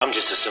I'm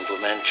just a simple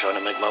man trying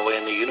to make my way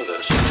in the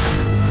universe.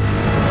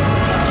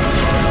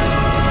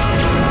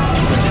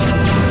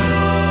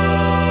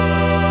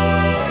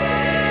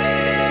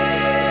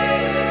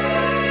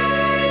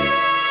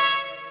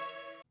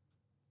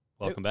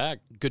 Welcome back.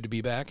 Good to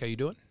be back. How you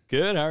doing?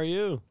 Good. How are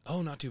you?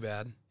 Oh, not too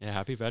bad. Yeah.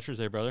 Happy Veterans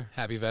Day, brother.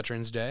 Happy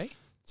Veterans Day.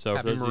 So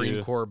Happy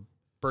Marine Corps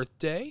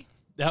birthday.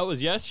 That was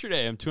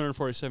yesterday. I'm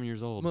 247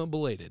 years old. Well,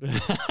 belated.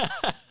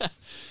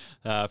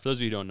 For those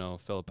of you who don't know,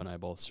 Philip and I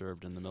both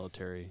served in the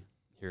military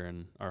here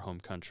in our home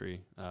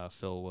country.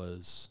 Phil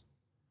was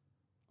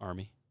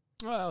Army.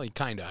 Well,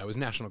 kinda. I was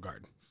National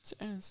Guard. It's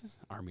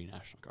Army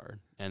National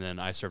Guard. And then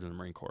I served in the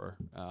Marine Corps,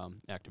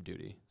 active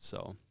duty.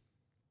 So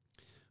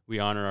we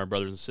honor our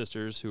brothers and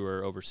sisters who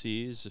are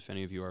overseas. If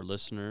any of you are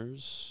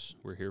listeners,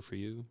 we're here for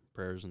you.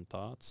 Prayers and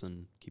thoughts,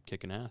 and keep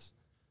kicking ass.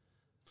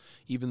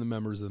 Even the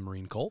members of the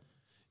Marine Cult.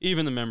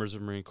 Even the members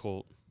of Marine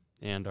Cult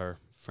and our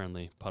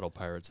friendly puddle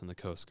pirates in the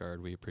Coast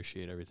Guard. We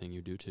appreciate everything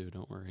you do, too.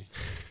 Don't worry.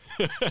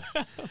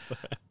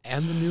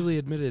 And the newly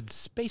admitted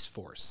Space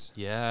Force.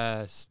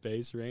 Yeah,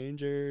 Space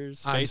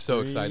Rangers. I'm Space so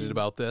Marines. excited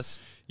about this.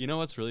 You know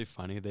what's really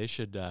funny? They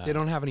should... They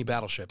don't have any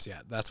battleships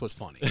yet. That's what's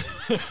funny.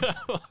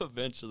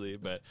 Eventually,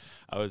 but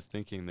I was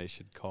thinking they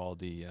should call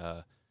the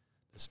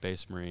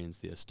Space Marines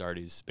the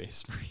Astartes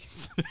Space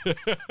Marines.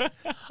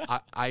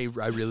 I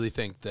really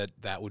think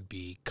that would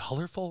be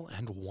colorful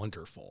and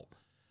wonderful.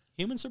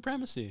 Human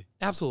supremacy.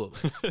 Absolutely.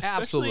 Especially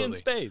Absolutely. in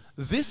space.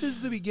 This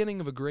is the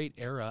beginning of a great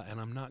era, and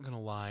I'm not going to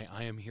lie.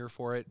 I am here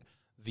for it.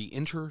 The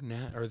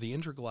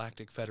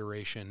Intergalactic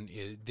Federation,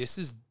 this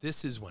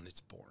is when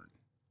it's born.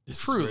 This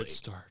Truly. is where it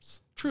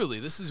starts. Truly,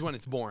 this is when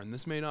it's born.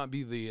 This may not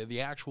be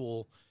the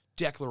actual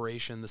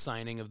declaration, the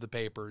signing of the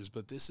papers,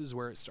 but this is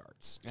where it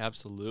starts.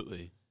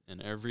 Absolutely.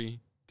 And every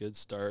good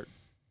start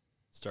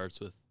starts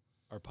with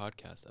our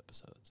podcast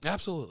episodes.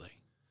 Absolutely.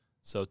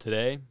 So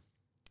today,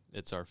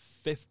 it's our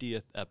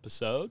 50th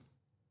episode.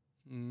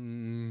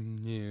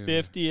 Yeah.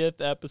 50th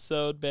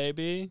episode,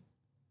 baby.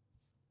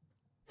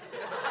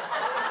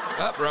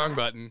 Oh, wrong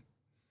button.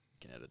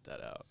 Can edit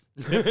that out.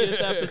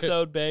 50th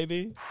episode,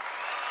 baby.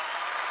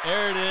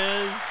 There it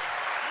is.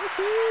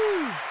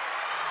 Woohoo!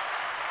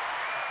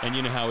 And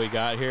you know how we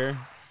got here?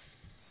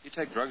 You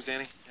take drugs,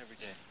 Danny? Every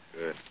day.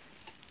 Good.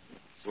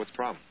 So what's the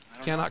problem?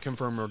 Cannot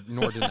confirm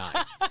nor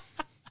deny.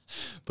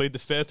 Played the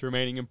fifth,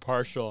 remaining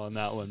impartial on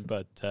that one.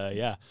 But,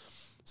 yeah.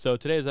 So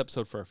today's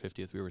episode for our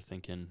 50th, we were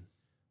thinking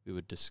we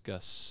would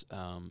discuss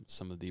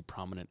some of the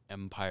prominent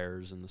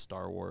empires in the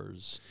Star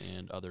Wars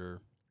and other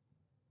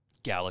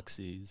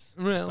galaxies,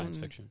 Well, science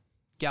fiction,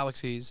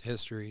 Galaxies,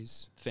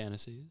 histories.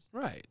 fantasies.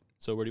 Right.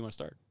 So where do you want to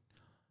start?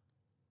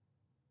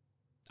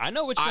 I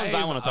know which ones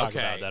I want to talk okay,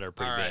 about that are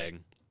pretty all right.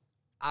 big.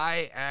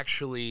 I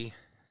actually...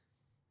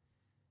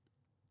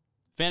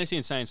 Fantasy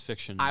and science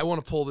fiction. I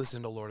want to pull this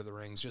into Lord of the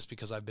Rings just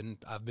because I've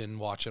been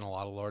watching a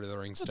lot of Lord of the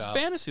Rings It's stuff.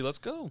 fantasy. Let's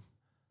go.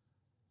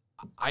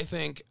 I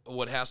think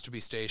what has to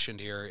be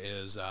stationed here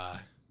is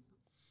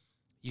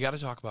you got to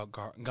talk about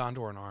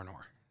Gondor and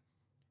Arnor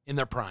in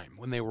their prime,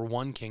 when they were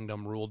one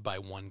kingdom ruled by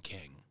one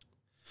king,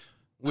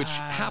 which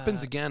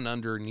happens again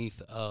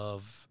underneath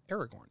of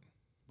Aragorn.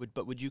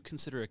 But would you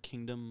consider a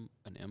kingdom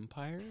an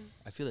empire?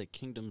 I feel like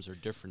kingdoms are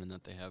different in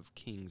that they have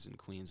kings and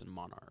queens and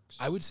monarchs.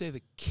 I would say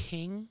the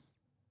king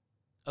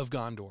of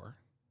Gondor,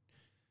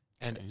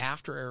 and Okay.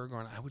 after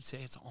Aragorn, I would say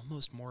it's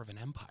almost more of an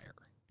empire.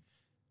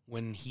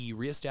 When he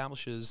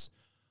reestablishes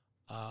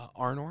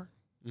Arnor,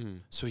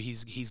 so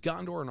he's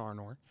Gondor and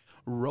Arnor.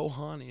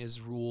 Rohan is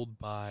ruled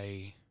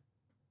by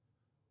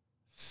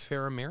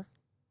Faramir.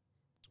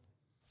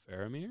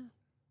 Faramir?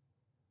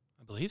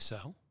 I believe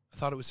so. I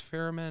thought it was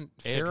Faramir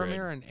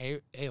and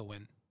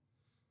Eowyn.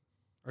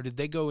 Or did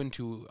they go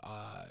into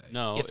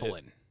No.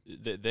 Ithilien?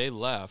 They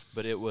left,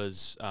 but it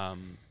was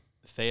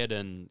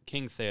Theoden,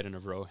 King Theoden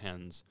of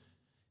Rohan's.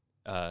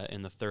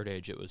 In the Third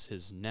Age, it was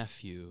his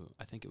nephew.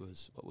 I think it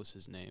was, what was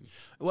his name?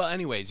 Well,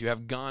 anyways, you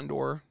have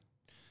Gondor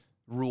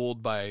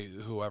ruled by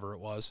whoever it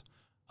was.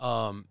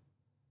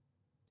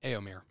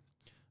 Eomer.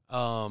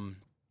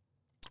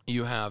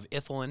 You have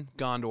Ithilien,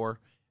 Gondor,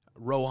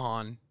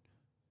 Rohan,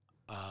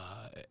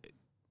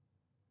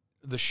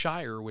 the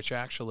Shire, which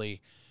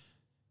actually,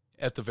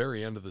 at the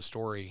very end of the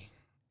story,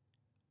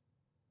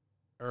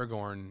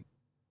 Aragorn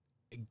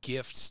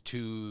gifts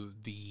to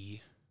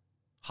the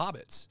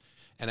hobbits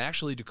and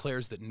actually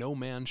declares that no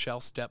man shall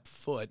step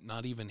foot,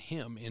 not even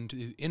him,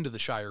 into the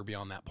Shire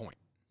beyond that point.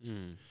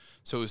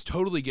 So it was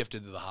totally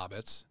gifted to the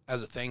hobbits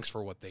as a thanks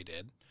for what they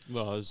did.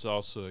 Well, it was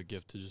also a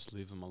gift to just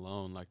leave them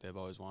alone like they've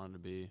always wanted to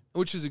be.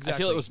 Which is exactly... I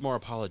feel it was more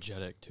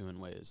apologetic, too, in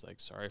ways. Like,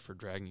 sorry for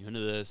dragging you into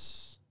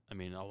this. I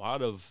mean, a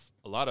lot of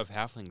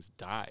halflings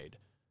died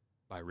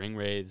by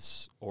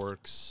ringwraiths,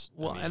 orcs.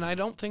 Well, and I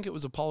don't think it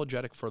was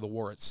apologetic for the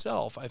war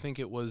itself. I think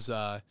it was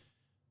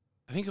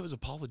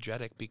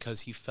apologetic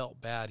because he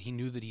felt bad. He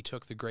knew that he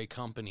took the Grey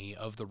Company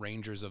of the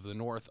Rangers of the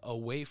North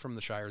away from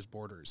the Shire's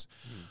borders,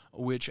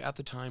 which at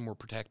the time were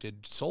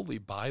protected solely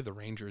by the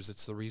Rangers.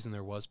 It's the reason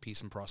there was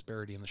peace and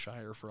prosperity in the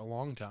Shire for a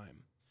long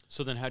time.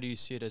 So then how do you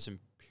see it as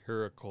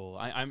empirical?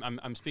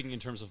 I'm speaking in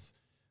terms of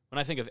when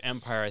I think of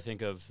empire, I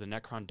think of the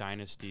Necron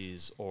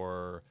dynasties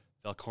or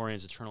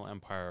Valkorian's Eternal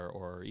Empire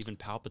or even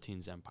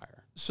Palpatine's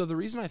empire. So the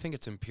reason I think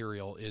it's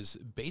imperial is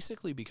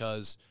basically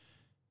because,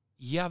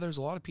 yeah, there's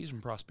a lot of peace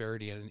and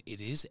prosperity, and it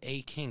is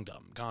a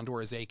kingdom.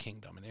 Gondor is a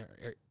kingdom, and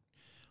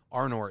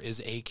Arnor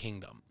is a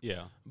kingdom.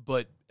 Yeah.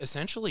 But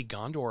essentially,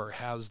 Gondor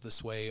has the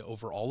sway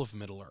over all of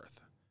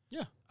Middle-earth.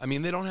 Yeah. I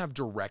mean, they don't have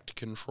direct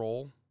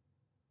control.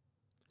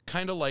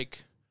 Kind of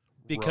like...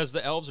 Because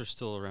the elves are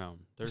still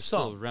around. There's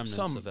still remnants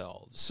of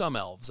elves. Some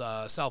elves.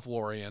 South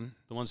Lorien.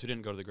 The ones who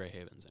didn't go to the Grey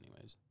Havens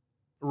anyways.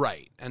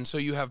 Right. And so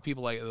you have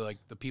people like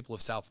the people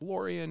of South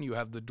Lorien. You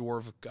have the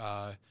dwarves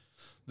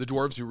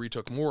who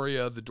retook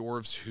Moria, the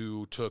dwarves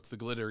who took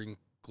the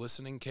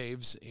glistening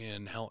caves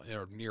in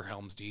near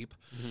Helm's Deep.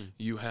 Mm-hmm.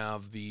 You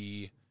have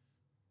the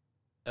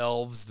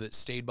elves that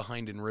stayed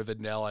behind in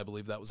Rivendell. I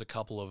believe that was a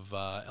couple of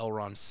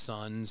Elrond's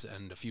sons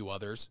and a few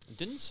others.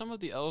 Didn't some of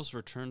the elves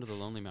return to the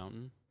Lonely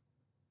Mountain?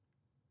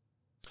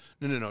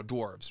 No.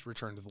 Dwarves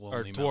returned to the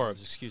Lonely Mountain.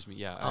 Dwarves, excuse me.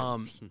 Yeah.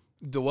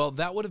 Well,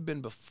 that would have been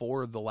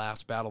before the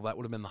last battle. That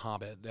would have been the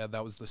Hobbit.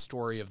 That was the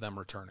story of them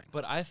returning.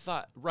 But I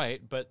thought,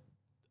 right, but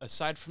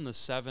aside from the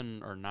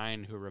 7 or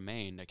 9 who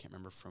remained, I can't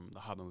remember from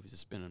the Hobbit movies,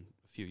 it's been a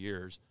few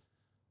years,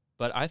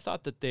 but I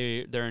thought that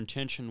their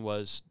intention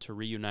was to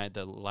reunite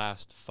the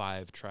last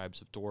 5 tribes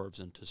of dwarves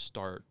and to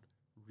start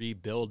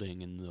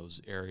rebuilding in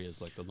those areas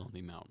like the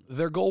Lonely Mountain.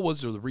 Their goal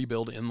was to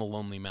rebuild in the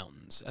Lonely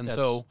Mountains. And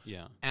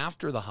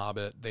after the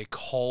Hobbit, they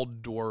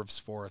called dwarves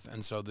forth,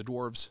 and so the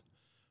dwarves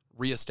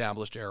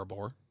reestablished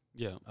Erebor,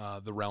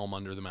 the realm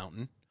under the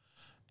mountain,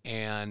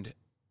 and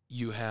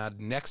you had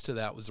next to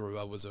that was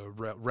a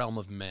realm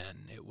of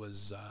men. It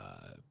was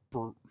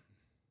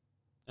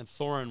and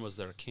Thorin was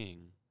their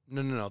king.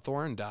 No.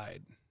 Thorin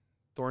died.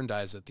 Thorin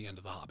dies at the end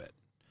of the Hobbit.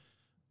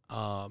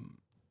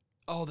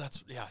 Oh,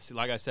 that's see,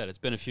 like I said, it's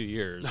been a few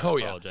years. Oh,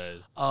 I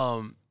apologize.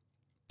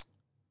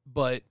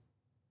 But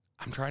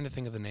I'm trying to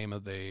think of the name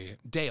of the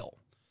Dale,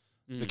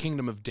 the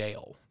Kingdom of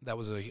Dale. That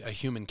was a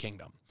human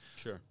kingdom.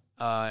 Sure.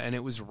 And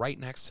it was right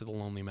next to the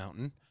Lonely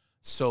Mountain.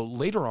 So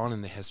later on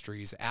in the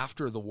histories,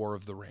 after the War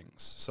of the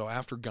Rings, so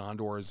after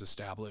Gondor is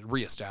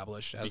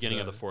reestablished as beginning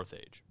of the Fourth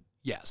Age.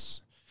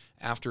 Yes,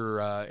 after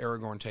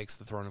Aragorn takes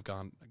the throne of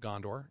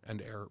Gondor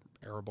and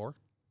Erebor.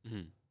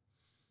 Mm-hmm.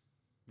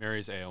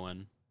 Marries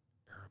Éowyn.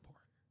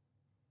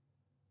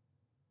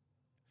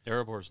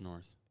 Erebor's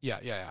north. Yeah.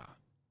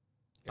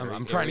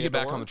 I'm trying to get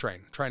back on the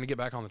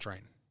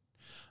train.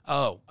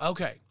 Oh,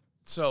 okay.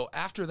 So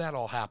after that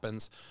all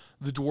happens,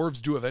 the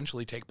dwarves do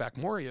eventually take back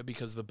Moria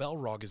because the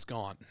Balrog is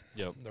gone.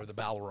 Yep. Or the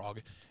Balrog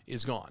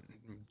is gone.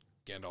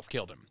 Gandalf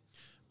killed him.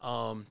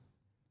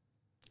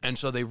 And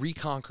so they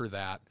reconquer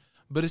that.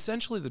 But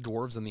essentially the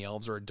dwarves and the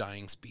elves are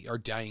dying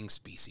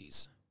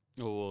species.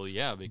 Oh, well,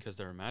 yeah, because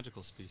they're a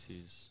magical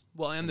species.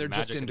 Well, and they're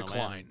just in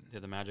decline.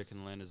 The magic in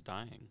the land is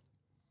dying.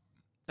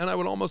 And I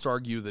would almost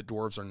argue that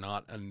dwarves are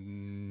not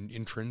an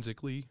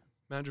intrinsically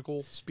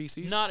magical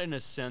species. Not in a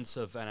sense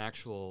of an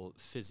actual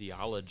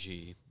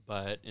physiology,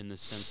 but in the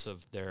sense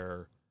of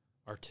their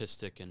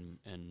artistic and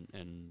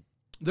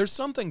there's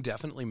something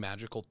definitely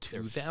magical to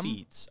their them.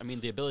 Feats. I mean,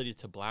 the ability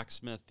to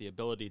blacksmith, the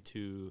ability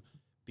to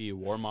be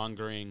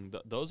warmongering,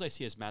 those I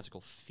see as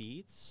magical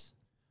feats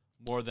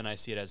more than I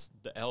see it as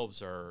the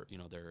elves are,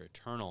 they're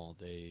eternal.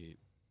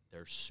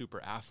 They're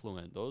super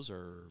affluent. Those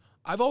are...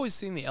 I've always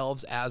seen the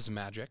elves as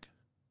magic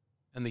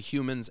and the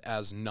humans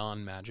as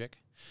non-magic.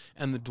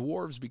 And the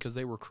dwarves, because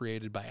they were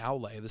created by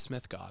Aule, the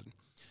smith god,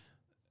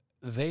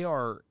 they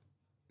are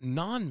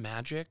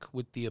non-magic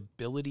with the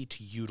ability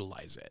to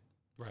utilize it.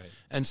 Right.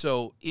 And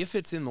so if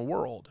it's in the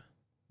world,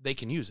 they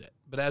can use it.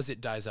 But as it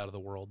dies out of the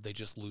world, they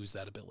just lose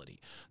that ability.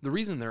 The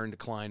reason they're in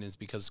decline is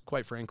because,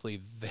 quite frankly,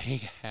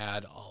 they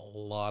had a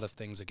lot of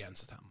things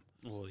against them.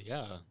 Well,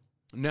 yeah.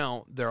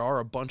 Now, there are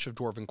a bunch of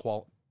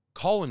dwarven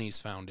colonies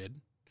founded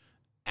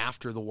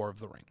after the War of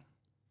the Ring.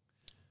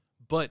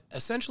 But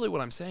essentially what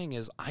I'm saying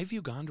is I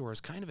view Gondor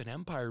as kind of an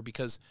empire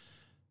because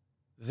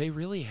they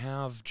really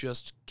have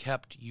just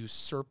kept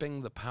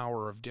usurping the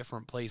power of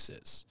different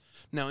places.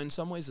 Now, in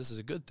some ways, this is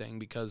a good thing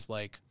because,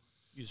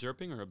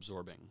 Usurping or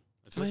absorbing?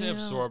 I feel like they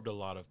absorbed a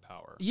lot of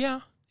power.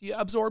 Yeah,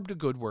 absorbed a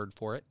good word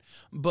for it.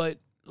 But,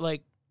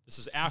 this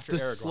is after the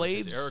Aragorn.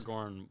 slaves...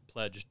 Aragorn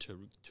pledged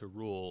to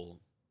rule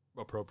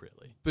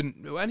appropriately.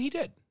 And he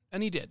did.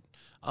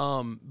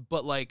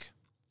 But,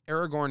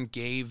 Aragorn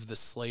gave the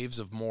slaves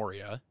of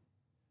Moria...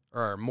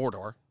 or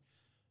Mordor,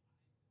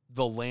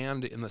 the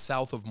land in the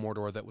south of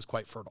Mordor that was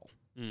quite fertile.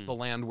 The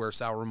land where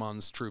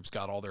Sauron's troops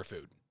got all their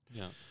food.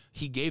 Yeah.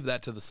 He gave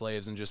that to the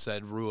slaves and just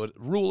said,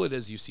 rule it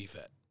as you see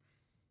fit.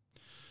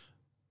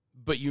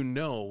 But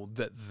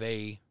that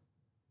they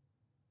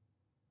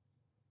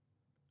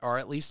are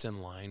at least in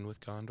line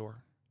with Gondor.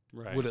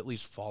 Right. Would at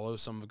least follow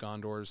some of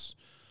Gondor's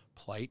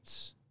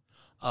plights.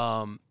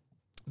 The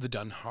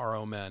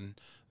Dunharrow men,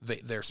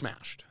 they're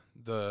smashed.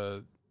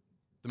 The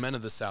men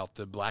of the South,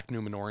 the Black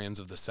Númenóreans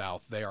of the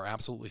South, they are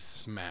absolutely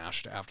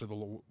smashed after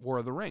the War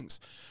of the Rings.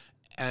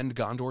 And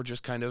Gondor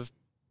just kind of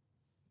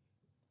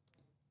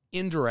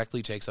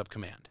indirectly takes up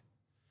command.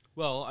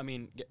 Well, I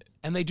mean,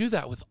 And they do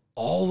that with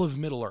all of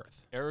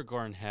Middle-earth.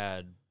 Aragorn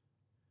had,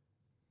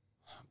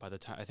 by the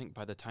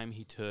time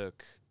he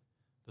took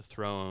the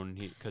throne,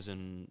 because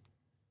in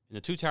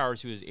the Two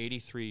Towers he was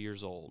 83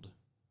 years old,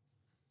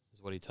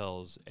 is what he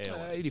tells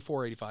Eowyn.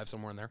 84, 85,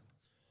 somewhere in there.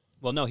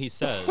 Well, no, he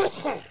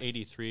says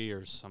 83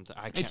 or something.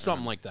 I can't It's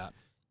something remember. like that.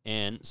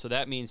 And so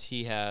that means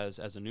he has,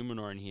 as a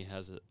Numenorean, he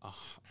has,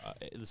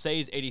 let's say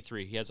he's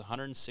 83. He has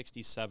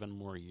 167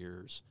 more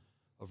years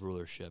of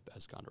rulership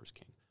as Gondor's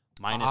king,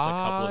 minus a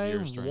couple of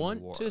years during the war. I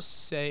want to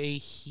say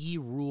he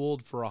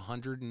ruled for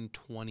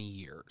 120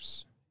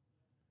 years.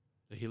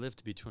 He lived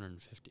to be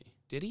 250.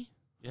 Did he?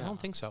 Yeah. I don't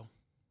think so.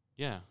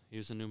 Yeah, he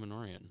was a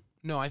Numenorean.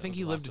 No, I That think was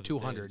he the lived last to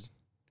of his 200. days.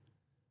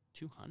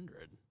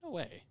 200? No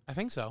way. I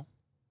think so.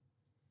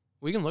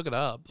 We can look it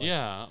up.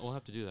 Yeah, we'll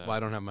have to do that. Well, I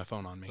don't have my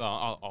phone on me.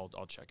 Well,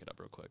 I'll check it up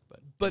real quick.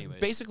 But anyways.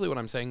 basically what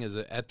I'm saying is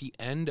that at the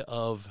end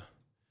of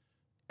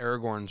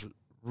Aragorn's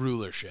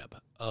rulership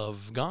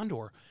of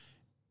Gondor,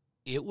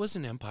 it was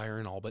an empire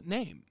in all but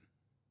name.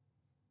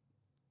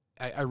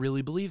 I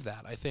really believe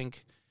that. I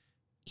think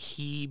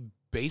he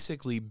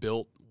basically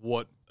built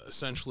what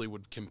essentially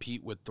would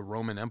compete with the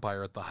Roman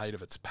Empire at the height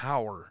of its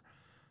power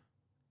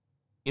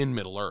in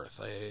Middle-earth.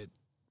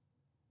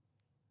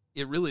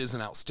 It really is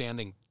an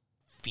outstanding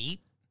feat.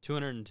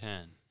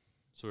 210.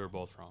 So we were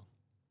both wrong.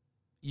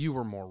 You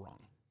were more wrong.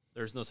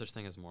 There's no such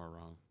thing as more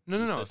wrong. No,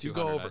 You no. said If you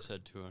go 200, over, I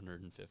said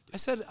 250. I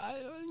said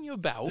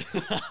about.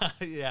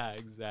 Yeah,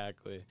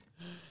 exactly.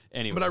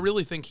 Anyway, But I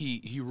really think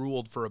he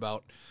ruled for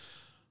about,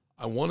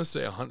 I want to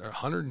say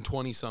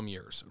 120 some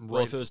years.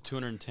 well, if it was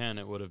 210,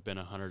 it would have been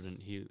 100.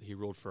 And he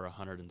ruled for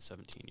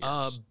 117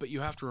 years. But you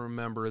have to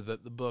remember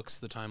that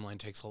the timeline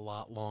takes a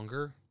lot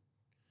longer.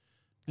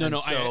 No, And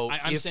no, so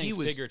I'm if saying he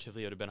was,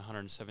 figuratively it would have been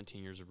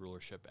 117 years of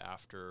rulership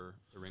after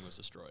the ring was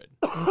destroyed,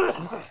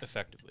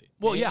 effectively.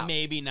 Well, yeah.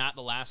 Maybe not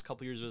the last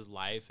couple years of his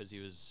life as he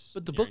was.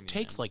 but the nearing book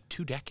takes end. like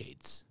 2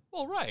 decades.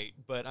 Well, right,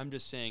 but I'm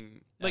just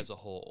saying Like- as a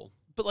whole.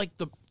 But like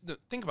the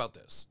think about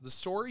this: the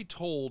story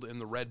told in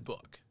the Red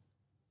Book,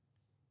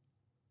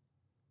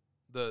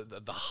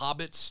 the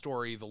Hobbit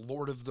story, the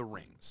Lord of the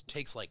Rings,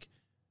 takes like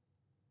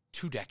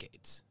 2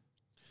 decades.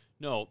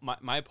 No,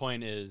 my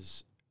point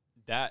is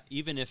that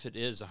even if it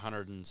is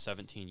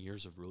 117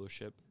 years of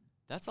rulership,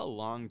 that's a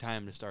long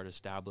time to start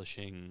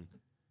establishing,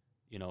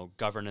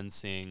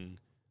 governancing,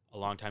 a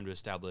long time to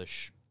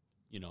establish,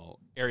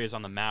 areas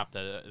on the map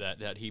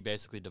that he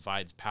basically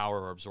divides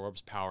power or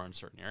absorbs power in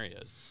certain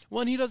areas.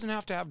 Well, and he doesn't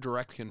have to have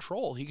direct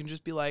control. He can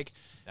just be like,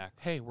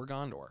 Exactly. "Hey, we're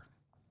Gondor."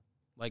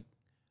 Like,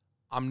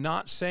 I'm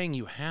not saying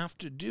you have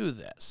to do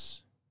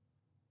this,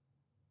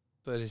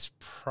 but it's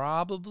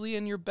probably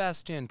in your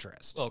best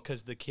interest. Well,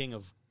 because the king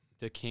of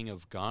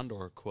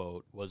Gondor,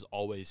 quote, was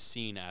always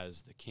seen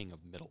as the king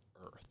of Middle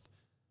Earth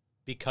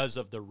because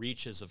of the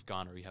reaches of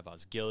Gondor. You have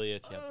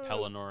Osgiliath, you have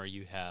Pelennor,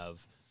 you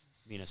have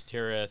Minas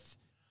Tirith,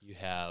 you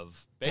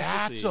have basically.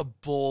 That's a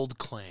bold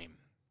claim.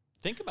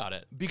 Think about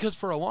it. Because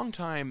for a long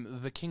time,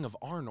 the king of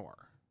Arnor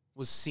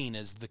was seen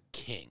as the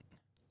king.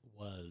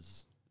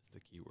 Was is the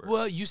key word.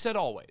 Well, you said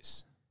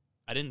always.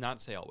 I did not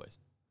say always.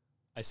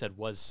 I said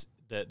was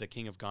the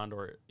king of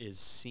Gondor is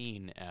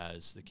seen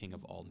as the king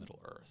of all Middle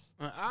Earth.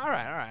 All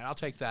right, I'll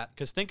take that.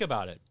 Because think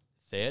about it.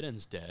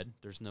 Theoden's dead.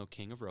 There's no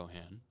king of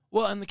Rohan.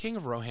 Well, and the king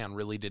of Rohan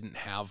really didn't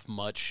have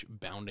much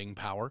bounding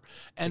power.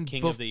 And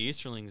King of the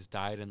Easterlings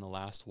died in the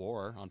last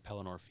war on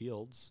Pelennor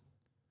Fields.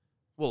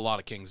 well, a lot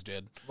of kings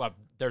did. Well,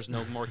 there's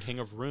no more king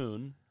of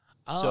Rune.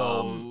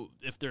 So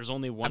if there's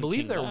only one I believe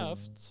king there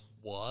left.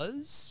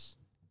 was.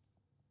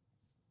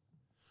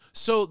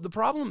 So the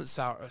problem that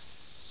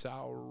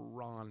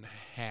Sauron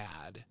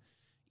had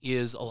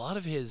is a lot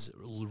of his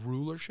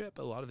rulership,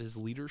 a lot of his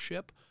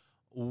leadership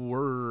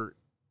were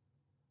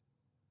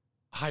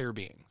higher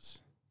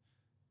beings.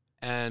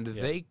 And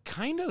they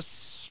kind of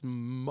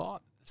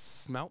smite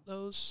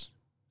those,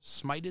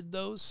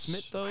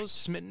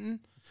 smitten.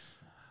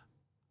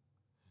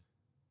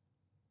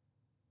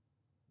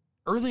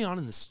 Early on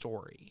in the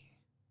story,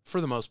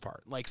 for the most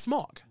part, like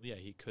Smaug. Yeah,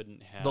 he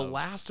couldn't have The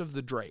last of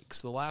the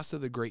drakes, the last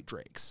of the great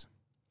drakes.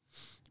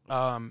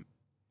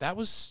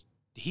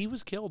 He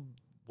was killed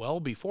well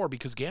before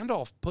because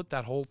Gandalf put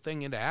that whole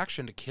thing into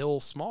action to kill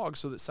Smaug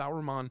so that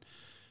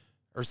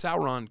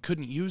Sauron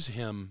couldn't use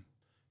him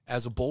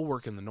as a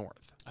bulwark in the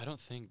north. I don't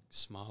think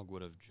Smaug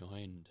would have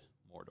joined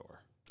Mordor.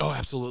 Oh,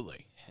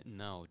 absolutely.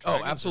 No. Oh,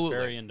 Dragons absolutely.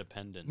 Are very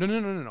independent.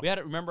 No. We had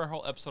remember our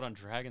whole episode on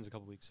dragons a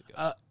couple weeks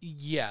ago.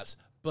 Yes,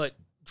 but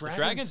the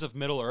dragons of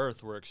Middle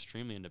Earth were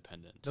extremely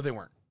independent. No, they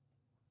weren't.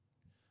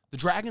 The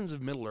dragons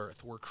of Middle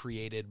Earth were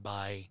created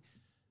by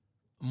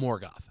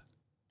Morgoth.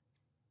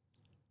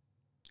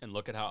 And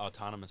look at how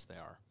autonomous they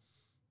are.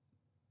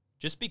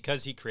 Just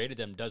because he created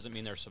them doesn't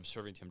mean they're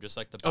subservient to him, just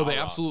like the Balrogs. Oh, they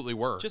absolutely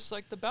were. Just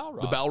like the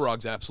Balrogs. The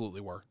Balrogs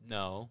absolutely were.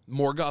 No.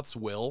 Morgoth's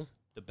will.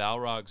 The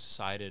Balrogs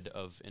sided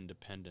of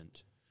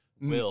independent.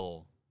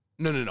 Will.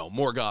 No.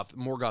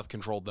 Morgoth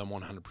controlled them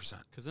 100%.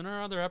 Because in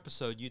our other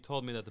episode, you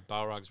told me that the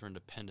Balrogs were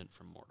independent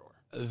from Mordor.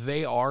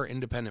 They are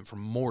independent from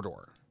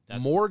Mordor.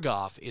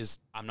 Morgoth is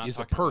I'm not a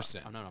talking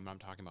person. I'm not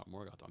talking about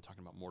Morgoth. I'm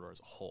talking about Mordor as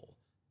a whole.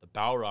 The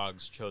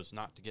Balrogs chose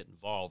not to get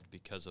involved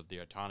because of the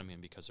autonomy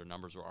and because their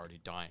numbers were already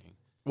dying.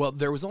 Well,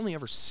 there was only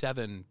ever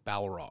 7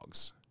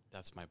 Balrogs.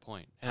 That's my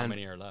point. How And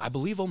many are left? I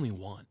believe only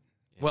 1.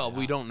 Yeah. Well,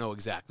 we don't know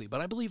exactly, but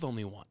I believe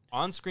only 1.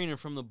 On screen and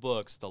from the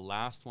books, the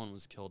last one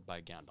was killed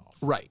by Gandalf.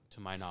 Right. To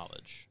my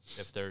knowledge.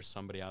 If there's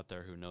somebody out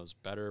there who knows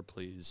better,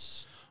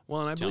 please.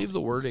 Well, and I Tell believe me.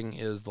 the wording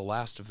is the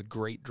last of the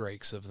great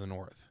drakes of the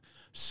north.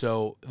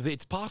 So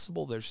it's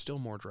possible there's still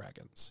more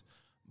dragons,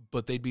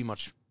 but they'd be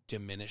much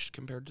diminished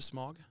compared to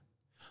Smaug.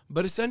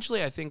 But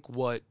essentially, I think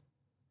what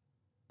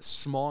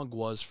Smaug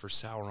was for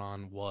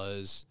Sauron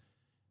was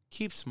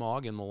keep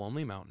Smaug in the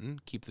Lonely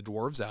Mountain, keep the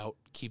dwarves out,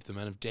 keep the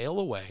men of Dale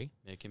away,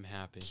 Make him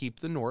happy. keep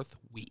the north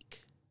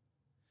weak.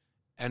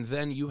 And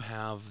then you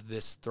have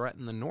this threat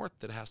in the north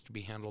that has to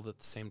be handled at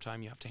the same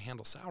time you have to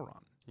handle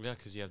Sauron. Yeah,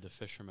 because you have the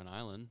Fisherman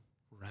Island.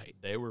 Right.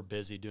 They were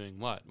busy doing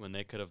what? When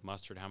they could have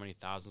mustered how many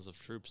thousands of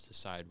troops to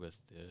side with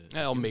the...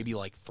 Well, maybe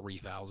like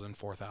 3,000,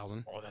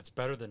 4,000. Oh, that's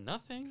better than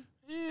nothing.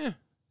 Eh,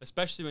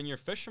 Especially when you're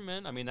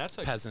fishermen. I mean, that's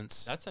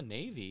peasants. a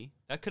navy.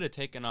 That could have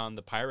taken on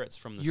the pirates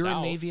from the You're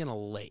south. a navy in a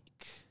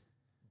lake.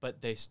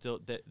 But they still...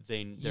 they're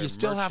You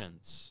still have-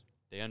 merchants.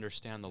 They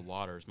understand the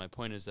waters. My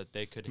point is that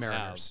they could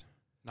Mariners,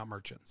 not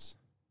merchants.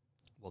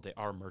 Well, they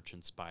are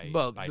merchants by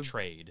Well,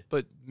 trade.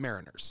 But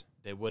mariners.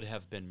 They would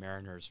have been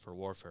mariners for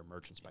warfare,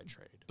 merchants by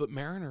trade. But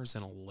mariners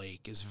in a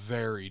lake is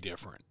very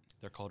different.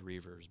 They're called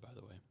reavers, by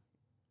the way.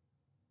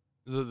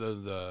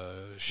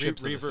 The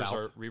ships of the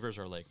south. Reavers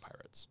are lake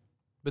pirates.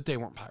 But they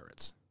weren't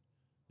pirates.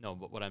 No,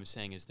 but what I'm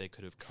saying is they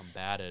could have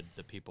combated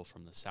the people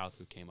from the south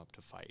who came up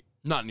to fight.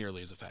 Not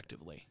nearly as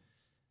effectively.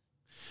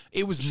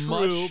 It was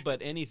True,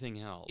 but anything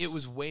else. It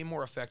was way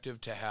more effective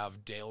to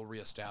have Dale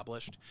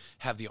reestablished,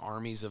 have the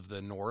armies of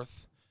the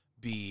north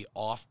be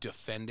off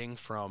defending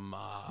from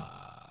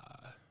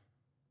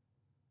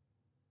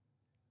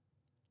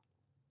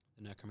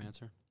the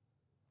necromancer.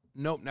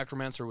 Nope,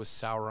 Necromancer was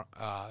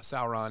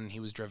Sauron. He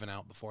was driven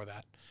out before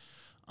that.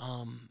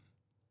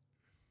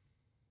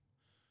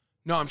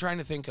 No, I'm trying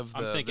to think of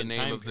I'm the thinking name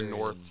time of the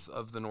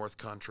period. north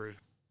country.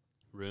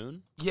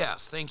 Rune?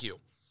 Yes, thank you.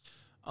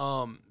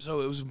 So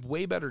it was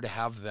way better to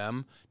have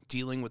them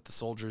dealing with the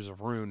soldiers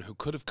of Rune who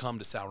could have come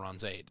to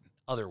Sauron's aid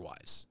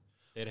otherwise.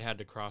 They'd had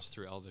to cross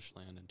through Elvish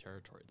land and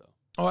territory, though.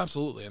 Oh,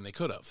 absolutely, and they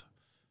could have.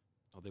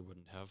 Oh, they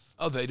wouldn't have.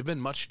 Oh, they'd have been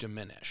much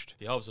diminished.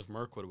 The elves of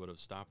Mirkwood would have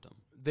stopped them.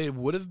 They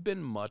would have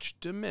been much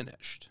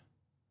diminished.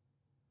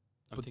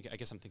 I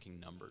guess I'm thinking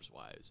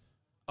numbers-wise.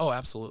 Oh,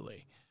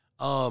 absolutely.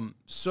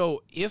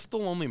 So if the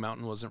Lonely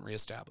Mountain wasn't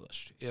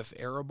reestablished, if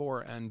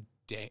Erebor and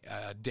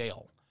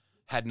Dale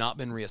had not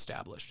been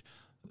reestablished,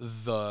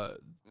 the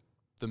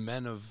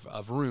men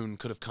of Rune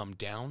could have come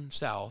down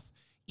south,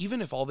 even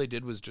if all they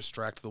did was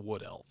distract the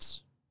Wood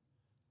Elves.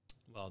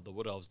 Well, the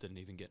Wood Elves didn't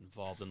even get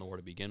involved in the war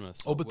to begin with.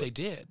 So Oh, but they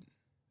did.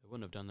 It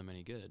wouldn't have done them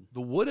any good. The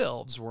Wood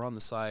Elves were on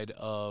the side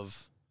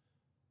of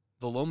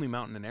the Lonely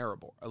Mountain and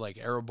Erebor, like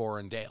Erebor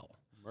and Dale.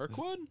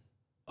 Mirkwood?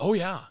 Oh,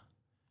 yeah.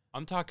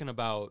 I'm talking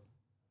about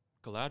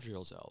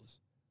Galadriel's elves.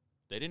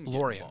 They didn't get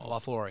Lorien,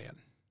 involved. Lothlorien.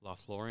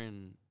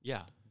 Lothlorien,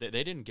 yeah. They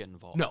didn't get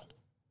involved. No.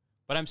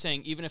 But I'm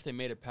saying even if they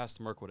made it past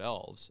the Mirkwood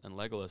elves and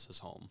Legolas is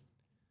home.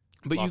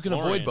 But you can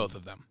avoid Lothlorien- both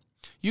of them.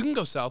 You can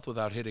go south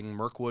without hitting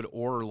Mirkwood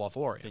or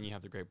Lothlorien. Then you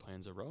have the Great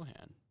Plains of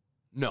Rohan.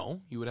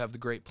 No, you would have the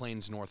Great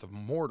Plains north of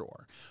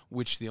Mordor,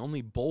 which the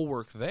only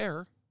bulwark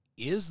there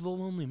is the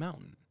Lonely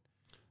Mountain.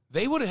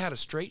 They would have had a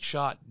straight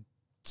shot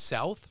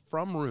south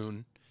from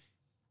Rune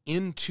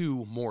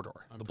into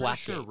Mordor, I'm the pretty Black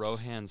sure Gates.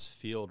 Rohan's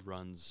field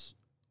runs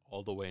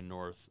all the way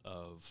north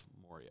of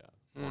Moria.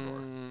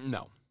 Mordor.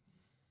 No.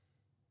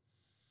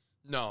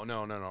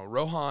 No.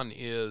 Rohan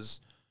is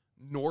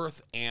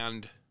north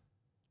and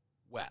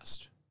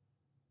west.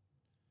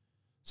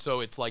 So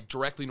it's like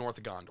directly north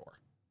of Gondor,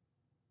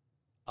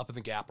 up in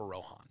the gap of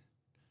Rohan.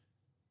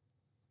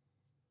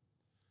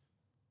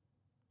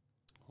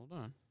 Hold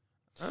on.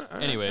 All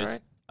right, Anyways,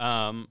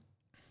 all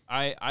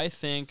right. I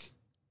think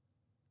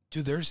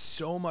Dude, there's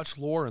so much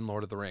lore in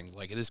Lord of the Rings.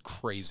 Like, it is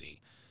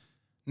crazy.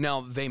 Now,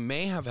 they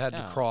may have had to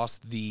Yeah.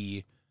 cross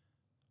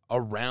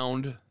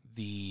around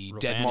the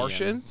Dead Rovanian.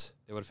 Martians.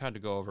 They would have had to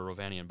go over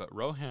Rovanian, but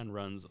Rohan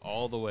runs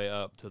all the way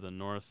up to the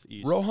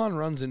northeast. Rohan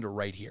runs into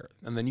right here.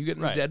 And then you get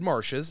in Right. the Dead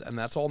Marshes, and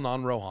that's all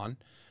non-Rohan.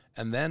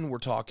 And then we're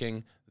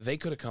talking, they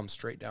could have come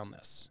straight down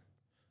this.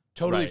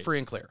 Totally Right. free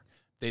and clear.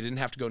 They didn't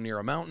have to go near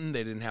a mountain.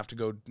 They didn't have to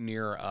go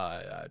near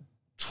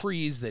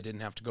trees. They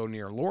didn't have to go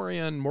near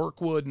Lorien,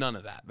 Mirkwood, none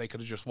of that. They could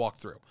have just walked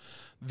through.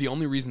 The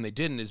only reason they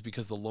didn't is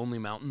because the Lonely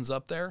Mountain's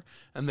up there,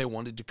 and they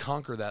wanted to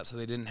conquer that so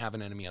they didn't have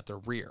an enemy at their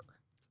rear,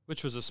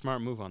 which was a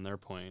smart move on their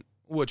point.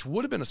 which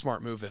would have been a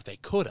smart move if they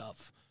could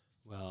have.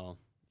 Well,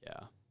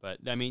 yeah. But,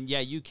 I mean, yeah,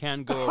 you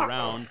can go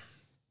around.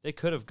 They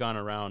could have gone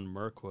around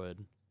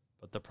Mirkwood,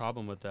 but the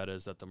problem with that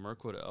is that the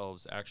Mirkwood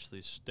elves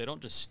actually, they don't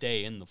just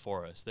stay in the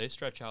forest. They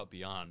stretch out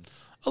beyond.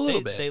 A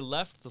little bit. They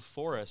left the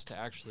forest to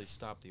actually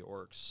stop the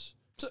orcs.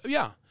 So,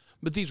 yeah,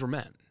 but these were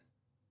men.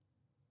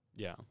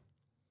 Yeah.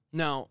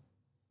 Now,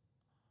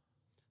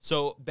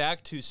 So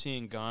back to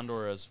seeing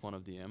Gondor as one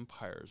of the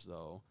empires,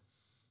 though.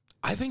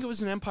 I think it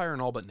was an empire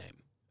in all but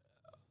name.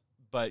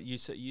 But you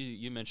said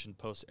you mentioned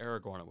post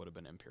Aragorn it would have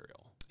been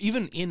imperial.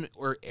 Even in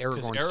or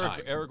Aragorn's time.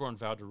 Aragorn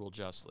vowed to rule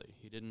justly.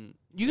 He didn't.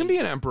 You can be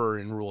an emperor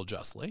and rule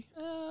justly.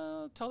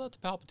 Tell that to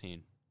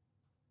Palpatine.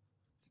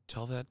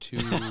 Tell that to...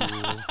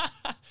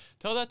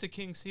 Tell that to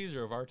King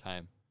Caesar of our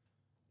time.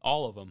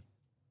 All of them.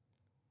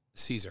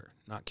 Caesar.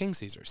 Not King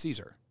Caesar.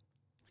 Caesar.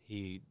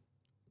 He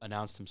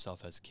announced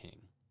himself as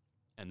king.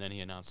 And then he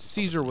announced himself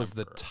Caesar as was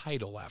the emperor.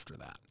 title after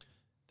that.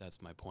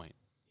 That's my point.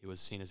 He was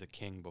seen as a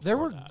king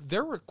before that.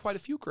 There were quite a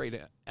few great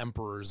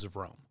emperors of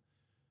Rome.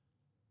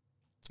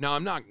 Now,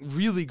 I'm not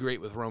really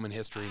great with Roman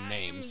history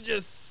names. I'm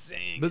just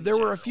saying. But there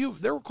were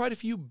quite a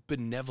few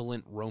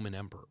benevolent Roman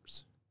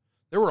emperors.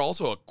 There were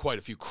also quite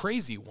a few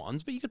crazy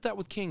ones, but you get that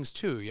with kings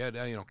too. You had,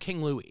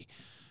 King Louis.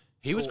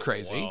 He was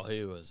crazy. Well,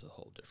 he was a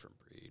whole different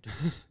breed.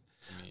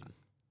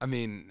 I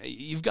mean,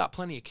 you've got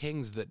plenty of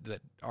kings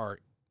that are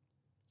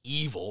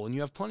evil, and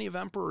you have plenty of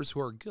emperors who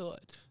are good.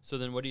 So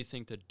then what do you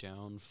think the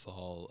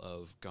downfall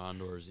of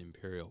Gondor's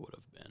Imperium would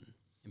have been?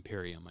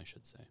 Imperium, I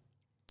should say.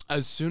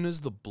 As soon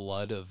as the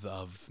blood of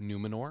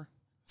Numenor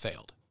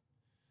failed.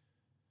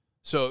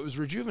 So it was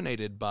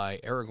rejuvenated by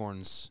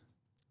Aragorn's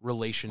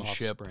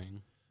relationship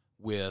Offspring.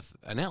 with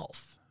an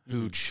elf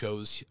who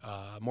chose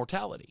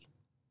mortality.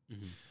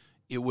 Mm-hmm.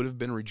 It would have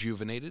been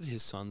rejuvenated.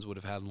 His sons would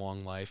have had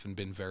long life and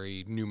been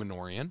very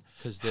Numenorian.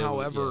 They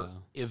However,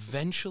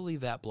 eventually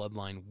that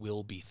bloodline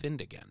will be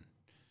thinned again.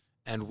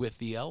 And with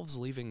the elves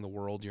leaving the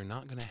world, you're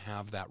not going to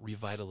have that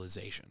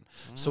revitalization.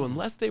 So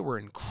unless they were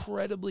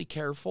incredibly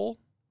careful...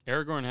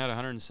 Aragorn had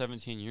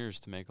 117 years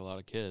to make a lot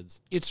of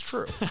kids. It's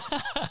true.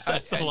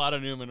 That's a lot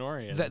of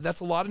Numenorians. That's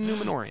a lot of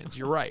Numenorians.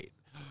 You're right.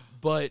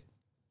 But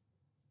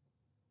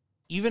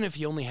even if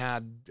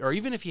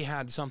he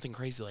had something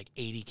crazy like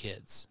 80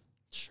 kids...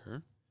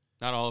 Sure.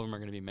 Not all of them are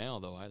going to be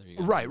male, though, either.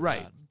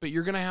 Right. But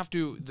you're going to have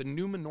to... The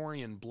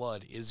Numenorian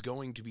blood is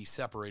going to be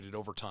separated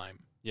over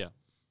time. Yeah.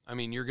 I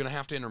mean, you're going to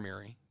have to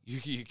intermarry.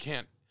 You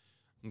can't...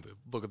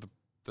 Look at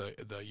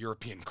the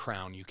European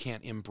crown. You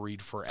can't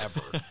inbreed forever.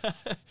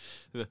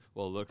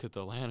 Well, look at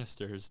the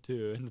Lannisters,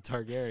 too, and the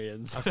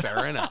Targaryens.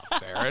 Fair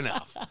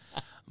enough.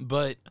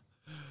 But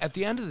at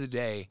the end of the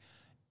day,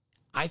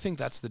 I think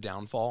that's the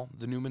downfall.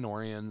 The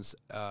Numenorians...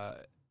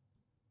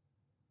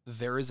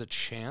 there is a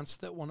chance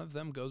that one of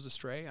them goes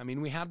astray. I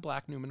mean, we had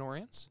black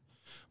Numenorians.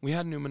 We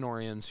had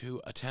Numenorians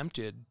who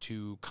attempted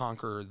to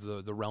conquer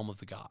the realm of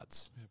the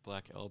gods. We had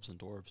black elves and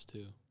dwarves,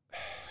 too.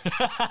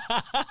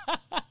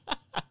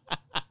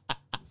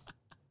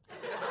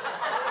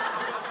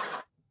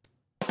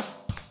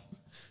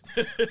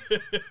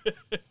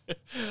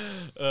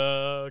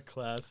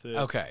 Classic.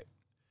 Okay.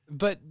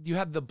 But you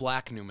had the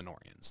black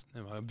Numenorians.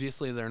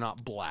 Obviously, they're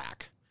not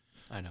black.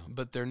 I know.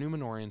 But they're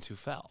Numenorians who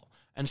fell.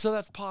 And so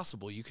that's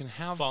possible. You can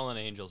have... Fallen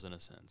angels, in a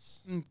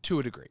sense. To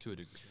a degree. To a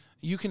degree.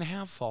 You can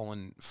have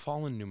fallen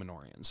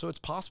Numenorians. So it's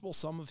possible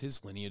some of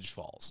his lineage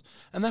falls.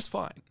 And that's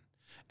fine.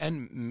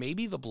 And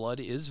maybe the blood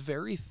is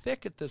very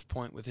thick at this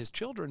point with his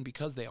children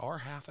because they are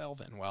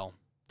half-elven. Well,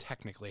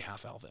 technically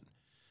half-elven.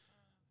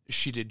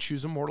 She did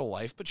choose a mortal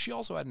life, but she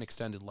also had an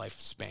extended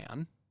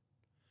lifespan.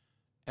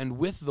 And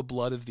with the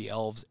blood of the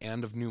elves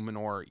and of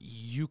Numenor,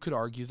 you could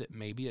argue that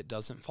maybe it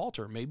doesn't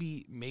falter.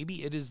 Maybe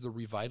it is the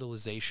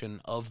revitalization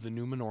of the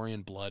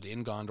Numenorian blood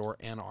in Gondor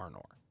and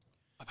Arnor.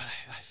 But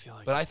I feel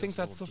like... But I think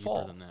that's the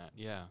fall. Than that.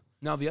 Yeah.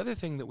 Now, the other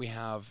thing that we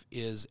have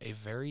is a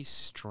very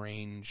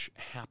strange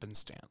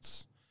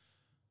happenstance.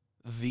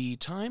 The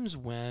times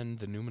when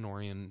the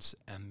Numenorians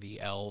and the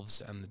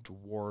elves and the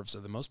dwarves are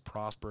the most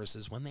prosperous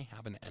is when they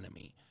have an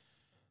enemy.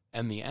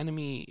 And the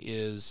enemy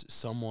is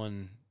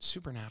someone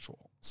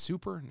supernatural.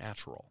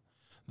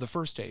 The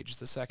first age,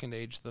 the second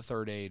age, the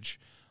third age,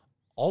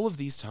 all of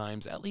these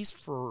times, at least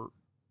for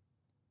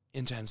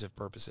intensive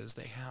purposes,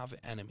 they have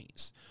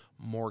enemies.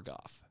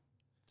 Morgoth.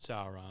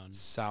 Sauron.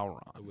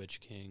 The Witch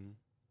King.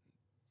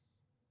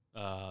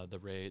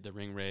 The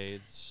Ring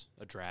Wraiths.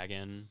 A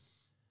dragon.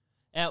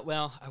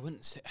 Well, I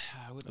wouldn't say...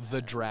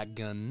 The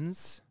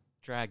dragons.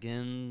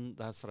 Dragon,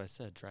 that's what I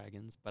said,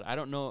 dragons. But I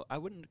don't know, I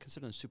wouldn't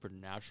consider them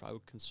supernatural. I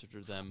would consider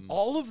them...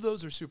 All of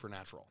those are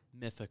supernatural.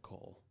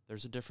 Mythical.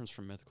 There's a difference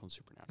from mythical and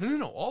supernatural.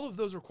 No. All of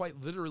those are quite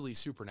literally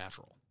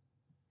supernatural.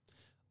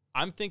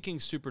 I'm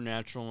thinking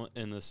supernatural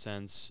in the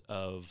sense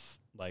of,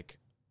 like,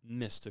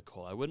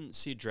 mystical. I wouldn't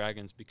see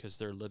dragons because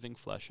they're living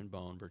flesh and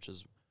bone,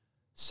 versus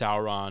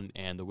Sauron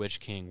and the Witch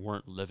King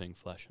weren't living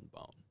flesh and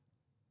bone.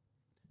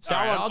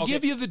 Sauron, I'll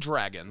give you the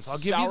dragons.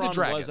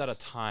 Sauron was at a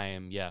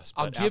time, yes.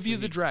 I'll give you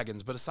the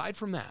dragons, but aside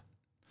from that,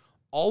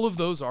 all of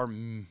those are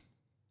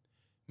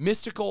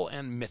mystical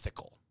and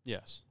mythical.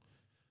 Yes.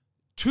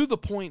 To the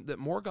point that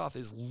Morgoth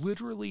is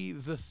literally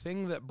the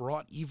thing that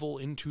brought evil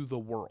into the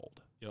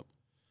world. Yep.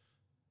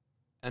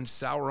 And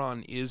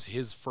Sauron is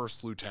his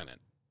first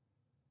lieutenant.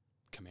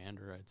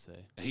 Commander, I'd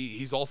say.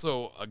 He's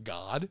also a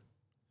god.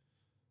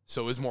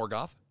 So is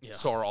Morgoth. Yeah.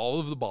 So are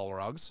all of the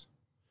Balrogs.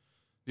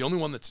 The only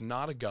one that's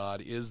not a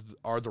god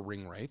are the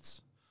Ring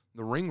Wraiths.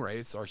 The ring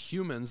wraiths are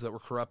humans that were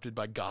corrupted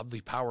by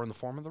godly power in the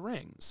form of the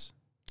rings.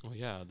 Oh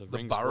yeah, the The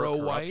rings were Barrow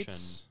corruption.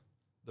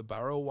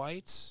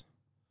 Whites,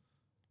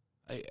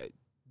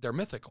 they're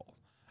mythical.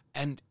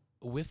 And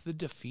with the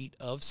defeat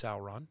of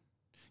Sauron,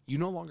 you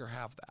no longer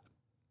have that.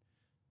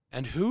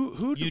 And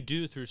who You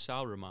do through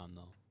Saruman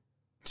though.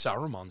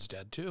 Saruman's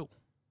dead too.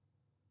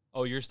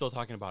 Oh, you're still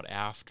talking about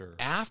after.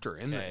 After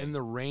in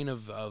the reign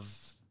of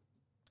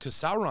because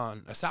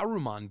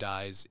Saruman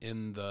dies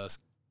in the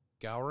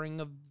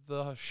Scouring of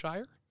the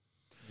Shire.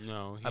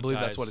 No, he I believe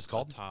that's dies what it's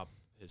called. atop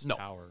his No.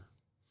 tower.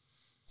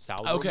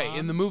 Saruman? Okay,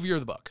 in the movie or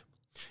the book.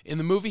 In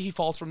the movie, he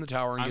falls from the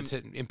tower and gets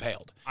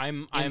impaled.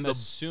 I'm the-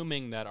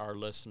 assuming that our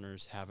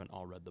listeners haven't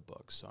all read the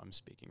book, so I'm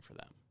speaking for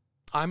them.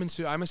 I'm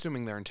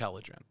assuming they're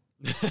intelligent.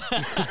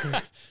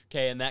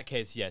 Okay, in that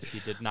case, yes, he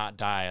did not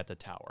die at the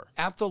tower.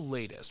 At the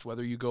latest,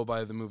 whether you go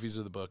by the movies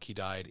or the book, he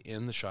died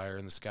in the Shire,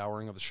 in the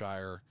Scouring of the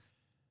Shire,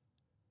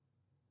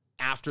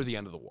 after the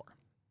end of the war.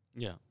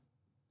 Yeah.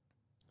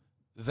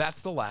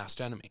 That's the last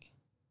enemy.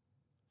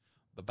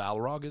 The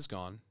Balrog is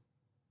gone.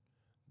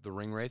 The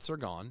ring wraiths are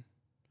gone.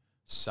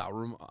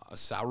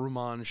 Sauron,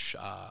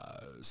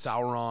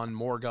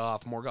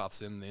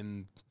 Morgoth's in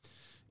the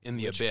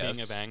Witch abyss.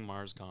 King of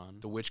Angmar's gone.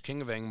 The Witch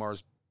King of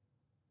Angmar's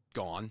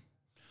gone.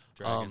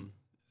 Dragon.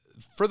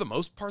 For the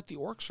most part, the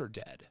orcs are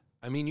dead.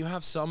 I mean, you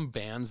have some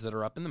bands that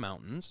are up in the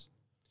mountains,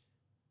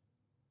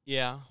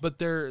 yeah. but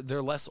they're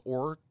less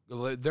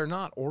They're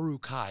not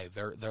Uruk-hai.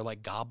 They're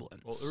like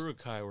goblins. Well,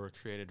 Uruk-hai were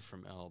created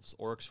from elves.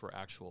 Orcs were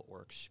actual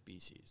orc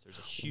species. There's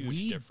a huge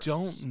we difference.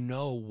 don't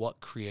know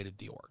what created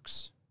the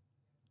orcs.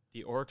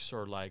 The orcs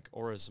are like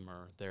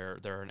Orozmir.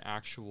 They're an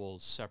actual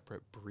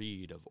separate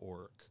breed of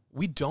orc.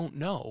 We don't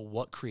know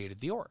what created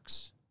the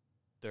orcs.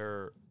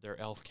 They're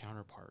elf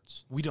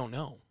counterparts. We don't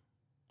know.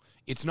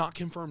 It's not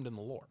confirmed in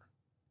the lore.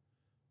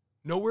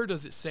 Nowhere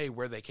does it say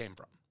where they came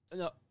from.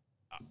 No,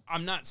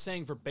 I'm not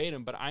saying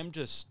verbatim, but I'm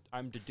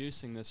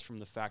deducing this from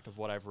the fact of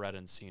what I've read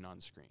and seen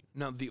on screen.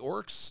 Now, the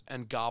orcs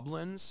and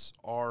goblins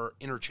are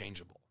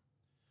interchangeable.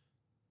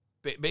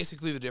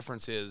 Basically, the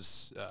difference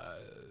is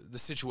the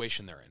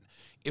situation they're in.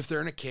 If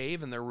they're in a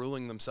cave and they're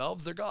ruling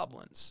themselves, they're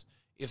goblins.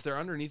 If they're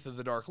underneath of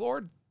the Dark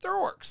Lord, they're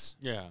orcs.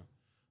 Yeah.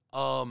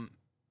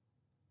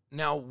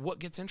 Now, what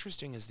gets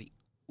interesting is the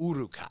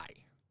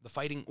Uruk-hai, the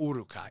fighting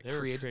Uruk-hai. They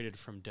were created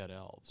from dead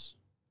elves.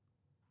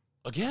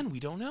 Again, we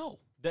don't know.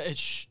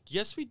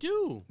 Yes, we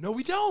do. No,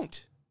 we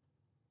don't.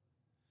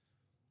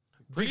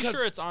 Pretty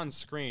sure it's on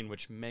screen,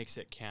 which makes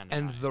it canonized.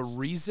 And the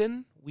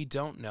reason we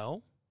don't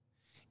know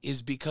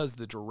is because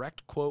the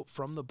direct quote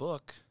from the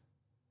book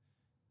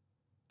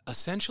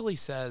essentially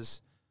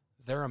says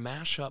they're a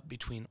mashup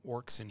between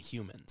orcs and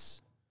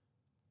humans.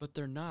 But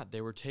they're not. They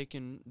were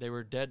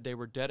dead. They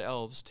were dead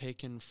elves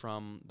taken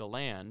from the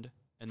land.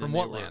 And From then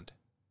what land?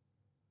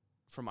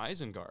 From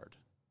Isengard.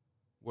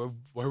 Where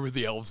were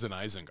the elves in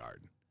Isengard?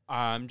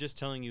 I'm just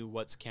telling you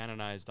what's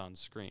canonized on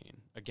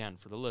screen. Again,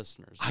 for the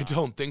listeners. I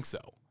don't think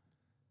so.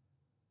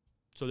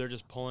 So they're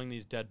just pulling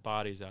these dead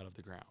bodies out of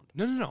the ground.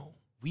 No.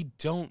 We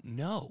don't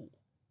know.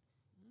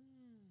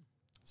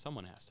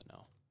 Someone has to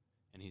know.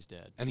 And he's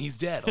dead. And he's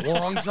dead a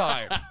long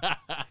time.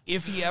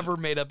 If he ever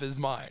made up his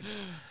mind.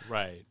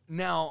 Right.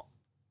 Now,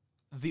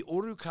 the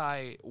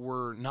Uruk-hai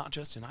were not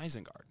just in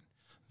Isengard.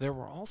 There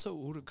were also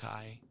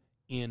Uruk-hai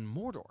in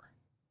Mordor.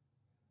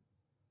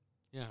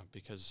 Yeah,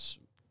 because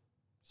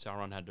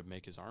Sauron had to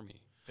make his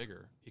army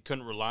bigger. He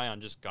couldn't rely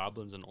on just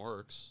goblins and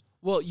orcs.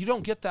 Well, you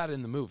don't get that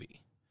in the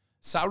movie.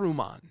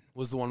 Saruman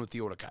was the one with the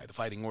Uruk-hai, the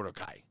fighting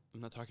Uruk-hai. I'm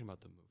not talking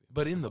about the movie.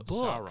 But in the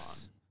About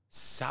books,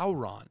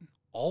 Sauron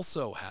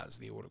also has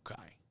the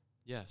Uruk-hai.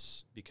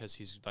 Yes, because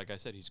he's, like I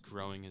said, he's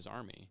growing his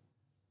army.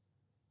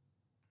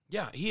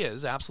 Yeah, he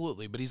is,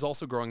 absolutely. But he's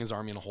also growing his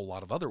army in a whole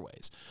lot of other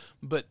ways.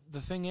 But the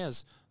thing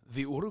is,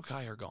 the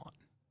Uruk-hai are gone.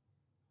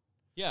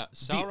 Yeah,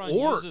 Sauron the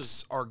orcs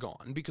uses are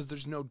gone because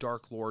there's no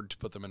Dark Lord to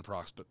put them in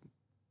proximity.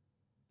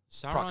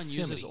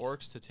 uses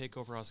orcs to take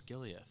over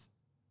Osgiliath.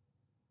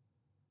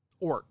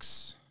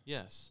 Orcs.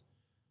 Yes.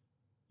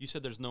 You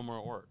said there's no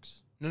more orcs.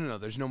 No,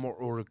 there's no more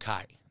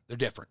Uruk-hai. They're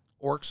different.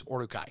 Orcs,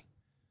 Uruk-hai.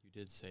 You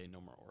did say no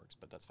more orcs,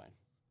 but that's fine.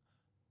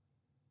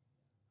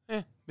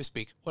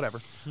 Misspeak. Whatever.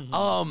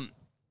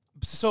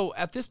 So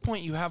at this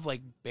point, you have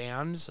like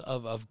bands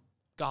of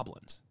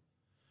goblins.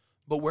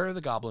 But where are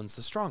the goblins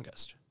the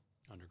strongest?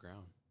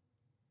 Underground.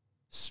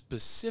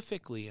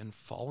 Specifically in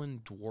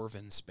fallen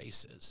dwarven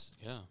spaces.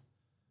 Yeah.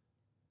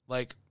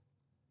 Like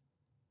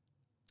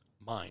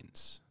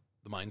mines.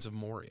 The mines of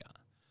Moria.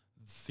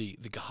 The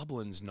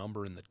goblins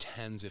number in the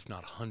tens, if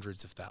not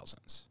hundreds of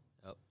thousands.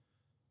 Yep.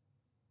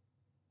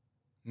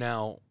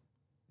 Now,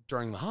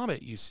 during The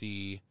Hobbit, you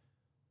see,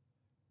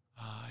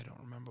 I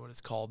don't remember what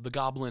it's called, the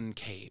Goblin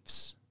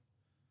Caves.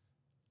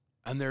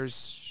 And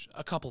there's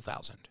a couple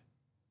thousand.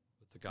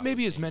 With the Goblin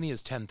Maybe as King. many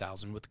as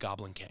 10,000 with the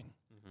Goblin King.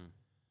 Mm-hmm.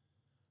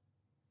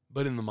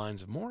 But in the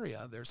Mines of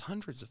Moria, there's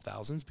hundreds of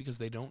thousands because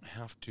they don't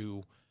have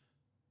to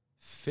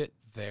fit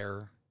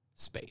their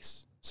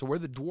space. So where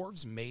the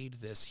dwarves made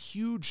this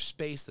huge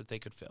space that they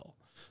could fill,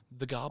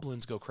 the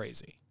goblins go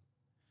crazy.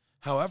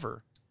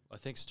 However, I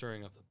think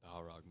stirring up the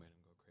Balrog made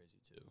him go crazy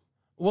too.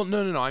 well,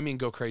 no. I mean,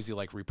 go crazy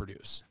like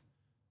reproduce.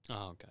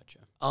 Oh, gotcha.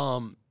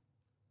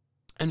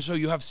 And so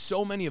you have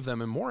so many of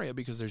them in Moria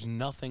because there's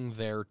nothing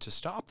there to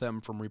stop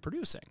them from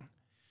reproducing.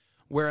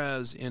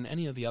 Whereas in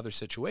any of the other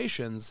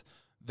situations,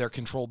 they're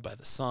controlled by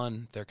the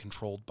sun, they're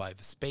controlled by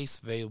the space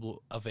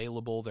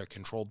available, they're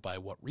controlled by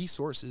what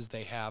resources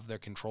they have, they're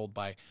controlled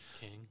by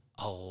King.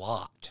 a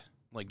lot.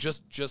 Like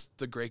just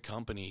the Grey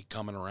Company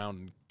coming around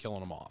and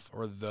killing them off,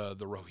 or the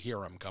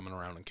Rohirrim coming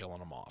around and killing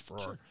them off, or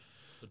Sure.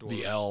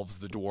 the elves,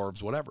 the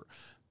dwarves, whatever.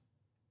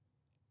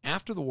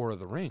 After the War of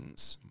the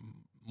Rings,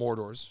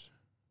 Mordor's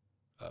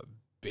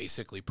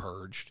basically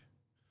purged.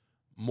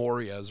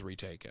 Moria's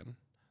retaken.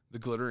 The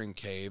Glittering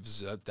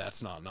Caves,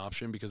 that's not an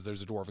option because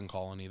there's a dwarven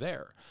colony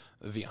there.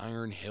 The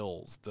Iron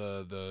Hills,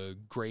 the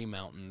Grey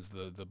Mountains,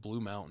 the Blue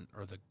Mountain,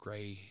 or the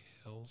Grey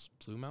Hills,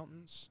 Blue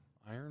Mountains,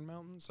 Iron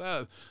Mountains,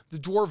 the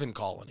dwarven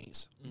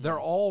colonies. They're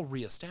all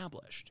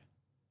reestablished.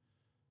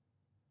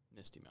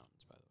 Misty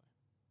Mountains, by the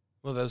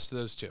way. Well,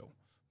 those two.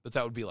 But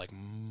that would be like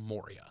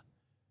Moria.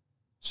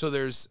 So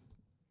there's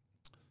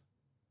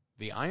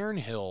the Iron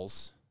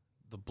Hills,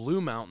 the Blue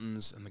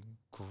Mountains, and the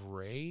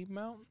Grey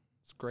Mountains?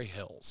 Grey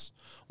Hills.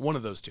 One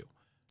of those two.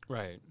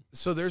 Right.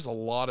 So there's a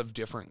lot of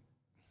different...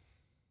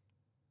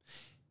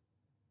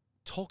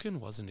 Tolkien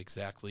wasn't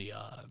exactly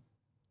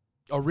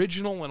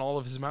original in all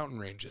of his mountain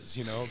ranges,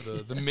 you know,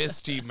 the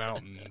Misty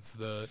Mountains.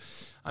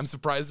 I'm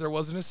surprised there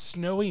wasn't a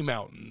Snowy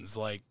Mountains,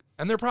 like,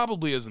 and there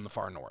probably is in the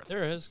far north.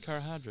 There is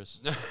Carhadras.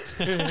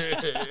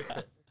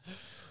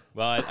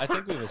 Well, I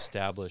think we've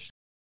established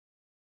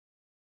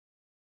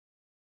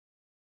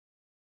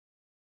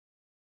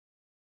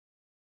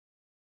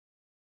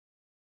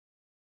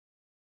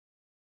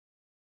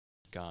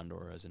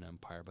Gondor as an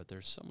empire, but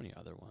there's so many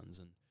other ones.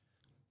 And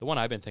the one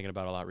I've been thinking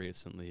about a lot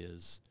recently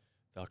is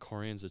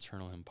Valkorian's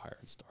Eternal Empire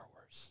in Star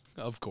Wars.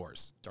 Of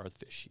course. Darth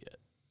Vitiate.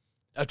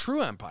 A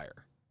true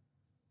empire.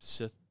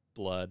 Sith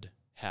blood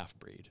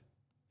half-breed.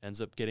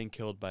 Ends up getting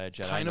killed by a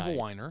Jedi Kind of a Knight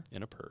whiner.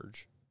 in a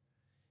purge.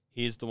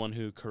 He's the one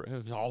who...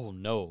 oh,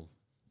 no.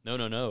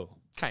 No.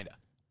 Kinda.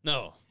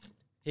 No.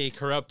 He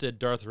corrupted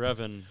Darth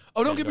Revan.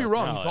 Oh, don't and get me Darth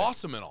wrong. He's Malak.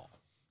 awesome and all.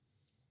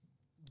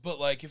 But,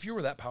 like, if you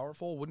were that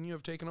powerful, wouldn't you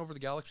have taken over the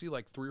galaxy,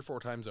 like, 3 or 4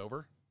 times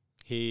over?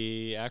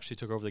 He actually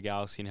took over the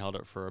galaxy and held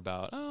it for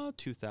about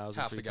 2,000,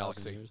 Half the 3,000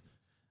 galaxy. years.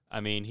 I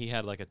mean, he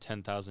had like a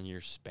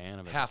 10,000-year span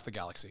of it. Half the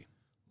galaxy.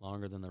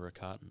 Longer than the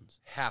Rakatans.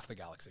 Half the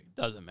galaxy.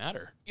 Doesn't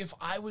matter. If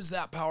I was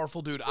that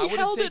powerful, dude, I He would have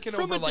held it taken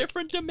from over, a like...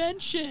 different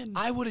dimension.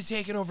 I would have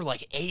taken over,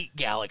 like, 8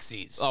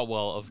 galaxies. Oh,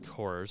 well, of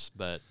course,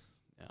 but...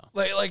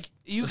 Like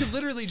you could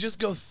literally just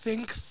go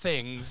think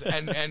things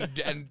and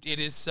it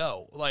is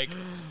so. Like,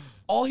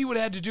 all he would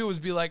have had to do was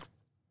be like,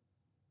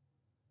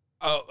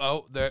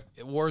 the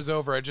war's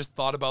over. I just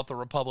thought about the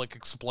Republic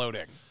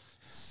exploding.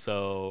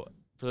 So,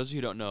 for those of you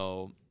who don't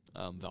know,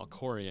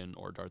 Valkorion,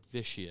 or Darth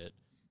Vitiate,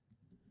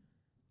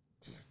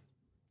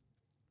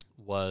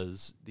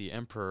 was the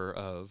emperor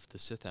of the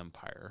Sith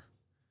Empire.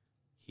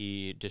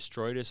 He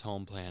destroyed his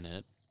home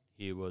planet.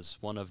 He was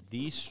one of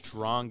the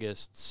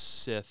strongest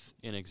Sith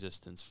in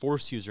existence,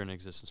 Force user in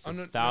existence for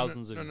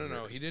thousands of years.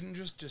 No. He didn't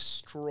just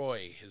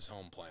destroy his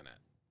home planet.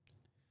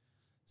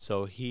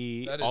 So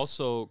he That is-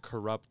 also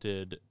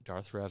corrupted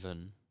Darth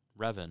Revan,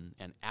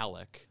 and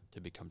Alec to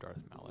become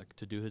Darth Malak,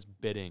 to do his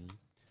bidding,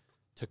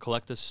 to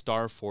collect the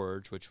Star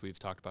Forge, which we've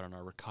talked about in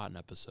our Rakatan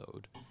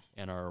episode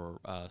and our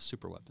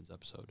Super Weapons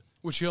episode.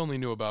 Which he only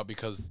knew about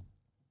because...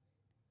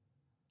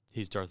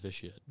 He's Darth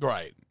Vitiate.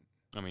 Right.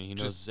 I mean, he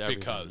Just knows everything.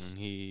 because. And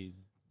he...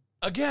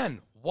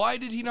 Again, why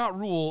did he not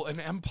rule an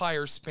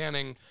empire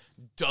spanning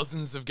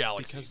dozens of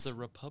galaxies? Because the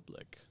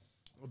Republic.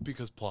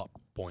 Because plot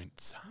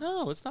points.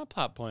 No, it's not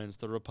plot points.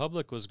 The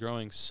Republic was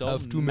growing so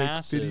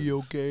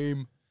massive.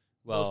 game.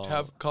 Well, Must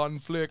have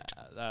conflict.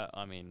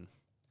 I mean,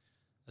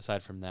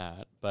 aside from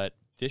that, but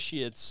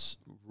Vitiate's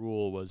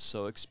rule was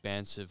so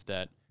expansive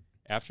that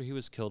after he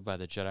was killed by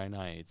the Jedi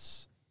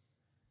Knights,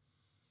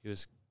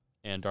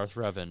 and Darth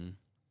Revan,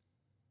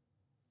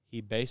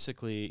 he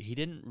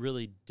didn't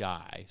really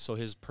die. So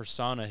his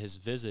persona, his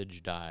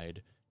visage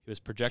died. He was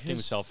projecting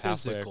himself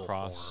halfway physical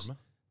across form.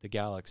 the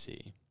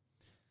galaxy.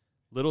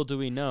 Little do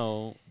we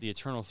know, the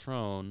Eternal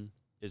Throne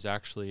is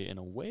actually in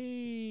a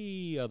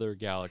way other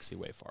galaxy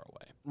way far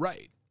away.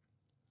 Right.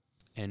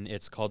 And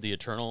it's called the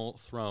Eternal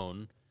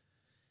Throne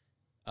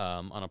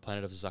on a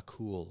planet of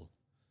Zakul.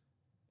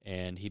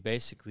 And he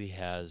basically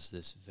has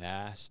this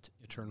vast...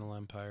 Eternal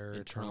Empire,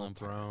 Eternal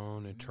Eternal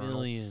Empire. Throne,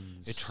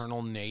 Millions.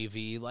 Eternal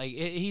Navy. Like,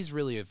 he's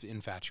really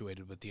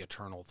infatuated with the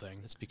Eternal thing.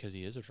 That's because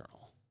he is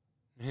eternal.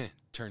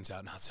 Turns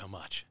out not so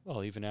much.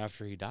 Well, even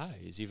after he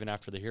dies, even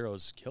after the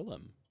heroes kill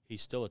him,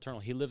 he's still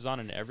eternal. He lives on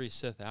in every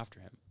Sith after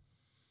him.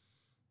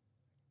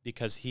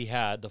 Because he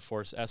had the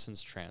Force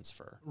Essence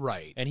transfer.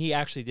 Right. And he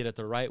actually did it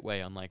the right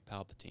way, unlike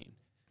Palpatine.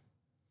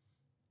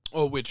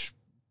 Oh, which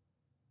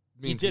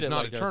means did he's it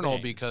not like Darth eternal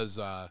Bane. because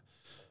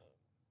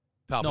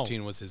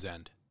Palpatine was his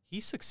end. He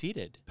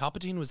succeeded.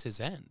 Palpatine was his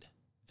end.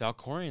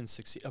 Valkorion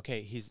succeeded.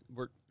 Okay,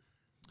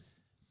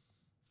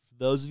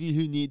 those of you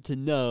who need to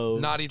know,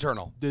 Not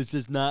eternal. this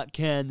is not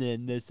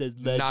canon. This is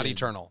Legends. Not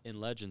eternal. In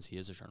Legends, he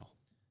is eternal.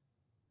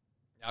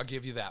 I'll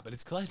give you that, but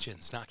it's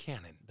Legends, not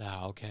canon.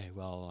 Ah, okay.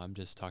 Well, I'm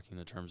just talking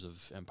in terms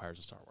of Empires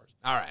of Star Wars.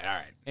 All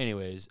right.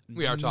 Anyways,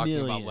 We are talking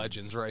about millions.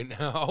 Legends right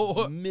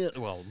now.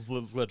 Well,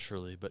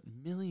 literally, but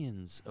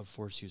millions of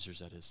Force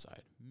users at his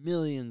side,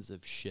 millions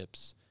of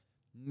ships,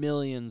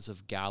 millions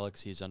of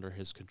galaxies under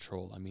his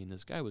control. I mean,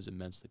 this guy was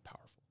immensely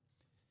powerful.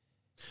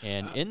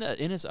 And in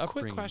his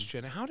upbringing, Quick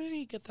question: how did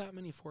he get that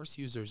many Force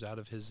users out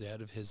of his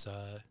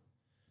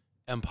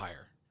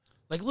empire?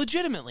 Like,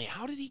 legitimately,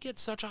 how did he get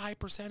such a high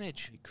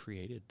percentage? he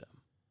created them.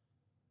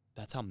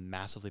 That's how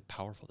massively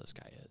powerful this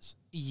guy is.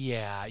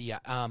 Yeah.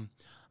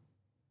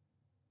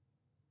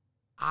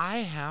 I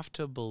have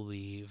to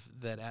believe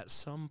that at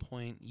some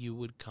point you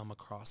would come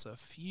across a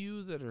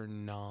few that are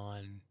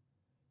non-force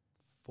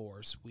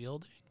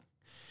wielding.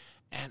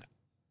 And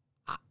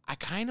I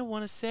kind of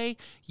want to say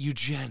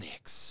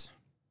eugenics.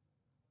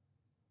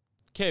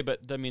 Okay, but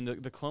I mean,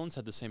 the clones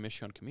had the same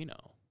issue on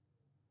Kamino.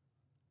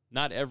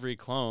 Not every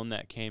clone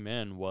that came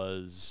in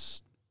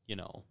was,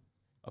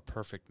 a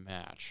perfect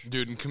match.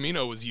 Dude, and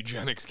Kamino was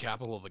eugenics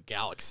capital of the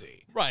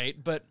galaxy. Right,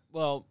 but,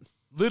 well,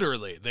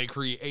 Literally, they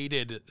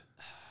created...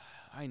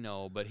 I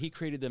know, but he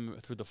created them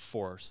through the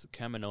Force. The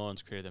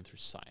Kaminoans created them through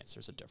science.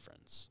 There's a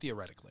difference.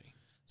 Theoretically.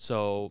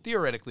 So,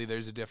 Theoretically,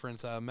 there's a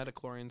difference.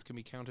 Metachlorians can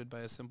be counted by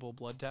a simple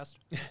blood test.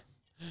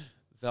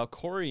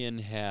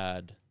 Valkorion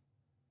had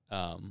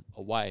a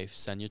wife,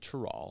 Senya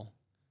Tural,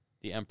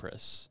 the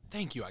Empress,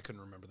 Thank you, I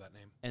couldn't remember that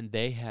name. and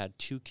they had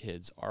two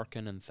kids,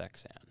 Arkan and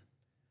Thexan.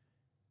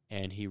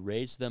 And he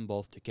raised them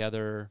both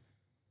together,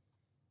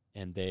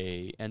 and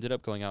they ended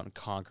up going out and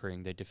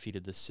conquering. They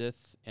defeated the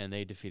Sith, and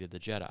they defeated the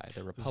Jedi,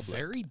 the Republic.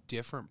 Very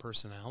different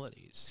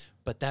personalities.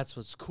 But that's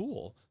what's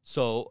cool.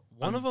 So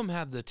One of them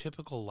had the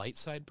typical light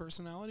side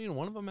personality, and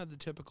one of them had the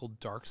typical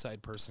dark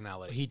side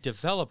personality. he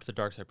developed the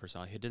dark side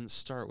personality. He didn't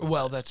start with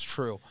Well, it. that's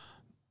true.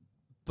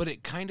 But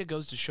it kind of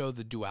goes to show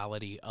the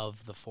duality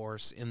of the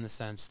Force in the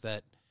sense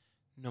that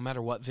no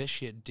matter what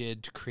Vitiate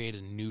did to create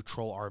a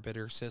neutral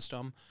arbiter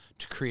system,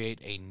 to create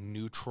a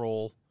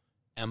neutral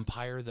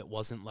empire that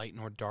wasn't light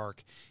nor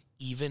dark,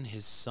 even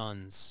his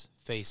sons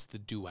faced the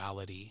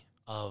duality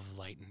of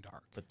light and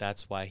dark. But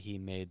that's why he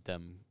made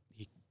them.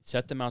 He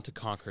set them out to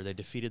conquer. They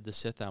defeated the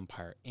Sith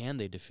Empire, and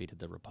they defeated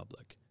the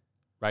Republic.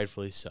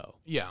 Rightfully so.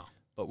 Yeah.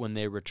 But when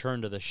they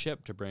returned to the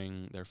ship to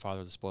bring their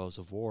father the spoils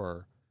of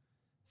war,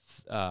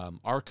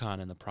 Archon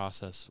in the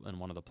process in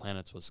one of the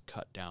planets was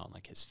cut down.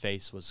 Like his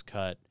face was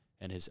cut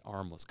and his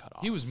arm was cut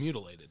off. He was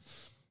mutilated.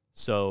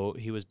 So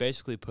he was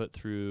basically put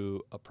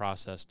through a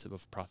process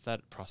of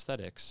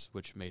prosthetics,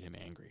 which made him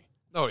angry.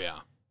 Oh, yeah.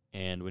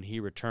 And when he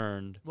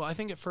returned, Well, I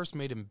think it first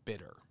made him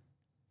bitter.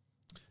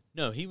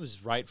 no, he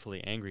was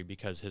rightfully angry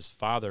because his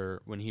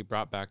father, when he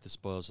brought back the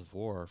spoils of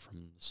war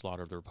from the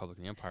slaughter of the Republic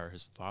and the Empire,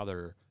 his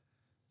father,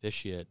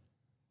 Vitiate,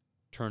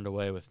 turned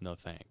away with no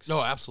thanks.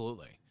 No,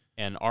 absolutely.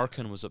 And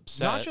Archon was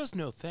upset. Not just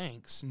no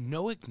thanks,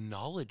 no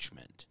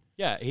acknowledgement.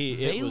 Yeah,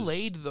 They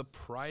laid the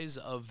prize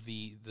of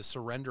the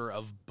surrender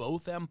of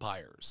both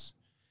empires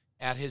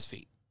at his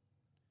feet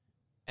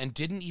and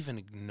didn't even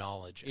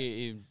acknowledge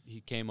it.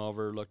 He came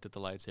over, looked at the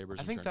lightsabers.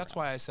 I think that's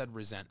why I said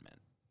resentment,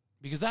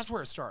 because that's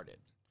where it started.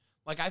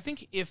 Like, I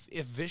think if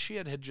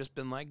Vitiate had just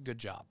been like, good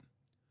job.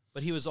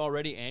 But he was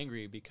already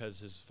angry because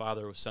his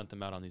father sent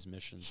them out on these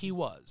missions. He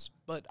was.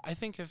 But I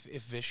think if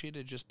Vitiate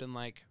had just been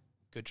like,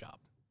 good job.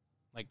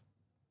 Like,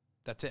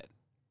 that's it.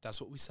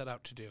 That's what we set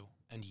out to do.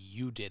 And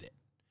you did it.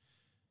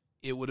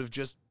 It would have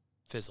just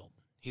fizzled.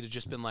 He'd have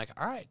just been like,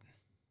 all right.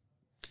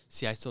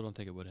 See, I still don't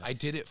think it would have. I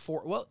did it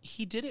for, well,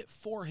 he did it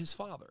for his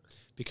father.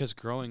 Because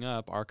growing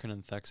up, Archon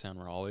and Thexan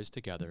were always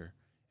together,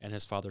 and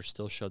his father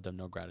still showed them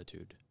no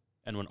gratitude.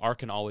 And when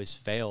Archon always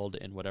failed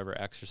in whatever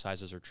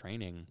exercises or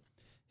training,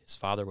 his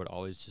father would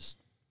always just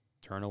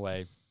turn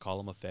away,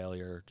 call him a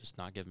failure, just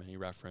not give him any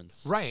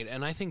reference. Right,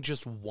 and I think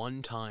just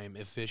one time,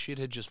 if Vitiate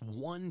had just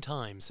one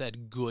time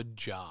said, good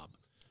job,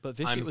 But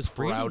Vitiate I'm was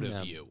proud breeding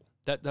of them. you.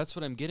 That's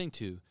what I'm getting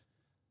to.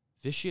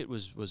 Vitiate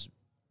was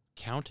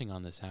counting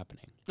on this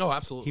happening. Oh,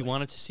 absolutely. He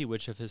wanted to see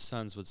which of his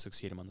sons would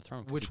succeed him on the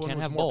throne. 'Cause Which you one can't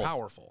was have more both.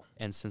 powerful?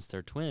 And since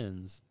they're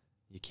twins,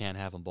 you can't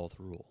have them both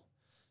rule.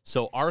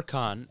 So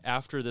Archon,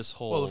 after this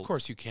whole... Well, of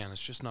course you can.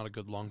 It's just not a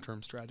good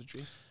long-term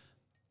strategy.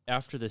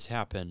 After this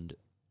happened,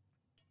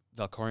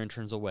 Valkorion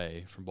turns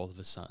away from both of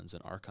his sons,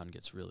 and Archon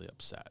gets really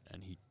upset.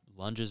 And he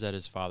lunges at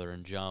his father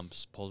and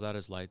jumps, pulls out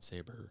his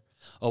lightsaber.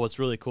 Oh, what's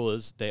really cool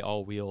is they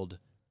all wield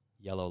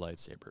yellow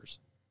lightsabers.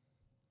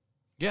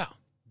 Yeah.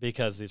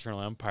 Because the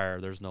Eternal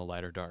Empire, there's no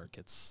light or dark.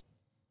 It's...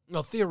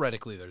 No,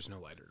 theoretically, there's no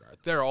light or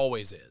dark. There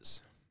always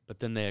is. But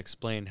then they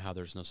explain how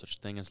there's no such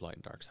thing as light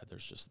and dark side.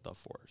 There's just the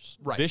Force.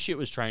 Right. Vitiate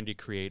was trying to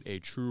create a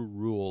true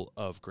rule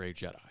of Grey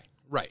Jedi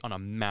Right. on a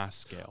mass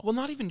scale. Well,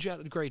 not even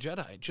Grey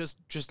Jedi,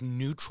 just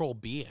neutral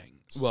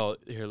beings. Well,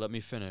 here, let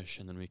me finish,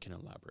 and then we can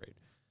elaborate.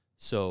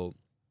 So,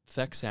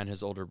 Thexan,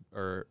 his older,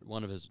 or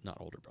one of his, not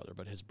older brother,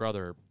 but his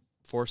brother,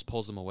 Force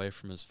pulls him away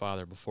from his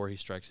father before he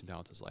strikes him down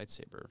with his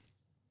lightsaber.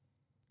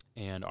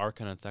 and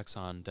Archon and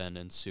Thexan then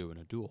ensue in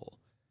a duel.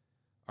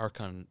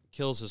 Archon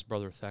kills his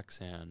brother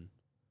Thexan,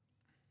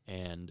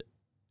 and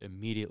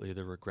immediately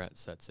the regret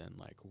sets in.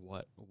 Like,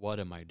 what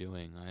am I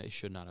doing? I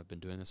should not have been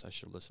doing this. I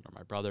should have listened to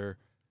my brother.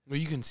 Well,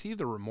 you can see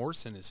the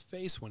remorse in his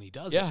face when he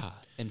does it. Yeah,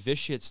 and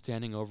Vitiate's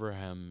standing over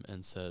him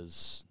and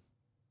says,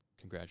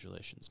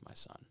 "Congratulations, my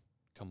son.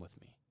 Come with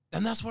me."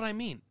 And that's what I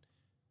mean.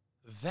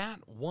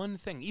 That one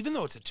thing, even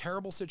though it's a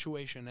terrible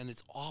situation and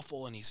it's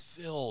awful and he's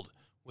filled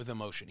with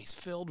emotion, he's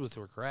filled with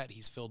regret,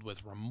 he's filled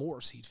with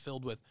remorse, he's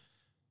filled with...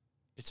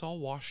 It's all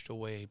washed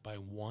away by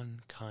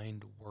one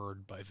kind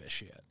word by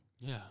Vitiate.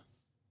 Yeah,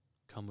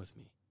 come with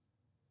me.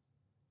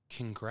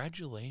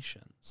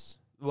 Congratulations.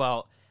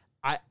 Well,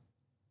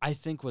 I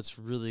think what's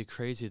really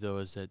crazy, though,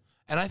 is that...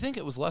 And I think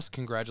it was less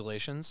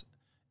congratulations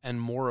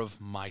and more of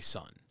my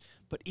son.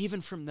 But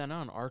even from then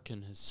on,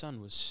 Archon, his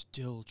son, was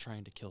still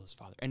trying to kill his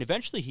father. And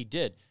eventually he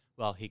did.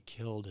 Well, he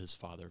killed his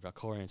father.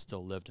 Valkorion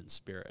still lived in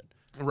spirit.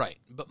 Right,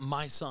 but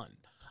my son.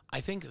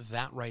 I think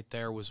that right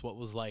there was what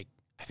was like...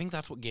 I think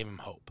that's what gave him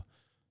hope.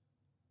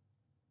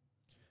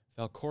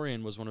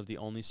 Valkorion was one of the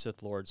only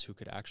Sith Lords who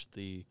could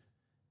actually,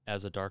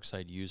 as a dark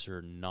side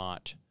user,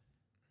 not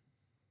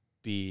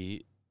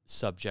be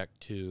subject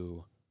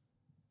to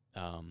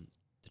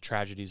the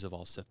tragedies of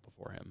all Sith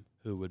before him,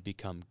 who would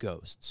become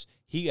ghosts.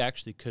 He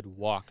actually could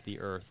walk the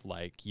earth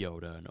like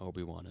Yoda and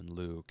Obi-Wan and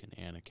Luke and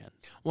Anakin.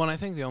 Well, and I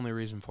think the only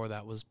reason for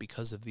that was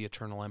because of the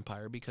Eternal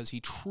Empire, because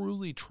he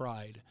truly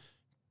tried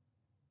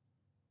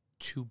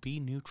to be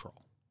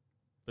neutral.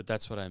 But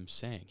that's what I'm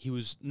saying. He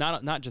was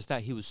not just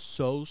that. He was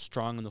so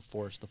strong in the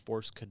Force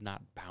could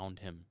not bound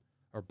him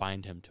or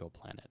bind him to a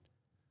planet.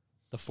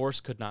 The Force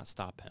could not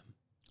stop him.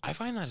 I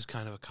find that as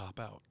kind of a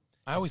cop-out.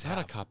 I always had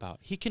have. a cop-out.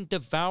 He can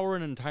devour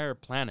an entire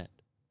planet.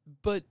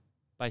 But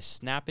by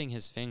snapping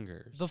his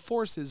fingers. The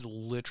Force is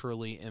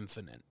literally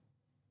infinite.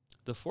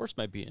 The Force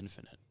might be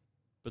infinite,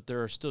 but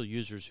there are still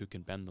users who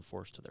can bend the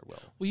Force to their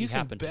will. Well, you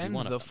can bend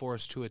the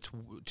Force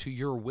to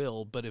your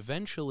will, but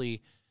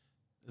eventually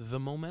the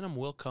momentum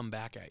will come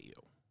back at you.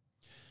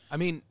 I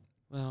mean,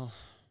 well,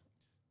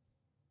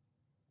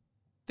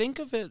 think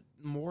of it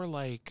more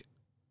like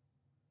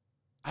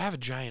I have a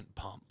giant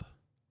pump,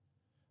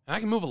 and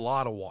I can move a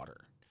lot of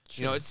water.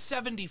 Sure. You know, it's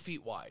 70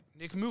 feet wide.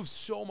 It can move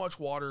so much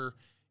water,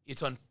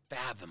 it's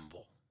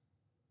unfathomable.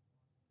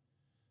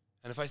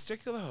 And if I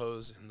stick to the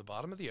hose in the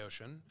bottom of the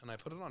ocean and I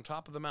put it on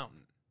top of the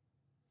mountain,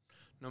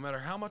 no matter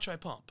how much I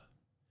pump,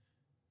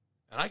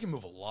 and I can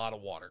move a lot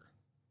of water,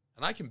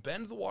 and I can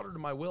bend the water to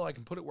my will, I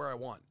can put it where I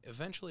want,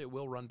 eventually it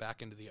will run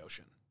back into the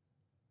ocean.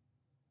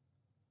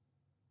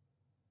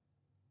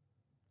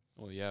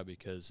 Well, yeah,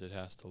 because it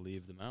has to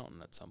leave the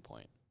mountain at some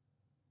point.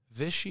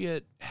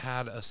 Vitiate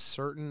had a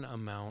certain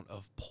amount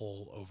of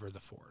pull over the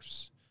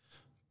Force.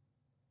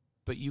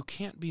 But you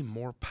can't be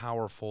more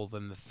powerful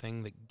than the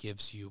thing that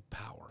gives you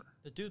power.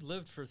 The dude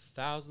lived for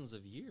thousands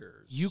of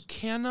years. You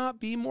cannot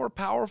be more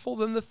powerful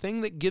than the thing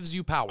that gives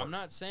you power. I'm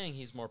not saying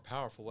he's more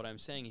powerful. What I'm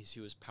saying is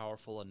he was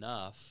powerful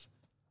enough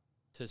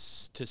to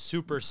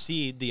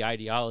supersede the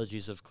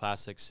ideologies of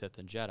classic Sith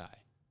and Jedi.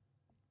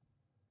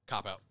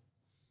 Cop out.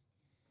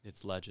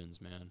 It's Legends,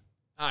 man.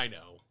 I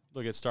know.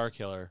 Look at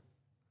Starkiller.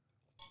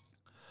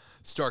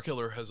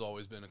 Starkiller has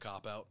always been a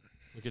cop-out.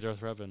 Look at Darth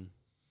Revan.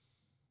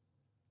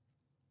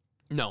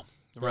 No.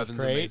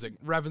 Revan's amazing.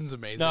 Revan's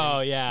amazing.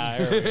 No, yeah,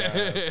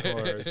 of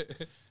course.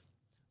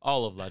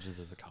 All of Legends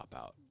is a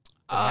cop-out.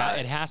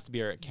 It has to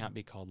be, or it can't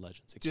be called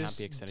Legends. It can't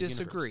be extended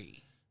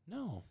Disagree.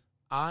 Universe. No.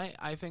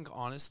 I think,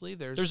 honestly,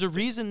 there's a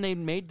reason they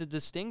made the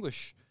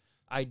distinguish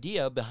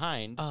idea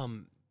behind...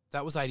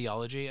 That was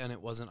ideology, and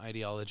it wasn't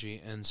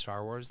ideology in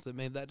Star Wars that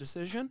made that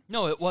decision.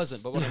 No, it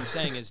wasn't. But what I'm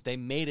saying is they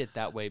made it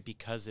that way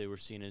because they were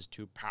seen as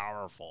too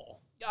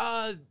powerful.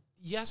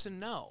 Yes and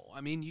no.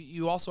 I mean,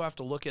 you also have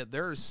to look at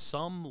there is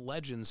some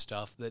legend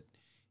stuff that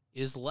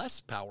is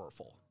less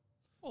powerful.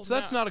 Well, so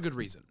that's not a good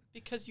reason.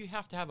 Because you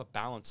have to have a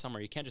balance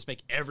somewhere. You can't just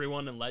make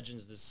everyone in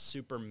Legends this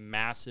super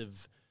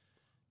massive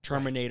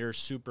Terminator,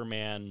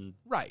 Superman.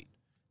 Right.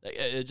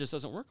 It just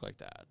doesn't work like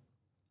that.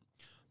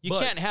 You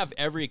can't have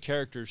every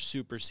character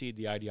supersede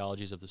the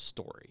ideologies of the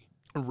story.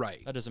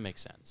 Right. That doesn't make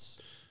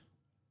sense.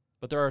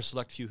 But there are a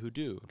select few who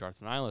do. Darth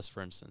Nihilus,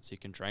 for instance, he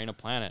can drain a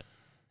planet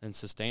and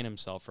sustain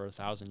himself for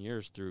 1,000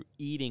 years through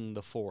eating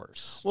the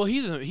Force. Well,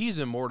 he's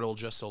immortal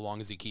just so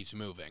long as he keeps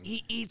moving.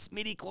 He eats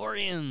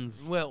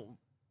midichlorians. Well,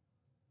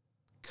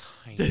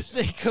 kind of.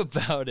 Think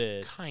about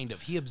it. Kind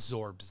of. He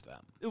absorbs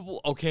them.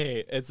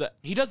 Okay,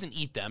 he doesn't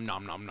eat them.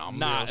 Nom nom nom.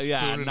 Not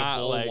spoon in a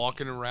bowl, like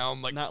walking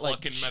around like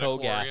plucking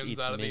midichlorians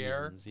out of the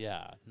air.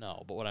 Yeah,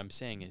 no. But what I'm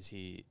saying is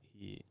the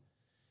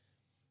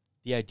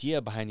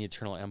idea behind the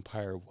Eternal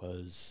Empire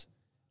was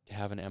to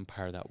have an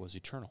empire that was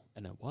eternal,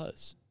 and it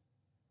was.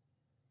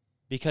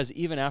 Because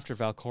even after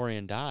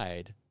Valkorion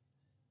died,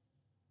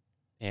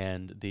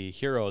 and the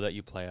hero that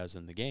you play as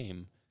in the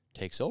game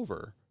takes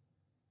over,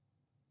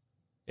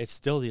 it's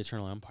still the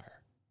Eternal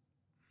Empire.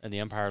 And the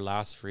Empire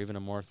lasts for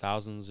even more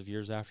thousands of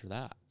years after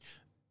that.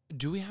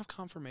 Do we have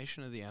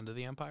confirmation of the end of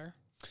the Empire?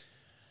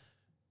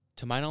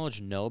 To my knowledge,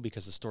 no,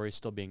 because the story is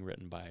still being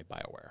written by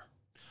BioWare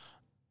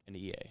and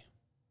EA.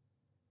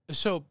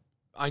 So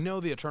I know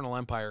the Eternal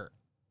Empire,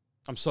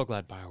 I'm so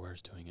glad BioWare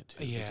is doing it too,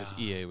 because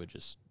Yeah. EA would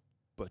just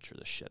butcher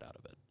the shit out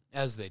of it.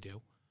 as they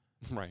do.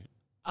 Right.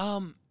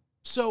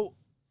 So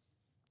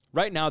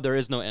Right now, there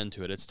is no end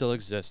to it. It still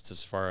exists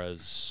as far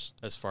as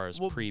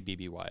Well, pre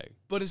BBY.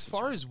 but as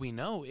far as we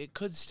know, it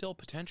could still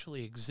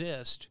potentially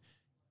exist,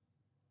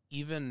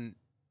 even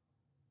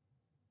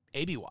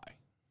ABY.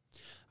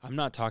 I'm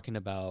not talking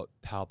about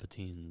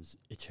Palpatine's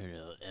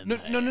Eternal No,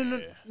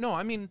 Empire. no.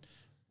 I mean,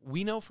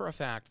 we know for a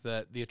fact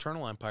that the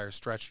Eternal Empire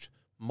stretched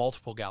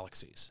multiple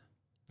galaxies.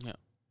 Yeah.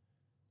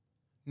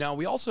 Now,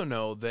 we also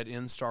know that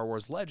in Star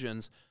Wars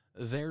Legends,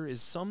 there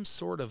is some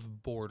sort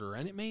of border,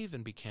 and it may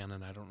even be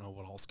canon. I don't know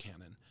what all's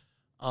canon.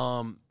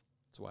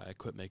 That's why I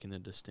quit making the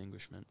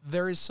distinguishment.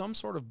 There is some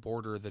sort of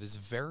border that is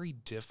very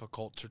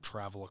difficult to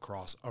travel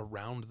across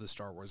around the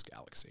Star Wars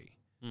galaxy.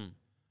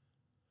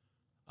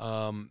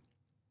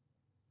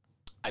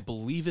 I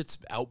believe it's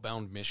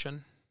Outbound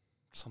Mission,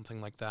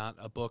 something like that,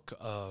 a book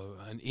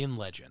in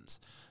Legends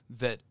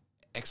that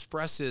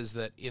expresses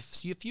that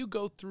if you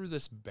go through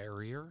this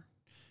barrier,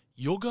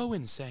 you'll go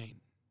insane.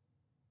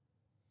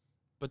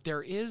 But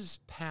there is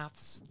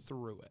paths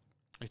through it.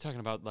 Are you talking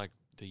about like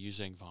the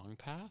Yuzhang Vong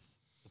path?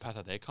 The path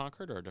that they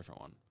conquered, or a different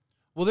one?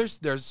 Well,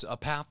 there's a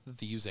path that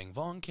the Yuzhang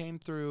Vong came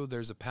through.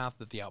 There's a path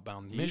that the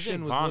Outbound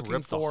Mission Yuzhang was Vong looking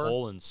ripped for. a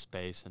hole in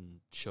space and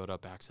showed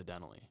up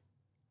accidentally.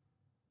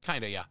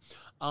 Kind of, yeah.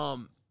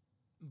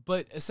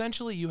 But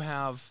essentially you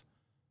have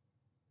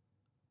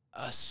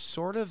a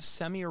sort of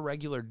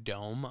semi-irregular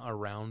dome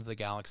around the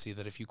galaxy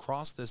that if you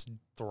cross this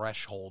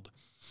threshold,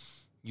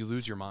 you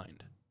lose your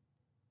mind.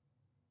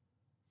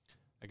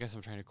 I guess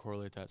I'm trying to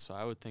correlate that, so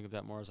I would think of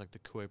that more as like the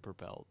Kuiper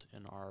Belt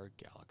in our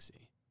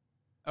galaxy,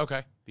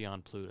 Okay.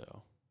 beyond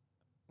Pluto.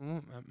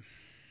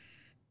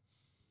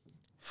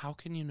 How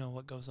can you know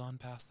what goes on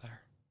past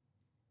there?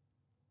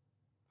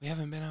 We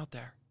haven't been out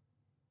there.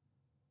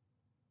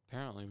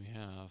 Apparently we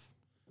have.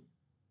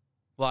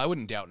 Well, I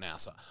wouldn't doubt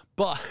NASA,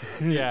 but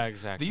Yeah,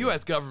 exactly. the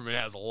U.S. government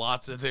has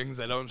lots of things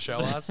they don't show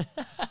us.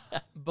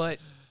 But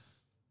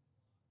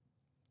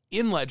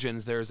in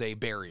Legends, there's a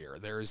barrier.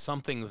 There is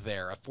something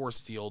there, a force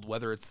field,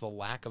 whether it's the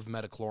lack of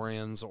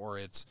metachlorians or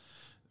it's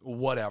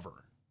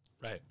whatever.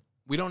 Right.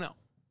 We don't know.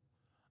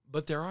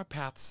 But there are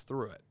paths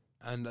through it.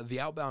 And the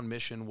Outbound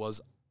Mission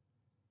was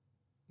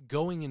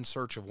going in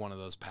search of one of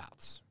those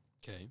paths.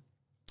 Okay.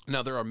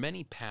 Now, there are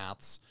many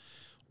paths,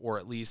 or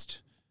at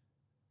least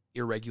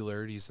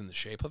irregularities in the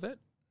shape of it,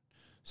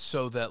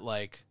 so that,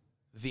 like,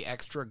 the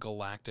extra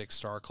galactic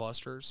star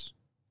clusters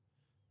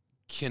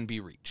can be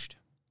reached.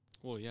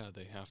 Well, yeah,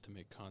 they have to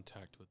make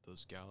contact with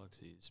those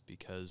galaxies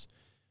because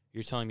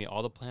you're telling me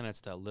all the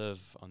planets that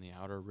live on the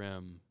outer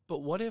rim.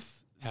 But what if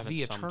Haven't the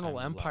sometime Eternal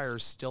Empire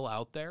left. is still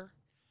out there,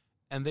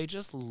 and they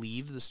just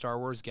leave the Star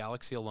Wars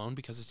galaxy alone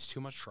because it's too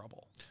much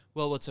trouble?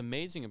 Well, what's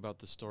amazing about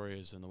the story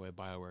is and the way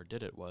BioWare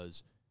did it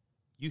was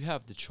you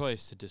have the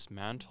choice to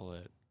dismantle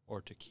it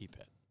or to keep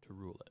it, to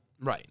rule it.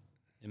 Right.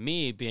 And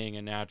me being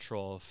a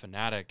natural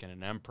fanatic and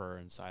an emperor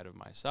inside of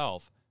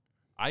myself,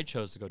 I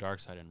chose to go dark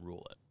side and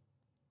rule it.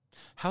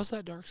 How's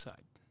that dark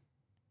side?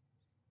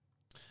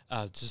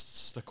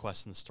 Just the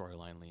quest and the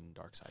storyline lean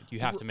dark side. You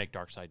have to make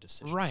dark side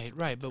decisions. Right,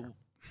 but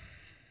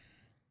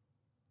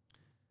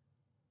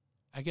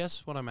I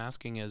guess what I'm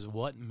asking is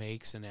what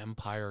makes an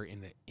empire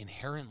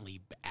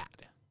inherently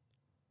bad?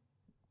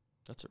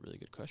 That's a really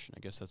good question. I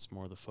guess that's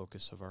more the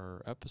focus of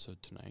our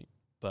episode tonight.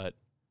 But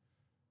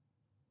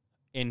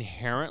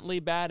inherently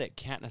bad, it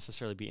can't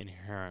necessarily be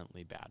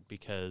inherently bad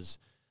because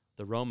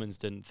the Romans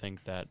didn't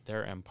think that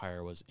their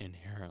empire was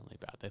inherently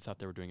bad. They thought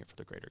they were doing it for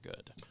the greater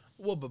good.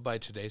 Well, but by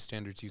today's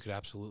standards, you could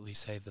absolutely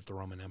say that the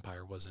Roman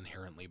Empire was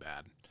inherently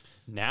bad.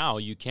 Now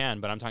you can,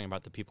 but I'm talking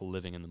about the people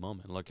living in the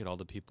moment. Look at all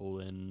the people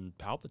in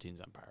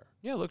Palpatine's empire.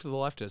 Yeah, look to the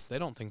leftists. They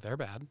don't think they're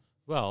bad.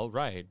 Well,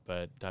 right,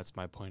 but that's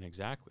my point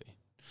exactly.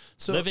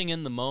 So Living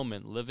in the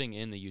moment, living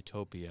in the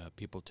utopia,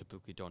 people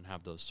typically don't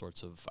have those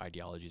sorts of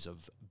ideologies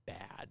of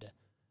bad.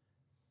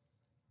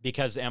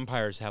 Because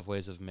empires have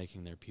ways of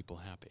making their people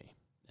happy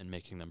and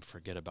making them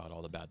forget about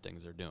all the bad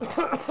things they're doing.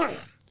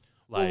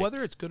 well,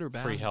 whether it's good or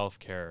bad. free health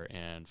care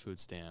and food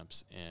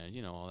stamps and,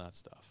 all that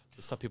stuff.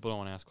 The stuff people don't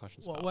want to ask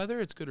questions Well, about. whether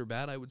it's good or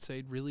bad, I would say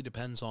it really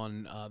depends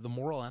on the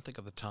moral ethic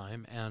of the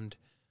time and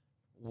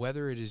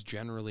whether it is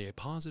generally a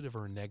positive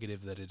or a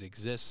negative that it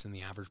exists in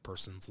the average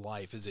person's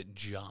life. Is it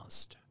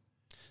just?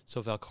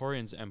 So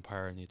Valkorian's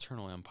empire and the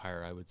Eternal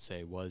Empire, I would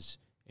say, was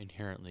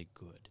inherently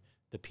good.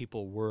 The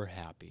people were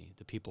happy.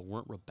 The people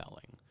weren't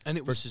rebelling. And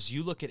it was, Versus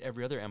you look at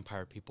every other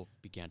empire, people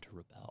began to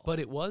rebel. but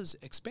it was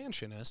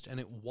expansionist and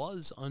it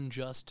was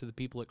unjust to the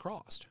people it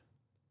crossed.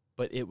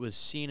 But it was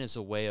seen as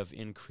a way of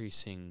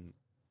increasing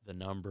the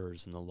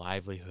numbers and the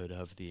livelihood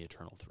of the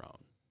Eternal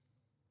Throne.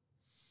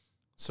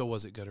 So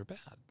was it good or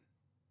bad?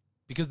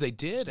 Because they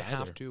did It's have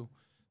neither. to.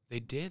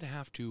 They did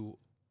have to.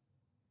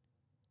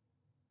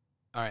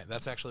 All right,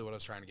 that's actually what I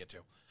was trying to get to.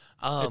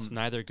 It's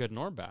neither good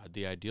nor bad.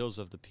 The ideals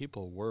of the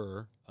people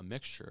were a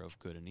mixture of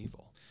good and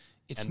evil.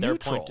 It's and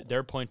neutral.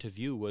 their point of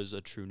view was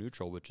a true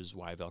neutral, which is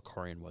why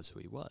Valkorion was who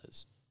he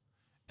was.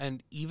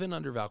 And even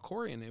under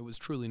Valkorion, it was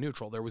truly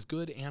neutral. There was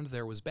good and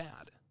there was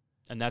bad.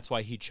 And that's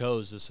why he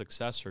chose the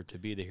successor to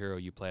be the hero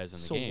you play as in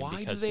the So game. why do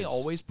because they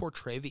always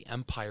portray the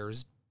Empire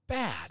as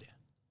bad?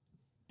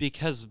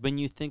 Because when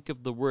you think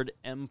of the word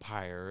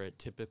empire, it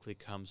typically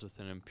comes with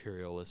an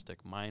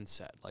imperialistic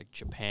mindset, like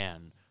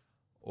Japan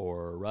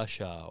or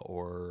Russia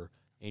or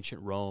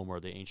ancient Rome or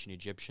the ancient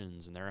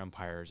Egyptians and their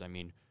empires. I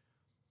mean,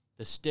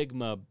 the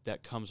stigma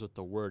that comes with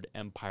the word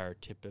empire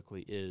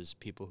typically is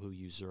people who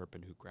usurp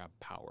and who grab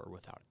power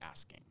without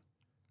asking.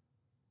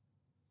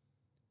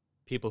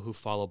 People who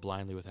follow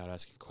blindly without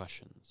asking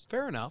questions.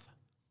 Fair enough.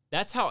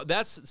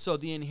 So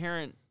the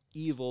inherent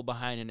evil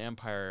behind an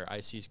empire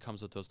I see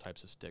comes with those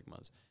types of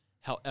stigmas.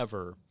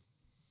 However,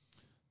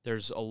 I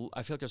feel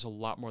like there's a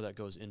lot more that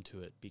goes into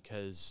it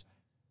because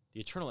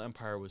the Eternal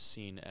Empire was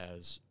seen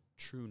as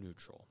true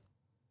neutral.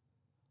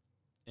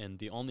 And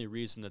the only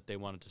reason that they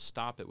wanted to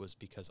stop it was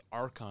because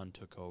Archon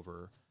took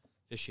over,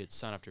 Vitiate's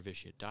son after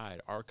Vitiate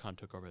died. Archon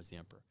took over as the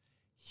emperor.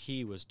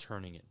 He was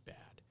turning it bad.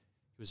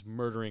 He was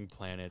murdering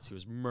planets. He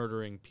was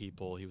murdering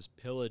people. He was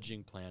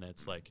pillaging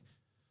planets.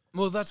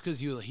 Well, that's because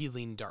he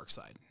leaned dark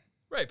side.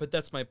 Right, but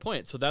that's my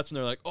point. So that's when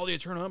they're like, oh, the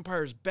Eternal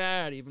Empire is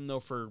bad, even though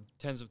for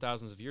tens of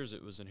thousands of years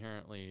it was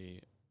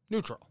inherently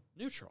Neutral.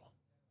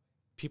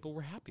 People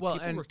were happy. Well,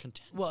 People and- were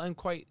content. Well, and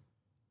quite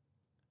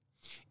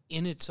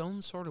in its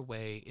own sort of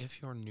way,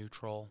 if you're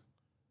neutral,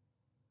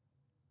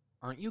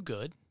 aren't you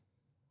good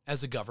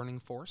as a governing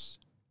force?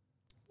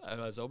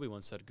 As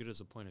Obi-Wan said, good as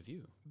a point of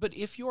view. But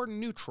if you're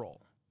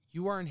neutral,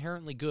 you are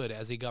inherently good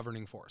as a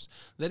governing force.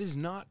 That is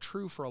not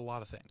true for a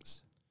lot of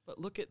things. But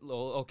look at,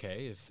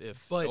 okay,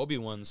 if But-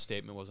 Obi-Wan's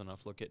statement was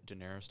enough, look at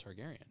Daenerys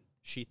Targaryen.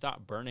 She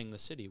thought burning the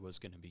city was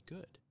going to be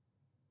good.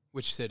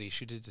 Which city?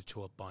 She did it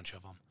to a bunch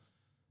of them.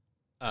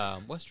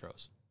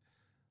 Westeros.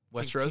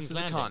 Westeros King's is a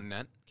Landing.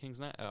 continent.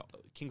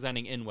 King's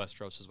Landing in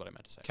Westeros is what I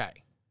meant to say.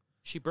 Okay.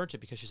 She burnt it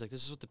because she's like,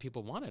 this is what the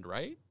people wanted,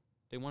 right?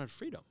 They wanted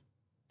freedom.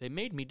 They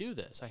made me do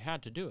this. I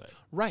had to do it.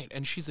 Right,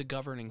 and she's a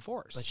governing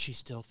force. But she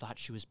still thought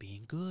she was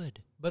being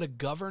good. But a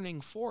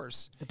governing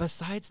force,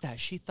 Besides that,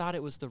 she thought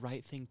it was the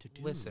right thing to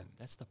do. Listen.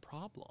 That's the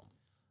problem.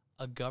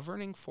 a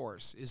governing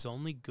force is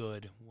only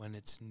good when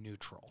it's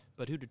neutral.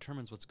 But who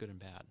determines what's good and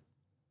bad?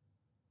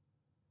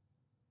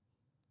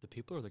 The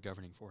people or the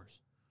governing force?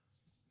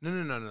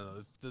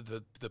 No.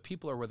 The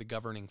people are where the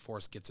governing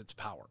force gets its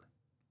power.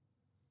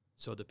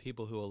 So the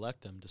people who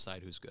elect them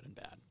decide who's good and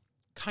bad?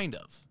 Kind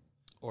of.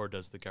 Or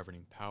does the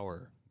governing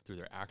power, through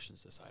their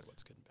actions, decide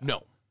what's good and bad?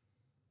 No.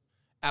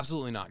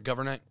 Absolutely not.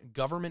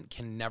 Government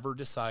can never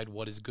decide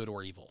what is good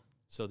or evil.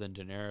 So then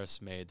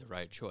Daenerys made the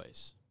right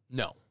choice.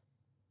 No.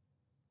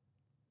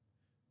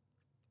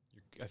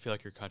 I feel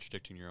like you're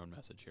contradicting your own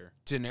message here.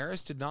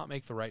 Daenerys did not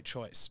make the right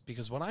choice,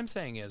 because what I'm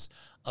saying is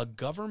a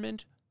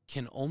government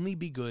can only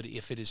be good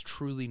if it is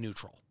truly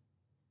neutral.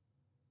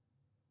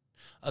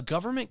 A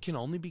government can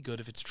only be good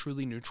if it's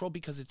truly neutral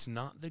because it's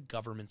not the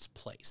government's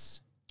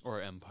place.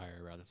 Or empire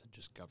rather than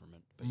just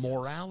government. But yes.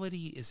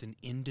 Morality is an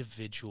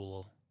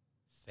individual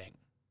thing.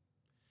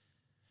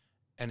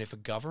 And if a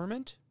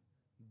government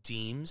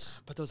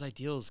deems... But those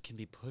ideals can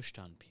be pushed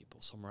on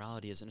people, so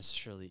morality isn't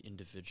necessarily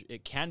individual.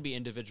 It can be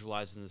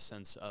individualized in the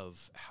sense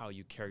of how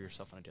you carry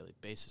yourself on a daily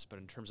basis, but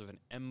in terms of an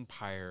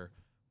empire,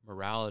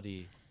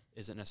 morality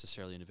isn't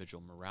necessarily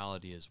individual.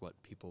 Morality is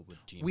what people would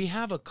deem. We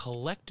have a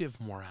collective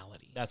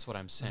morality. That's what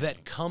I'm saying.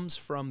 That comes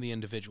from the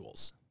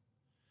individuals.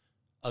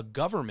 A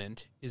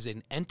government is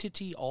an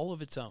entity all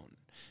of its own.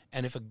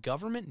 And if a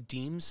government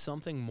deems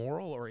something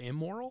moral or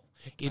immoral,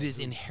 it is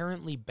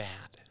inherently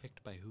bad.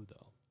 Picked by who,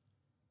 though?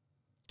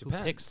 Depends.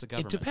 Who picks the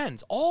government? It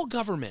depends. All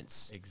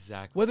governments.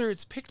 Exactly. Whether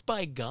it's picked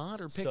by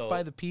God or picked So-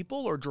 by the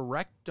people or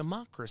direct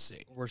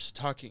democracy. We're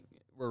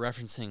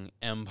referencing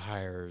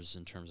empires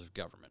in terms of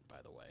government,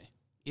 by the way.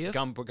 If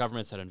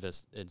Governments that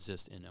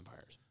exist in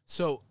empires.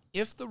 So,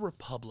 if the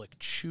Republic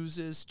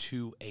chooses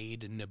to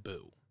aid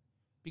Naboo,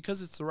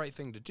 because it's the right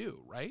thing to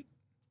do, right?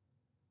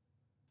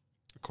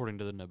 According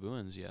to the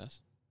Nabooans,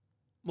 yes.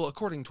 Well,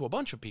 according to a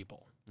bunch of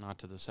people. Not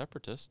to the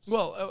separatists.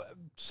 Well,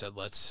 so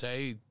let's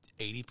say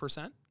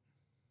 80%.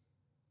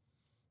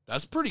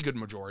 That's a pretty good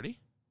majority.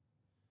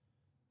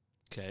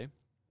 Okay.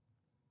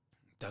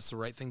 That's the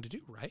right thing to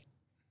do, right?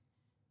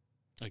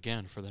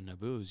 Again, for the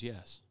Naboos,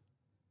 yes.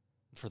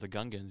 For the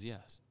Gungans,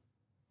 yes.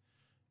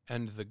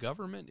 And the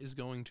government is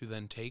going to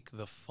then take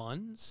the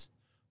funds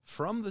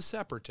from the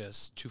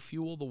separatists to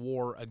fuel the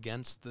war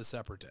against the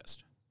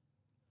separatist.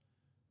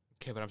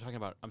 Okay, but I'm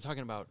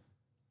talking about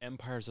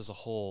empires as a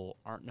whole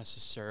aren't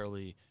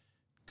necessarily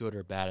good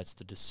or bad. It's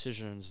the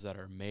decisions that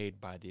are made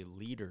by the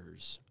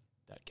leaders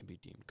that can be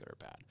deemed good or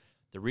bad.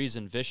 The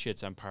reason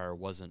Vitiate's empire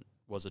was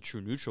a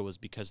true neutral was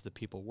because the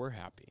people were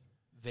happy.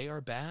 They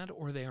are bad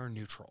or they are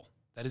neutral.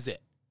 That is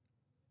it.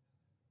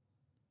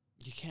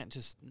 You can't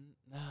just...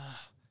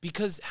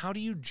 Because how do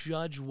you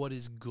judge what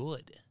is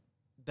good?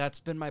 That's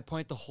been my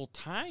point the whole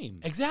time.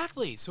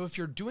 Exactly. So if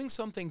you're doing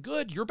something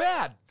good, you're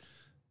bad.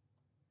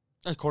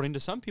 According to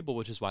some people,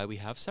 which is why we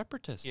have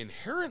separatists.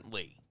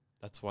 Inherently.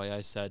 That's why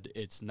I said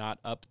it's not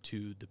up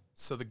to the...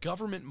 So the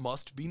government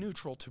must be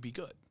neutral to be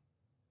good.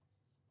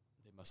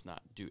 They must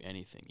not do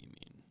anything, you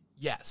mean?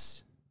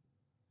 Yes.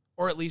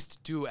 Or at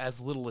least do as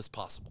little as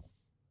possible.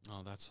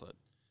 Oh, that's what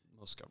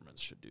most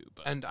governments should do.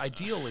 But And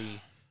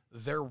ideally,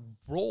 their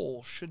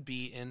role should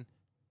be in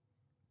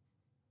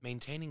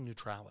maintaining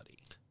neutrality.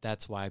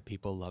 that's why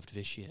people loved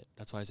Vitiate.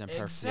 That's why his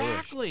empire flourished.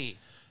 Exactly.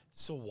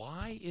 So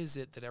why is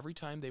it that every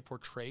time they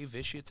portray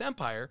Vitiate's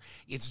empire,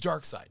 it's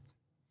dark side?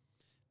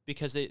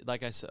 Because they,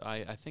 like I said,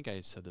 I think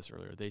I said this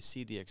earlier, they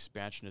see the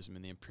expansionism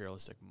and the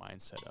imperialistic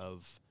mindset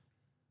of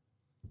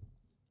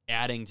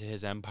adding to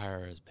his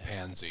empire as bad.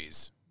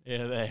 Pansies.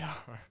 Yeah, they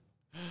are.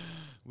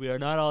 We are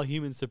not all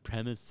human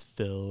supremacists,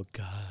 Phil.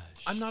 Gosh.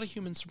 I'm not a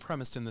human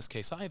supremacist in this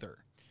case either.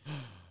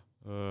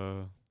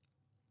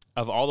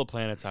 Of all the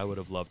planets, I would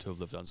have loved to have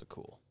lived on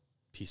Zakul.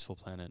 Peaceful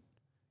planet.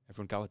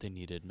 Everyone got what they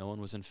needed. No one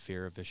was in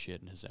fear of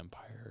Vitiate and his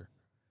empire.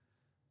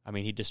 I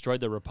mean, he destroyed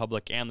the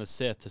Republic and the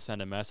Sith to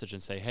send a message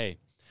and say, hey,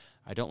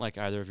 I don't like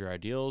either of your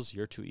ideals.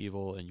 You're too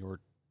evil and you're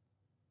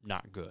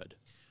not good.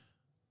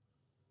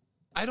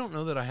 I don't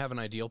know that I have an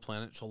ideal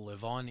planet to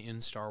live on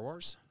in Star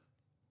Wars.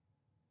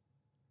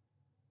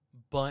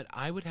 But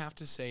I would have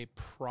to say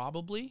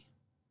probably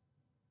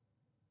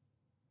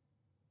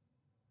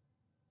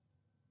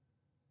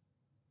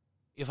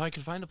if I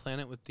could find a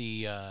planet with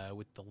the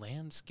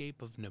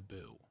landscape of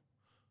Naboo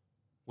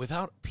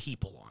without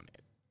people on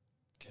it,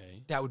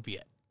 Okay. that would be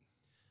it.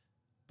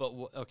 But,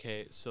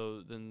 okay,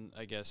 so then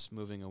I guess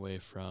moving away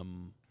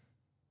from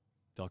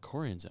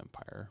Valkorian's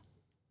empire,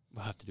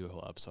 we'll have to do a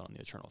whole episode on the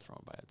Eternal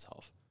Throne by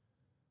itself.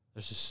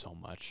 There's just so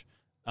much.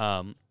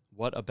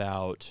 What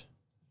about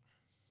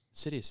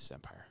Sidious's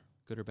empire?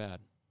 Good or bad?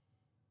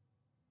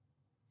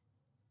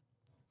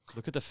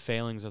 Look at the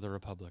failings of the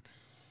Republic.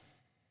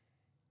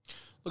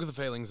 Look at the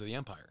failings of the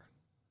Empire.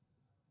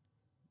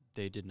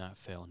 They did not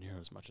fail near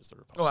as much as the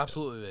Republic. Oh, did.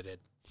 absolutely they did.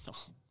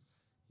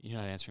 You're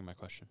not answering my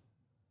question.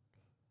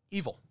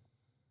 Evil.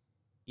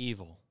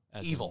 Evil.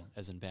 Evil.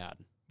 As in bad.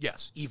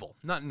 Yes, evil.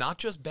 Not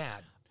just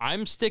bad.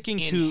 I'm sticking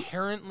to...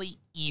 Inherently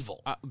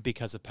evil.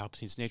 because of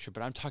Palpatine's nature,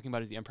 but I'm talking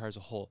about the Empire as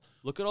a whole.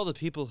 Look at all the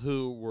people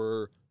who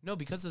were... No,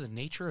 because of the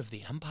nature of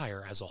the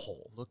Empire as a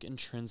whole. Look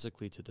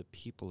intrinsically to the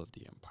people of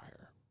the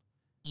Empire.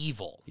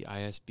 Evil. The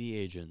ISB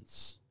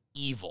agents.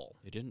 Evil.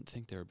 They didn't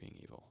think they were being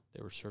evil.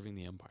 They were serving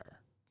the Empire.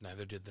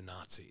 Neither did the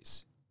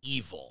Nazis.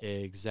 Evil.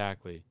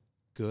 Exactly.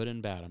 Good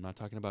and bad. I'm not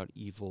talking about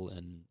evil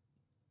and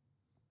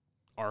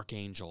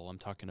Archangel. I'm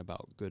talking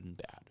about good and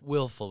bad.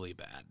 Willfully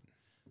bad.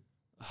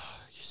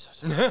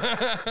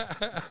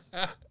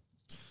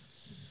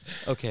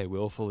 Okay,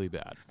 willfully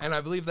bad. And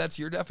I believe that's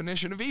your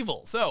definition of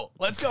evil. So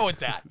let's go with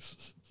that.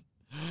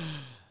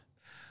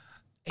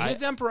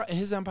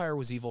 His empire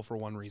was evil for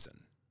one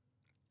reason.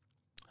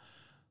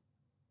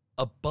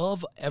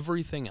 Above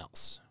everything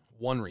else,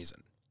 one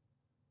reason.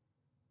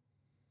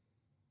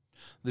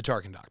 The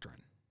Tarkin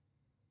Doctrine.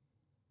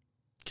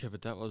 Okay,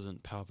 but that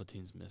wasn't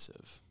Palpatine's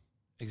missive.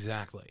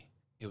 Exactly.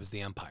 It was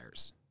the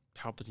Empire's.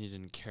 Palpatine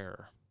didn't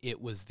care.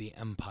 It was the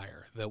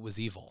Empire that was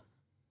evil.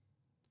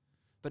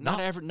 But No.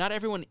 not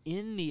everyone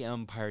in the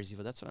Empire is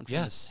evil. That's what I'm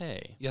trying to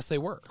say. Yes, they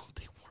were. No,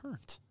 they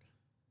weren't.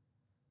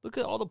 Look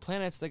at all the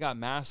planets that got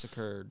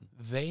massacred.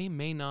 They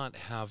may not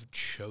have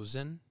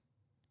chosen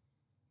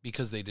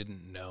because they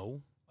didn't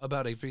know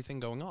about everything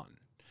going on,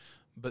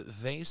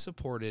 but they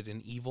supported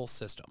an evil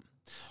system.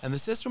 And the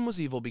system was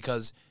evil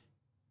because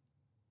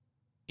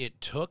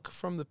it took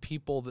from the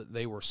people that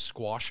they were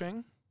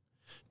squashing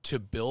to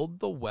build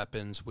the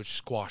weapons which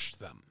squashed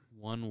them.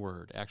 One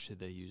word. Actually,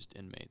 they used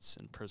inmates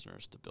and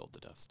prisoners to build the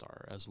Death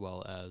Star, as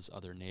well as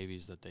other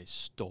navies that they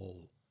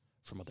stole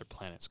from other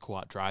planets,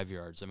 Kuat drive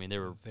yards. I mean, they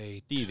were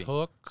thieving.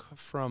 Took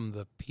from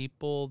the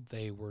people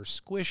they were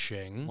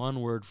squishing. One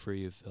word for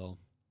you, Phil.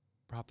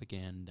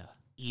 Propaganda.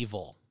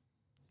 Evil.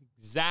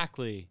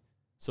 Exactly.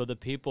 So the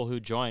people who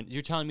joined,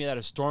 you're telling me that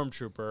a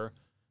stormtrooper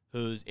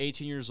who's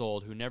 18 years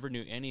old, who never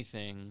knew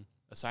anything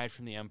aside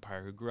from the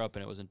Empire, who grew up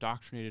and it was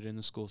indoctrinated in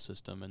the school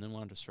system and then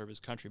wanted to serve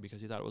his country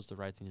because he thought it was the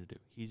right thing to do.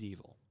 He's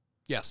evil.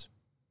 Yes.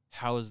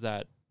 How is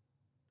that?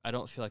 I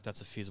don't feel like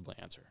that's a feasible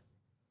answer.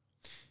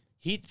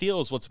 He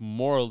feels what's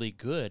morally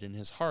good in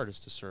his heart is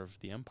to serve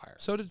the Empire.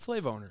 So did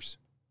slave owners.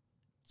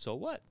 So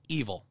what?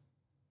 Evil.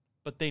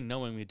 But they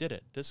knowingly did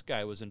it. This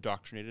guy was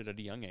indoctrinated at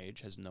a young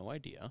age, has no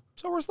idea.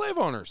 So were slave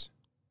owners.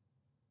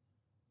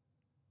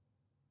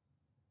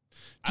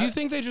 Do you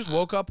think they just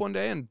woke up one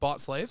day and bought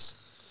slaves?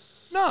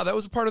 No, that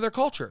was a part of their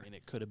culture. I mean,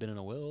 it could have been in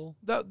a will.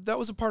 That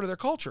was a part of their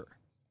culture.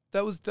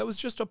 That was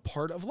just a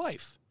part of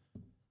life.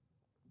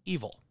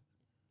 Evil.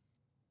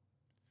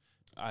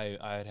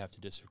 I'd have to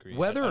disagree.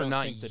 Whether I or don't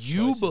not think the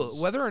you, choices-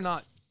 whether or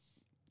not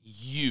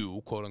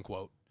you, quote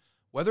unquote,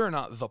 whether or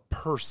not the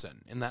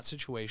person in that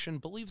situation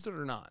believes it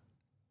or not,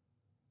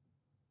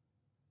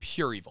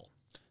 pure evil.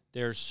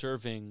 they're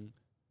serving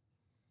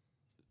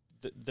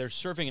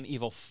an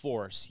evil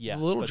force, yes.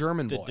 The little but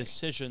German the boy.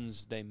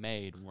 decisions they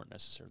made weren't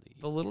necessarily The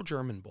evil. little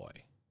German boy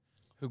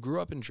who grew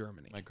up in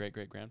Germany. My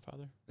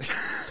great-great-grandfather?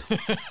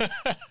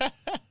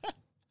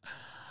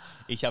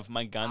 Ich habe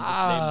mein ganzes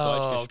Leben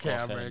Deutsch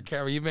gesprochen.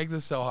 Cameron, you make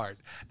this so hard.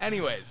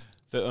 Anyways.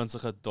 Für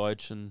unsere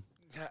deutschen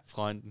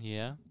Freunden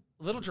hier.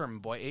 Little German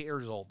boy, 8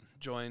 years old,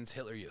 joins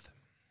Hitler Youth.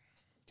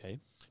 Okay.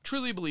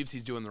 Truly believes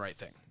he's doing the right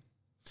thing.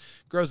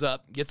 Grows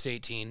up, gets to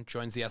 18,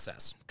 joins the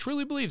SS.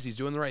 Truly believes he's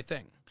doing the right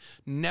thing.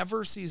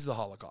 Never sees the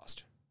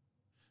Holocaust.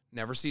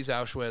 Never sees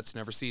Auschwitz,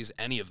 never sees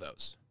any of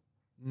those.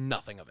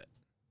 Nothing of it.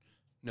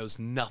 Knows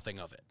nothing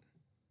of it.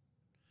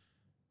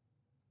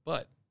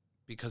 But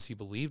because he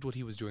believed what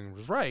he was doing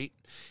was right,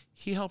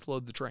 he helped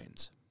load the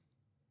trains.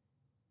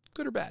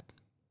 Good or bad?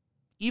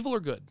 Evil or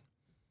good?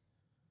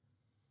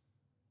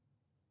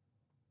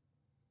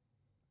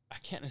 I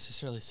can't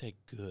necessarily say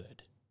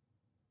good.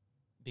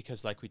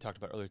 Because like we talked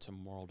about earlier, it's a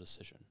moral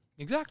decision.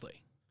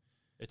 Exactly.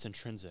 It's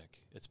intrinsic.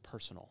 It's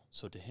personal.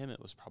 So to him, it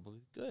was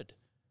probably good.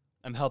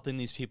 I'm helping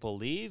these people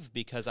leave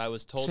because I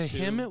was told to. To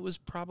him, it was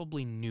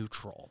probably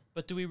neutral.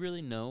 But do we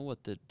really know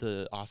what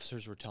the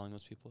officers were telling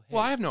those people? Hey,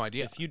 Well, I have no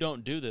idea. if you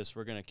don't do this,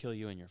 we're going to kill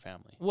you and your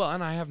family. Well,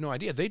 and I have no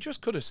idea. They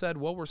just could have said,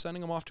 well, we're sending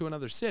them off to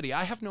another city.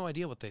 I have no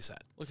idea what they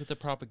said. Look at the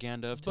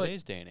propaganda of But-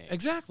 today's day and age.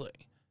 Exactly.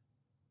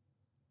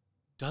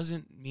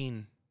 Doesn't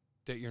mean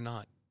that you're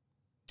not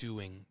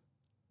doing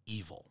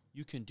evil.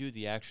 You can do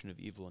the action of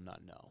evil and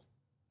not know.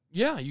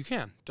 Yeah, you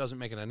can. Doesn't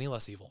make it any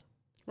less evil.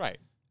 Right.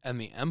 And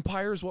the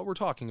empire is what we're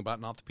talking about,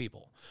 not the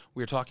people.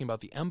 We're talking about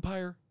the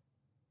empire,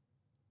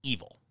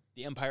 evil.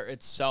 The empire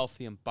itself,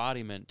 the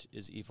embodiment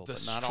is evil, The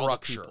but not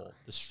structure. all the people.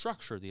 The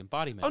structure, the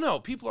embodiment. Oh, no,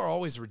 people are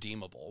always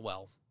redeemable.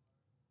 Well,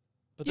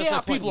 But yeah, my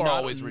point. people are Not-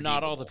 always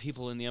Not all the redeemable.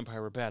 people in the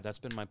empire were bad. That's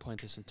been my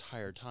point this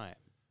entire time.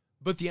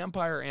 but the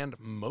empire and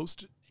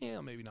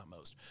maybe not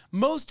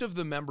most of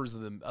the members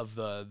of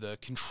the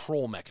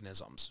control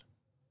mechanisms,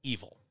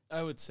 evil.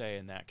 I would say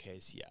in that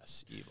case,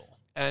 yes, evil.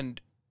 And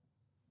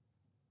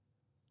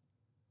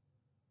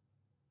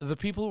the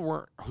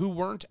people who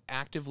weren't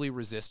actively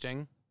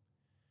resisting,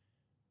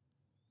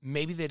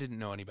 maybe they didn't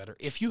know any better.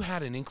 If you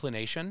had an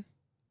inclination,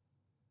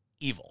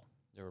 evil.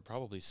 They were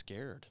probably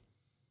scared.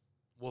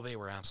 Well, they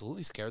were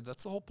absolutely scared.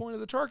 That's the whole point of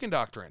the Tarkin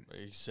Doctrine.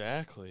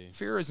 Exactly.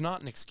 Fear is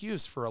not an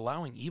excuse for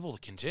allowing evil to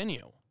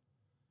continue.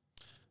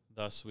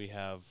 Thus, we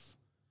have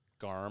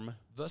Garm.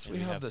 Thus, and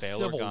we have the Bail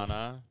civil.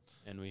 Organa,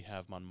 and we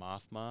have Mon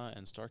Mothma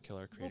and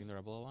Starkiller creating the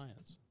Rebel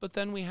Alliance.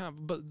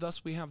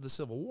 Thus we have the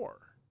Civil War.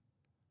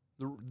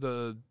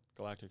 The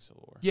Galactic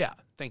Civil War. yeah,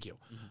 thank you.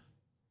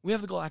 We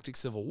have the Galactic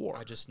Civil War.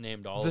 I just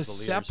named all the of the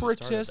leaders who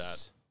started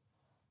that.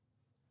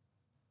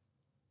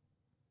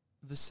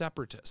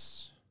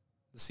 Separatists,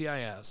 the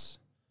CIS,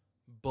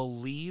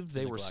 believed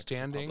they the were Galactic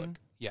standing. Republic.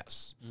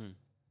 Yes, Mhm.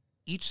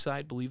 each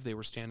side believed they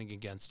were standing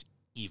against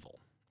evil,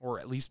 or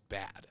at least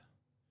bad.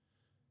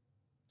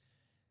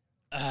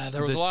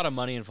 There was a lot of This-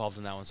 money involved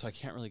in that one, so I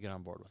can't really get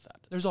on board with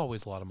that. There's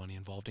always a lot of money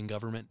involved in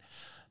government.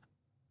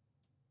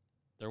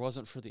 There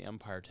wasn't for the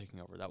Empire taking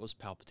over. That was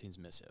Palpatine's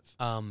missive.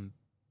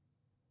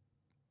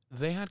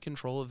 They had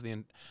control of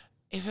the.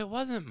 If it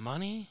wasn't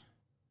money,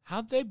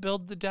 how'd they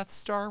build the Death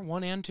Star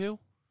 1 and 2?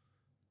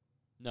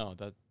 No,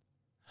 that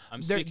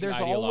I'm speaking There's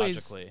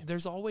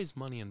ideologically. always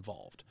money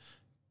involved.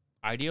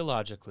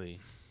 Ideologically,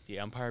 the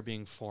Empire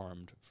being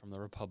formed from the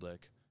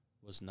Republic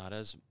was not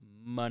as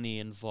money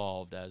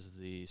involved as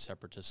the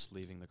Separatists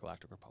leaving the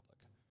Galactic Republic.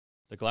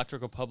 The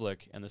Galactic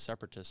Republic and the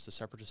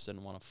Separatists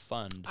didn't want to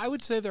fund. I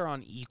would say they're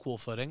on equal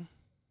footing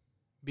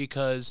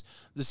because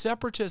the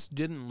Separatists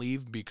didn't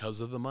leave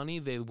because of the money.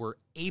 They were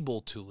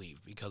able to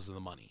leave because of the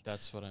money.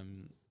 That's what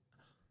I'm...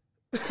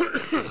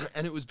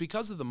 And it was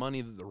because of the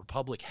money that the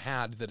Republic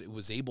had that it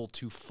was able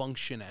to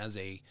function as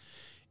a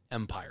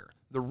empire.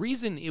 The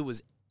reason it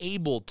was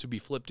able to be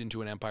flipped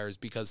into an empire is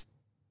because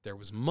there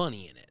was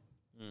money in it.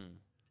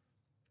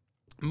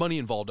 Money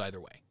involved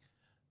either way.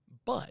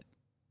 But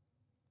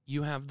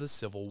you have the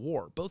Civil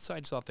War. Both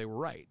sides thought they were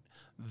right.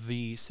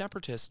 The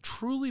Separatists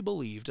truly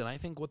believed, and I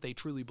think what they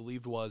truly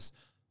believed was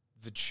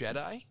the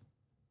Jedi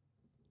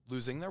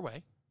losing their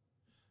way.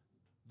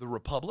 The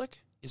Republic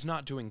is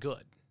not doing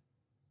good.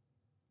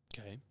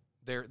 Okay.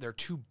 They're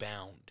too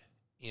bound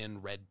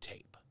in red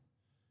tape.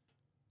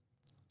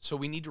 So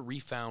we need to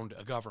refound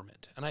a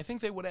government. And I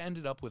think they would have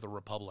ended up with a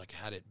republic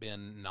had it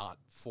been not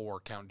for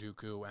Count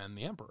Dooku and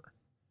the Emperor,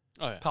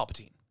 Oh, yeah.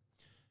 Palpatine.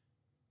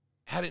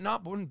 Had it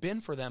not been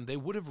for them, they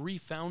would have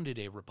refounded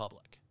a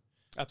republic.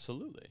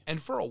 Absolutely.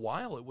 And for a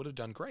while, it would have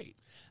done great.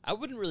 I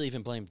wouldn't really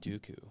even blame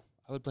Dooku.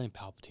 I would blame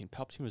Palpatine.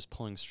 Palpatine was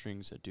pulling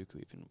strings that Dooku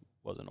even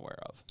wasn't aware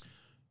of.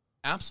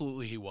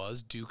 Absolutely he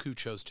was. Dooku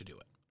chose to do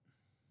it.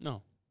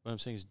 No. What I'm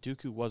saying is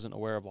Dooku wasn't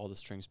aware of all the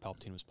strings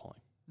Palpatine was pulling.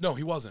 No,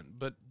 he wasn't.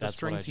 But the That's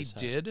what I strings he just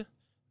said. did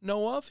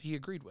know of, he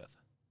agreed with.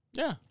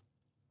 Yeah.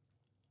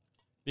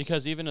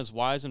 Because even as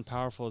wise and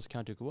powerful as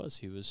Count Dooku was,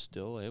 he was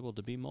still able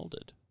to be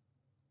molded.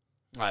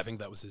 I think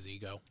that was his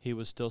ego. He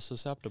was still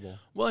susceptible.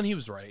 Well, and he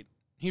was right.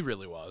 He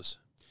really was.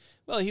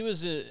 Well, he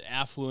was an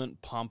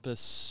affluent,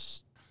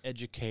 pompous,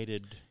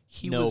 educated,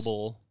 He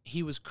noble.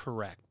 He was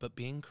correct, but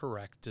being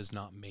correct does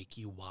not make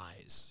you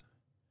wise.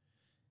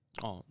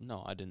 Oh,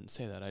 no, I didn't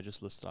say that. I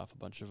just listed off a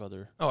bunch of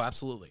other... Oh,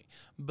 absolutely.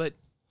 But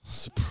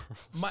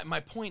my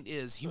point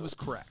is he was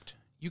correct.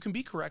 You can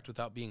be correct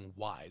without being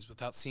wise,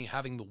 without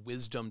having the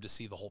wisdom to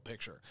see the whole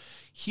picture.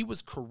 He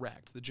was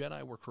correct. The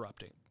Jedi were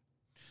corrupting.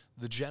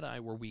 The Jedi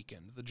were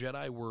weakened. The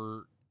Jedi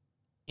were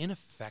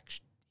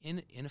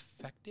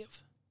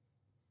ineffective.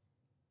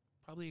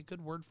 Probably a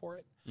good word for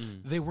it.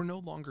 They were no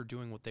longer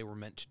doing what they were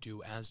meant to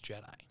do as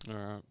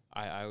Jedi.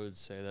 I would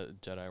say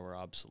that Jedi were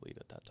obsolete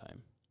at that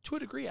time. To a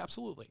degree,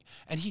 absolutely.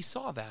 And he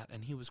saw that,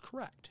 and he was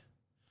correct.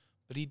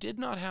 But he did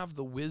not have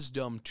the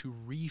wisdom to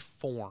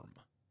reform.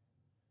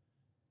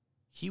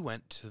 He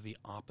went to the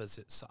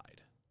opposite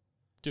side.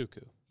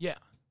 Dooku. Yeah.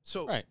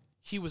 So Right.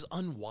 he was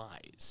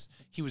unwise.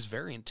 He was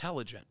very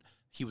intelligent.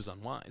 He was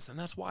unwise. And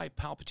that's why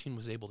Palpatine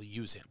was able to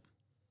use him.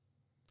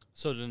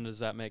 So then does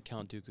that make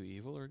Count Dooku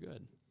evil or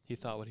good? He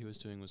thought what he was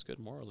doing was good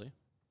morally.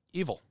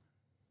 Evil.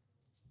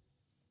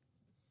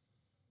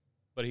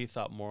 But he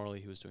thought morally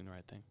he was doing the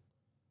right thing.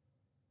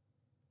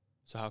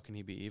 So how can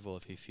he be evil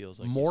if he feels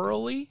like he's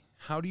Morally,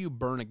 how do you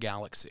burn a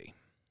galaxy?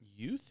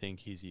 good? You think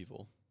he's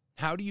evil.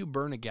 How do you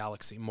burn a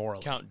galaxy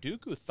morally? Count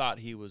Dooku thought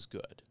he was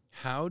good.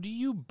 How do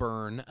you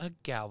burn a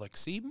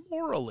galaxy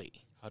morally?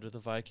 How did the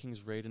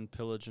Vikings raid and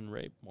pillage and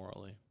rape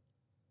morally?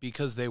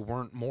 Because they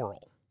weren't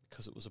moral.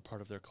 Because it was a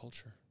part of their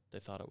culture. They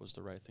thought it was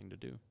the right thing to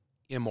do.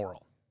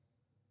 Immoral.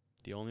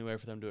 The only way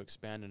for them to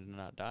expand and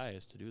not die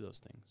is to do those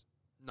things.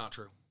 Not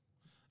true.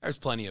 There's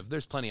plenty of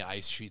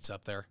ice sheets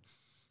up there.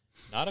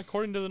 Not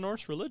according to the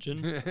Norse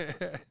religion.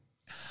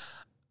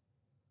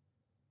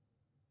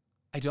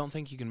 I don't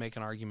think you can make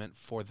an argument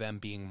for them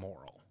being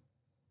moral.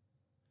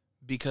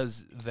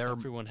 Because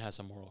Everyone has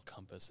a moral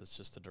compass. It's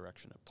just the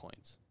direction it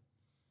points.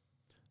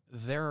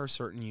 there are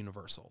certain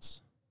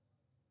universals.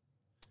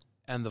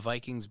 And the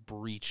Vikings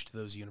breached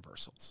those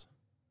universals.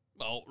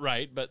 Well,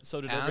 right, but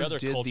so did every As other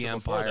did culture the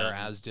before Empire, them.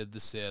 as did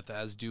the Sith,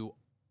 as do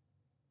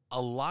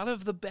a lot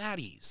of the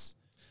baddies.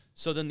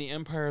 So then the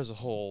Empire as a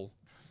whole...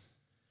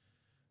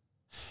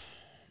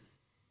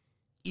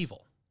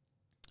 Evil.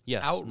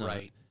 Yes.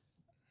 Outright.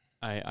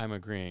 No, I'm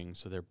agreeing.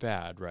 So they're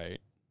bad, right?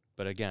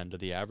 But again, to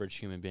the average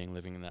human being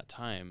living in that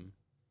time,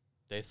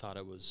 they thought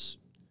it was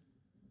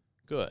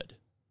good.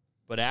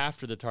 But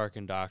after the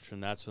Tarkin Doctrine,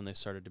 that's when they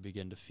started to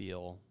begin to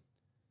feel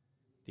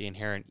the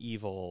inherent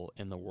evil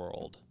in the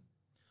world.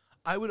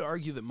 I would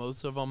argue that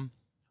most of them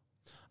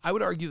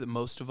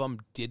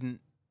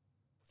didn't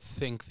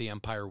think the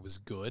Empire was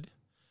good.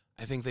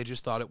 I think they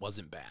just thought it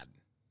wasn't bad.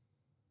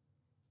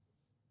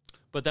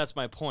 But that's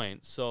my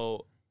point.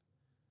 So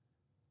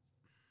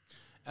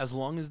As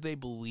long as they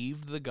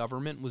believed the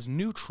government was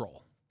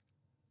neutral,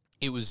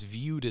 it was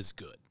viewed as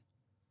good.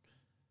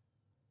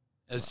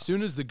 As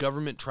soon as the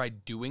government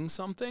tried doing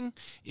something,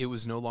 it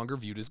was no longer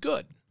viewed as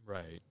good.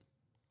 right.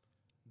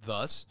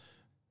 Thus,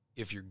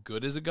 if you're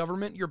good as a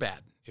government, you're bad.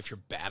 If you're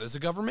bad as a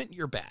government,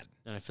 you're bad.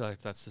 And I feel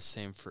like that's the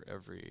same for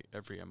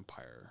every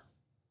empire.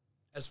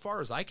 As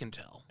far as I can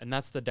tell. And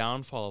that's the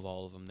downfall of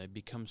all of them. They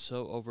become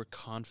so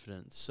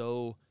overconfident, It's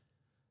so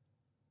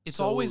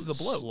always the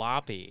bloat.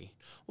 sloppy.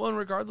 Well, and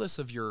regardless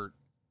of your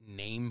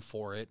name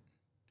for it,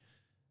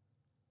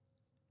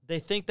 They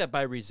think that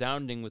by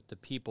resounding with the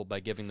people, by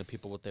giving the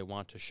people what they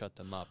want to shut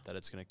them up, that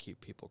it's going to keep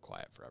people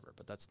quiet forever.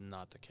 But that's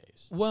not the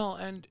case. well,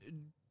 and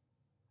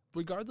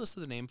regardless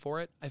of the name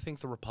for it, I think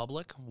the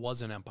Republic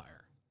was an empire.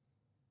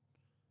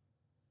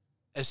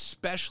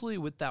 Especially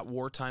with that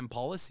wartime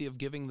policy of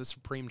giving the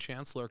Supreme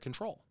Chancellor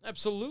control.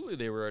 Absolutely,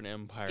 they were an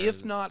empire.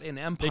 If not an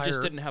empire, They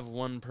just didn't have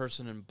one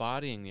person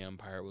embodying the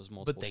empire. It was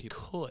multiple but they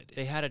people. could.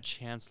 They had a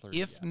chancellor.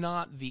 If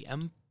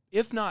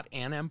yes. not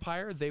an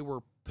empire, they were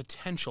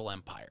potential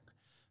empire.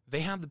 They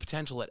had the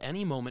potential at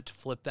any moment to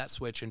flip that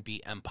switch and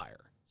be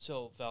empire.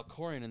 So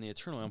Valkorion in the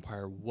Eternal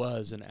Empire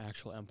was an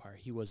actual empire.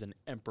 He was an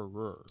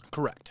emperor.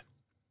 Correct.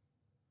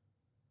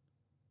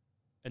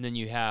 And then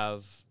you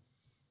have,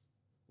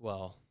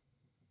 well,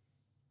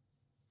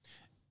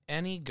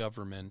 Any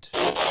government.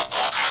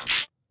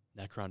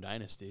 Necron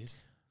dynasties.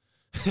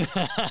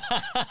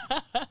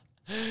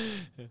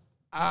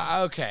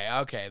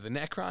 Okay. The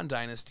Necron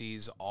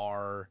dynasties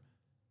are...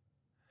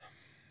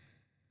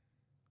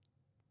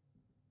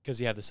 Because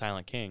you have the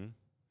Silent King,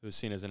 who was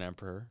seen as an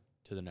emperor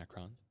to the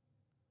Necrons.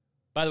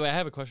 By the way, I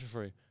have a question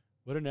for you.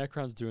 What do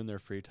Necrons do in their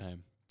free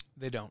time?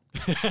 They don't.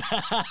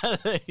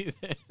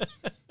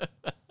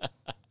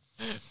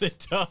 They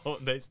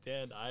don't. They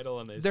stand idle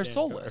and They're stand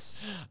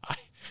soulless. guard.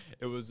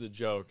 It was a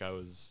joke. I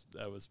was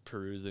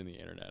perusing the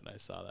internet and I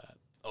saw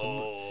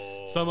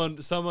that.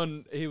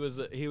 Someone he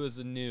was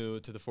new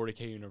to the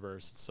 40K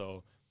universe,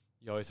 so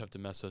you always have to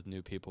mess with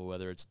new people,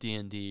 whether it's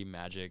D&D,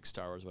 Magic,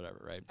 Star Wars,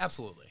 whatever, right?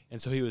 Absolutely.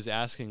 And so he was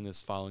asking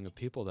this following of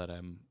people that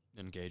I'm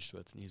engaged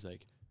with, and he's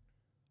like,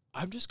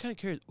 I'm just kind of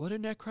curious, what do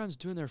Necrons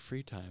do in their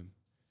free time?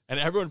 And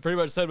everyone pretty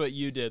much said what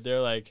you did.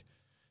 They're like,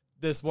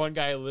 this one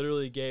guy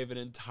literally gave an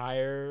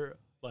entire,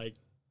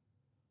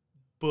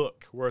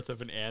 book worth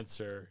of an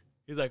answer.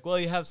 He's like, well,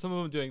 you have some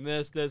of them doing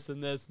this, this,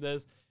 and this, and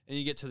this. And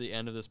you get to the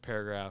end of this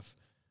paragraph,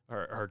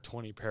 or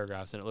 20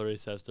 paragraphs, and it literally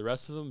says the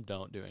rest of them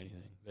don't do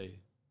anything.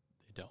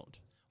 don't.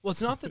 Well,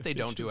 it's not that they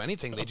don't do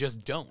anything; they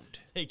just don't.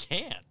 They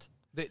can't.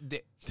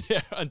 They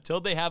Until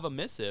they have a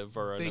missive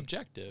or an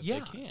objective, yeah,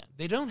 they can't.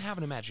 They don't have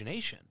an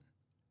imagination.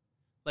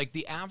 Like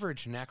the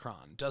average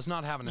Necron does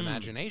not have an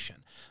imagination.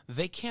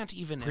 They can't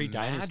even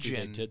Pre-Dynasty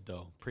imagine. they did,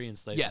 though.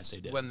 Pre-enslavement Yes,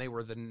 they did. when they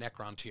were the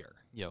Necron tier.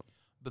 Yep.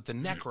 But the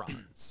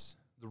Necrons,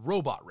 the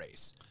robot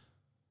race,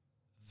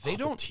 they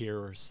don't. The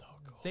tier are so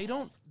cool. They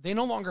don't. They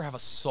no longer have a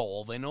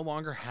soul. They no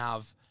longer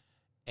have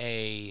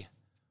an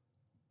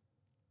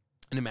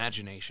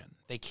imagination.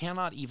 They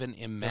cannot even They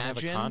don't have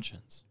imagine. a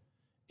conscience.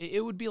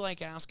 It would be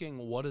like asking,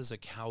 what does a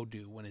cow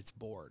do when it's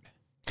bored?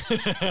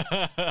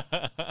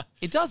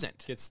 It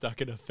doesn't. Get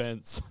stuck in a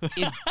fence.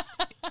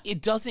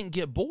 It doesn't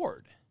get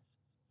bored.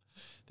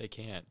 They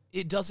can't.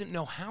 It doesn't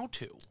know how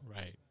to.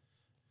 Right.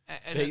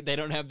 And They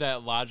don't have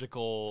that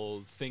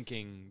logical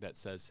thinking that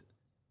says,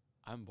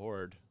 I'm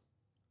bored.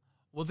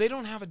 well, they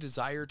don't have a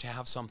desire to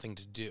have something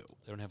to do.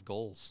 They don't have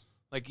goals.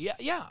 Like,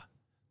 yeah.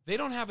 They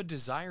don't have a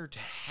desire to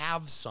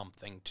have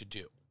something to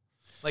do.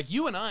 Like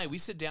you and I, we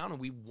sit down and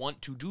we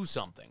want to do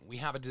something. We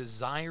have a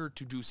desire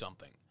to do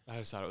something. I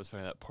just thought it was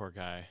funny, that poor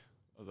guy.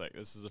 I was like,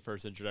 this is the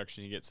first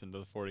introduction he gets into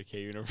the 40K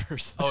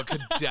universe. Oh, it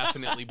could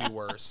definitely be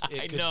worse.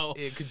 I know.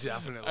 It could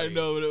definitely. I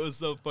know, but it was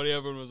so funny.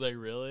 Everyone was like,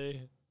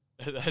 really?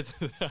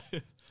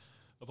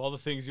 Of all the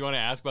things you want to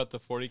ask about the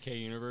 40K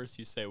universe,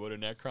 you say, what do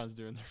Necrons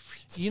do in their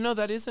free time? You know,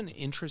 that is an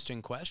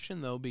interesting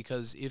question, though,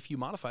 because if you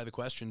modify the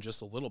question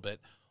just a little bit,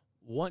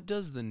 what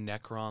does the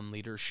Necron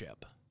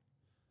leadership,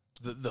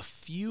 the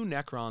few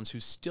Necrons who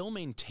still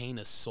maintain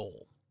a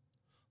soul,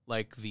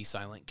 like the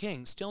Silent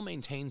King, still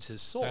maintains his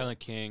soul Silent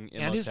King,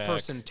 Imhotep, and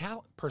his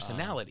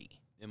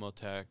personality.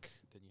 Imhotep,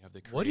 then you have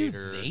the What do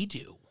creator. they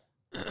do?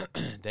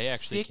 They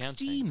actually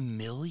 60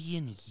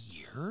 million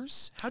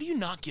years? How do you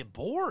not get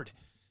bored?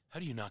 How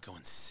do you not go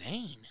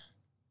insane?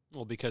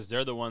 Well, because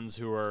they're the ones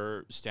who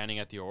are standing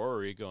at the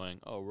orrery going,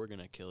 oh, we're going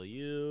to kill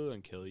you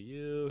and kill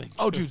you. And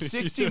Oh, kill dude,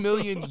 60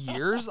 million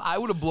years? I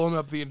would have blown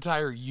up the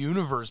entire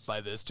universe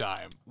by this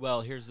time.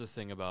 Well, here's the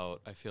thing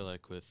about, I feel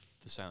like with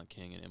the Silent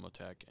King and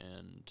Imhotep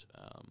and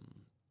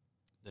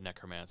the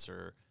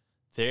Necromancer,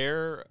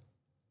 they're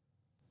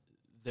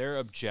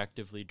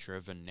objectively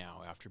driven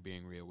now after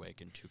being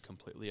reawakened to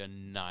completely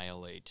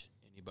annihilate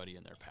anybody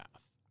in their path.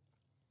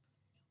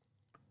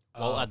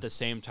 While at the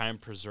same time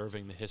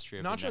preserving the history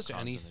of Not the just Necrons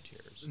any, and the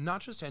Tiers.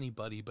 not just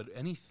anybody, but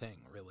anything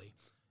really,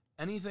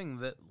 anything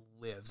that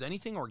lives,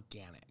 anything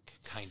organic,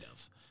 kind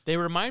of. They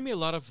remind me a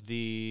lot of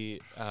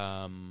the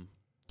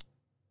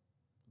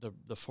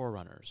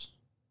Forerunners.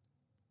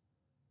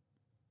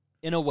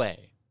 In a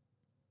way,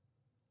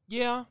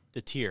 Yeah,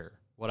 the Tier.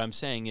 What I'm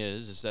saying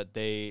is that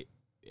they,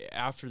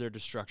 after their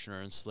destruction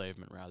or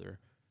enslavement, rather,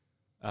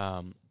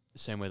 the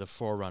same way the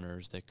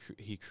Forerunners,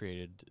 he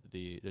created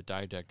the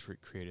Didact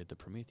created the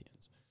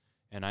Prometheans,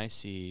 and I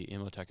see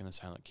Imhotep and the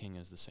Silent King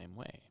as the same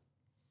way.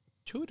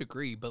 to a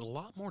degree, but a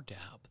lot more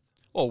depth.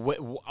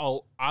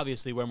 Well,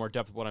 obviously, way more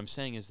depth. What I'm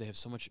saying is they have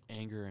so much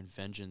anger and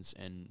vengeance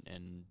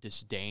and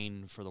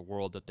disdain for the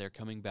world that they're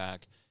coming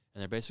back,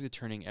 and they're basically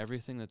turning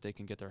everything that they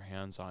can get their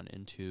hands on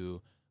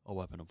into a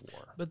weapon of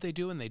war. But they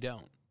do and they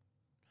don't.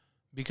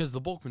 Because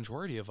the bulk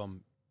majority of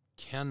them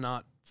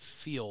cannot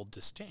feel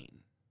disdain.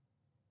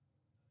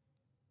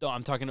 No,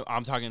 I'm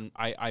talking.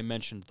 I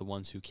mentioned the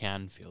ones who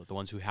can feel it, the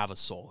ones who have a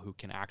soul, who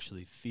can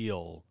actually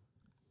feel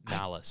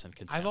malice and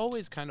contempt. I've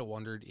always kind of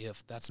wondered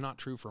if that's not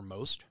true for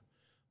most,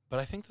 but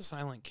I think the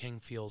Silent King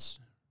feels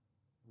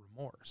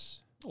remorse.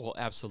 Well,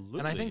 absolutely.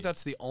 And I think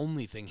that's the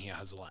only thing he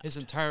has left. his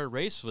entire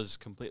race was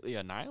completely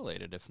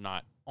annihilated, if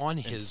not On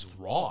his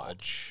enthralled.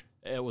 watch.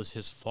 It was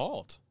his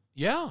fault.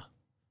 Yeah.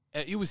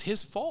 It was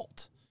his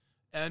fault.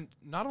 And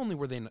not only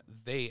were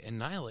they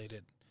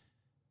annihilated,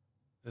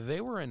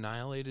 they were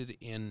annihilated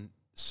in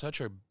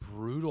such a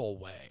brutal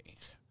way.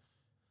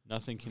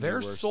 Nothing can. Their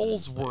be worse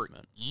souls than were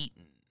enslavement.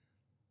 eaten.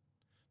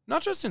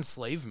 Not just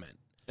enslavement.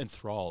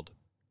 Enthralled.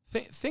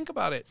 Think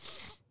about it.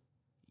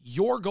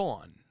 You're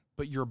gone,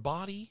 but your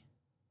body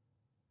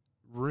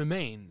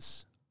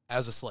remains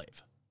as a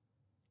slave.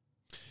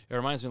 It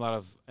reminds me a lot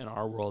of, in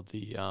our world,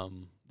 the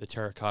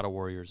terracotta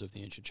warriors of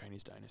the ancient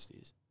Chinese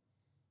dynasties.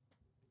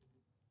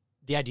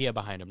 The idea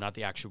behind them, not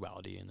the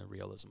actuality and the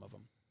realism of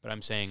them. But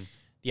I'm saying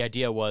the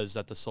idea was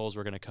that the souls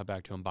were going to come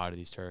back to embody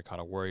these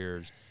terracotta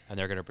warriors, and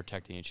they're going to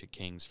protect the ancient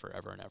kings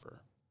forever and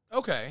ever.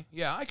 Okay,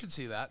 yeah, I could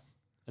see that.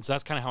 And so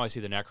that's kind of how I see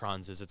the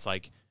Necrons, is it's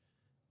like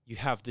you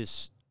have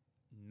this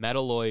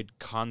metalloid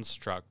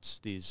constructs,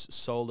 these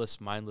soulless,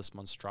 mindless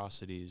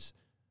monstrosities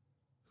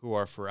who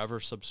are forever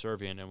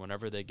subservient, and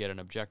whenever they get an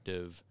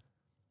objective,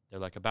 they're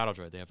like a battle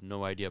droid. They have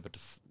no idea,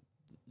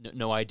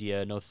 no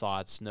idea, no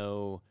thoughts,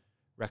 no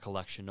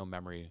recollection, no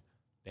memory.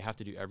 They have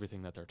to do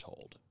everything that they're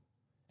told.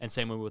 And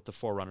same way with the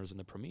Forerunners and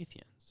the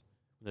Prometheans.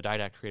 When the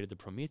Didact created the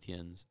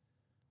Prometheans,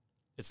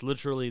 it's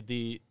literally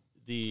the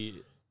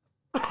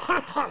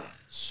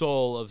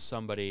soul of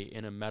somebody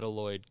in a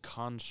metalloid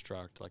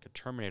construct, like a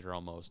Terminator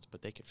almost,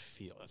 but they can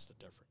feel. That's the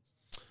difference.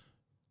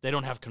 They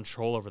don't have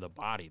control over the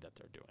body that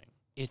they're doing.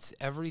 It's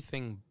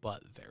everything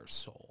but their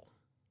soul.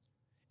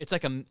 it's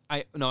like I'm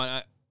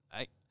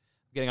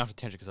getting off the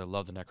tangent because I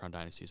love the Necron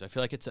dynasties. I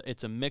feel like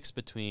it's a mix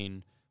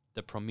between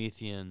the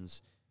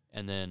Prometheans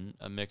and then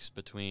a mix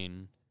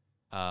between,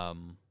 I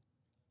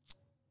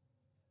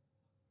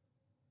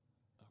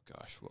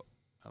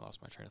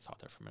lost my train of thought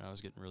there for a minute. I was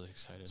getting really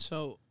excited.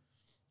 So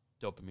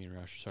Dopamine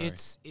rush. Sorry.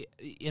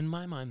 In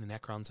my mind, the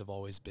Necrons have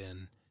always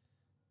been.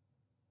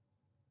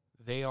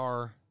 They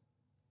are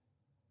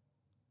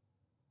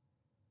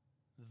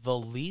the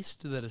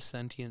least that a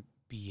sentient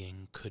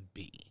being could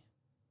be.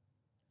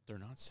 They're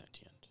not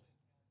sentient.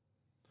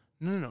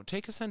 No.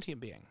 Take a sentient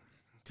being,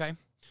 okay?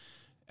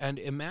 And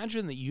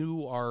imagine that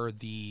you are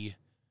the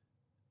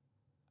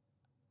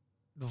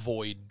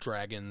void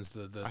dragons.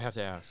 I have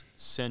to ask,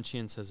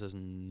 sentience as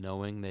in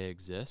knowing they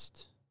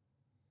exist?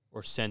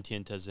 Or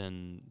sentient as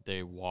in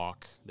they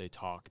walk, they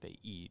talk, they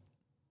eat?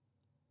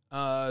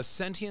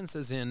 Sentience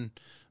as in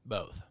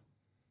both.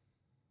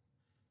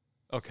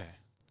 Okay.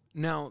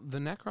 Now, the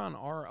Necron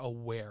are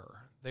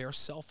aware. They are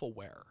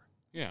self-aware.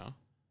 Yeah.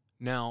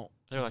 Now,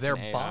 They're like their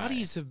an AI.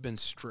 bodies have been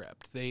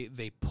stripped.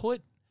 They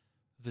put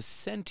the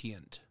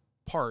sentient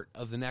part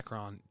of the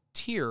Necron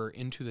tear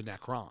into the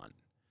Necron,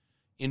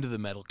 into the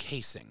metal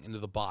casing, into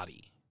the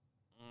body.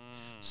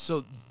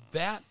 So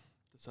that...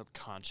 The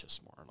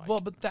subconscious more. Like,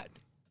 well, but that...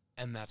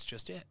 And that's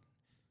just it.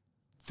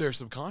 Their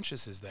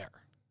subconscious is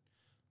there.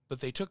 But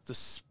they took the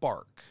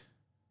spark.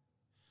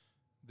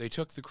 They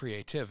took the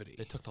creativity.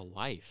 they took the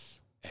life.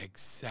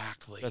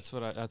 Exactly. That's what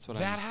that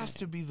I'm has saying.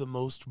 to be the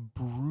most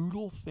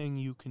brutal thing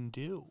you can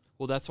do.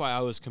 Well, that's why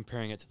I was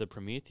comparing it to the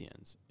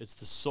Prometheans. It's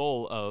the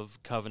soul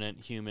of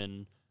Covenant,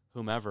 human,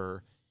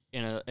 whomever,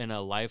 in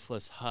a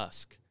lifeless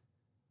husk.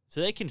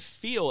 So they can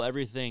feel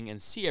everything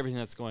and see everything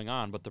that's going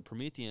on, but the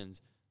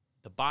Prometheans,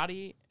 the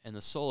body and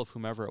the soul of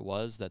whomever it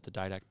was that the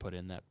Didact put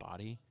in that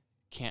body,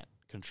 can't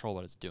control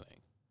what it's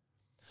doing.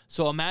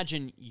 So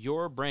imagine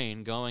your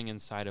brain going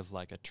inside of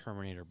like a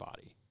Terminator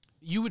body.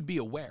 You would be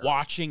aware.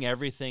 Watching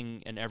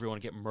everything and everyone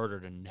get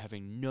murdered and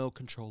having no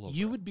control over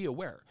You it. would be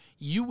aware.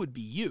 You would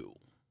be you.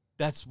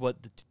 That's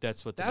what the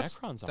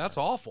Necrons are. That's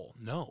awful.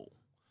 No.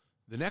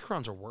 The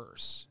Necrons are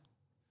worse.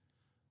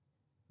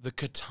 The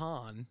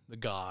Catan, the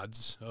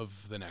gods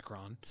of the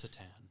Necron.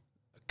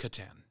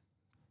 Catan.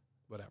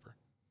 Whatever.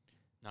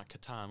 Not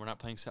Catan. We're not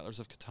playing Settlers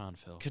of Catan,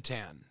 Phil.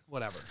 Catan.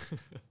 Whatever.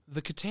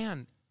 The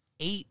Catan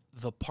ate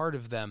the part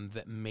of them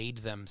that made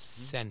them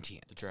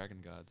sentient The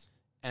dragon gods.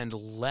 and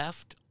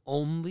left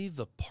only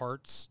the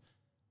parts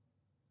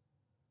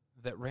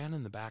that ran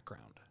in the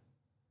background.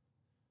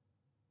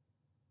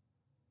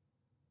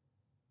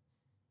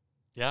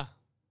 Yeah.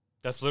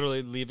 That's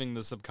literally leaving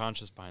the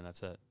subconscious behind.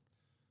 That's it.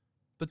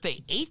 But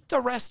they ate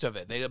the rest of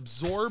it. They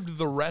absorbed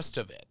the rest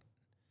of it.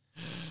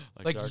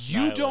 Like Darth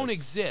you don't Nihilus.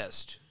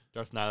 exist.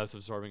 Darth Nihilus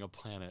absorbing a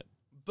planet.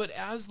 But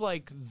as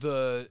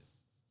the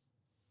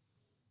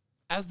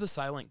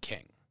Silent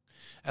King,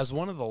 as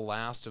one of the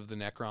last of the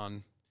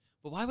Necron,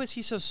 But why was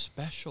he so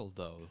special,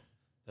 though,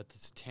 that the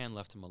Catan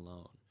left him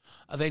alone?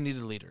 they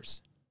needed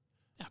leaders.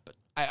 Yeah, but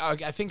I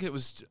think it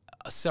was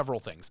several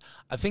things.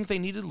 I think they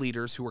needed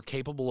leaders who were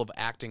capable of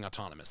acting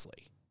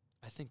autonomously.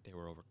 I think they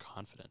were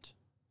overconfident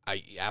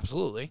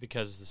Absolutely.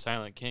 because the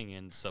Silent King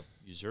ends up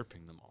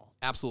usurping them all.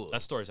 Absolutely.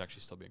 That story is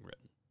actually still being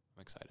written.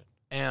 I'm excited.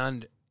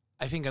 And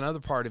I think another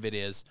part of it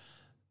is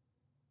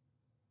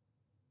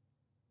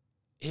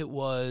it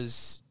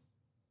was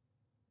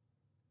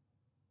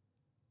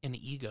an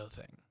ego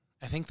thing.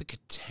 I think the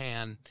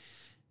Catan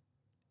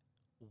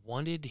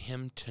wanted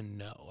him to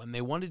know, and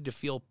they wanted to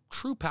feel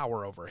true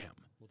power over him.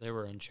 Well, they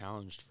were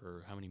unchallenged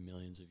for how many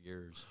millions of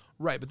years?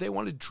 Right, but they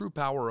wanted true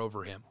power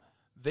over him.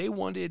 They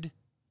wanted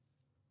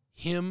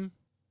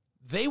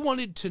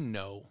to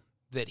know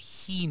that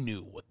he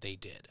knew what they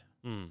did.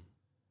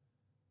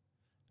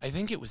 I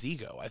think it was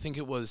ego. I think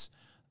it was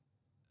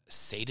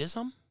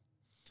sadism.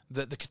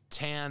 That the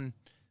Catan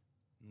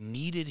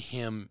needed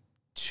him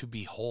to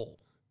be whole.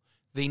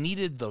 They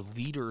needed the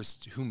leaders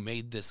who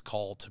made this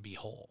call to be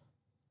whole.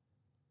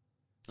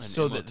 And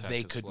So that Imhotep they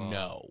as could well.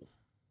 know.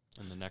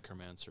 And the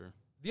Necromancer.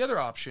 The other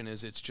option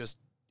is it's just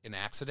an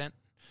accident.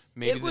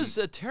 Maybe It was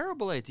a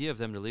terrible idea of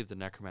them to leave the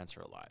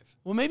Necromancer alive.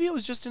 Well, maybe it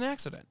was just an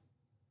accident.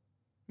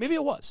 Maybe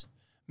it was.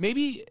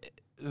 Maybe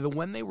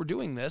when they were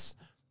doing this,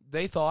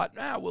 they thought,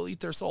 we'll eat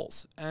their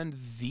souls. And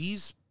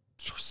these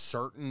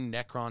certain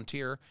Necron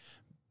tier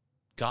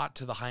got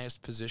to the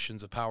highest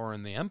positions of power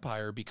in the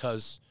Empire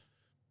because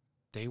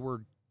they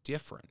were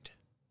different,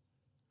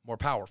 more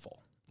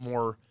powerful,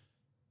 more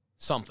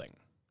something.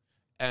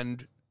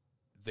 And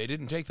they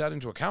didn't take that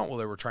into account while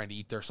they were trying to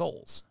eat their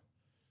souls.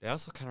 They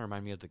also kind of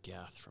remind me of the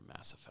Geth from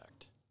Mass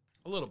Effect.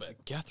 A little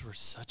bit. Geth were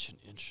such an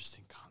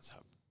interesting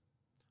concept.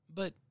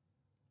 But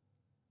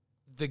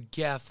the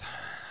Geth...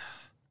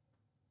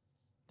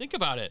 Think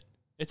about it.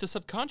 It's a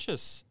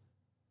subconscious.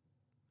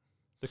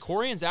 The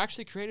Quarians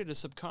actually created a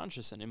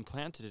subconscious and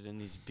implanted it in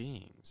these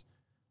beings.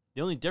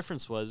 The only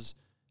difference was,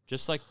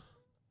 just like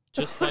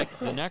the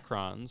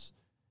Necrons,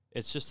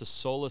 it's just a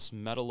soulless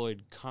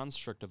metalloid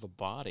construct of a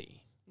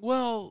body.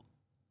 Well,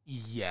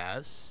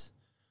 yes,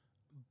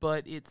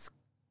 but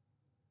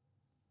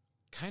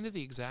kind of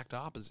the exact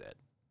opposite.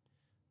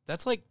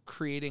 That's like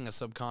creating a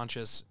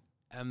subconscious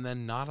and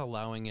then not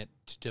allowing it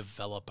to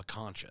develop a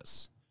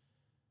conscious.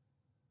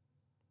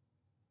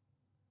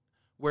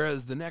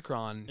 Whereas the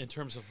Necron, In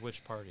terms of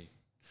which party?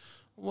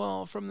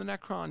 well, from the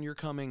Necron, you're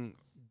coming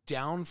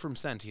down from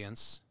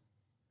sentience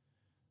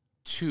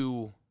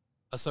to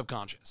a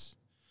subconscious.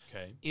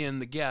 Okay. In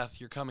the Geth,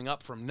 you're coming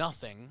up from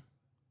nothing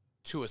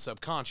to a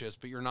subconscious,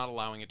 but you're not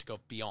allowing it to go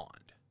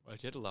beyond. Well, I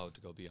did allow it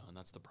to go beyond.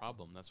 That's the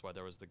problem. That's why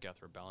there was the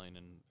Geth rebellion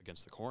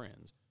against the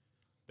Quarians.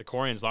 The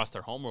Quarians lost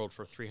their homeworld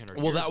for 300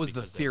 years. Well, that was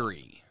the because they lost it.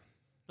 theory.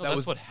 No, That that's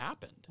was- what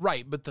happened.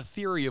 Right, but the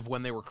theory of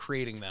when they were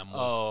creating them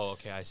was... Oh,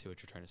 okay. I see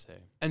what you're trying to say.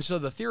 And so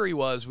the theory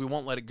was, we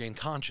won't let it gain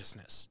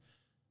consciousness.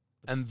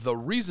 And the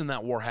reason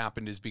that war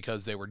happened is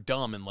because they were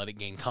dumb and let it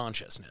gain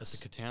consciousness.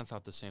 The Catan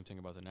thought the same thing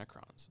about the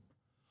Necrons.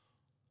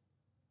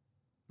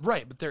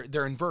 Right, but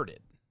they're inverted.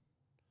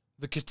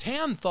 The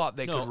Catan thought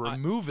they No, could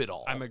remove it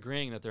all. I'm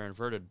agreeing that they're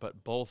inverted,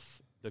 but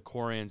both the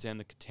Quarians and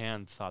the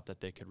Catan thought that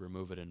they could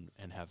remove it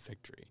and have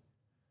victory.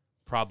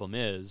 Problem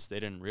is, they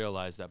didn't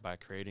realize that by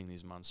creating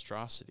these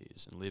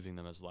monstrosities and leaving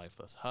them as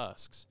lifeless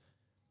husks,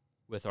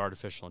 with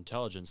artificial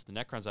intelligence, the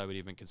Necrons I would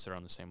even consider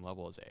on the same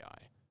level as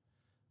AI.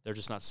 They're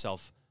just not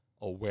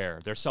self-aware.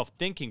 They're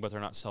self-thinking, but they're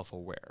not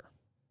self-aware.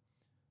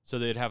 So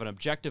they'd have an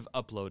objective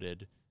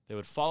uploaded, they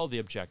would follow the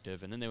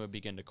objective, and then they would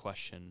begin to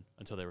question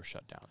until they were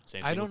shut down.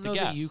 Same thing I don't with the know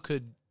that Geth. you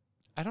could.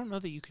 I don't know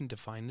that you can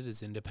define it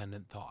as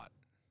independent thought.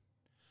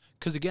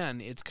 Because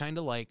again, it's kind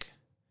of like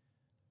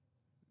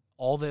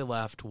all they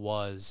left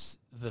was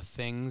the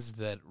things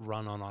that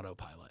run on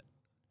autopilot.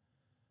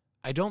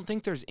 I don't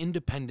think there's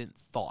independent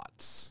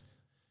thoughts.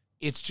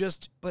 It's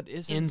just But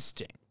isn't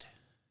instinct.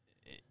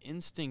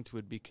 instinct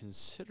would be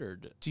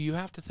considered? Do you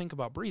have to think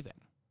about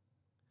breathing?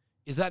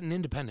 Is that an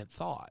independent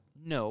thought?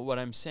 No, what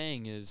I'm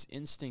saying is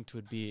instinct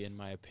would be, in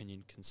my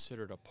opinion,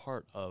 considered a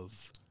part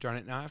of Darn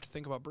it, now I have to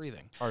think about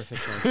breathing.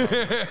 artificial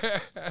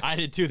intelligence. I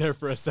did too there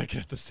for a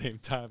second at the same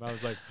time. I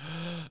was like,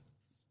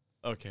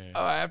 okay.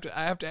 Oh, I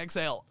have to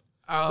exhale.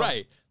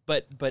 Right.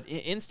 But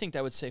instinct,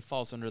 I would say,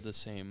 falls under the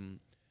same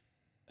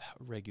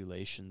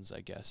regulations,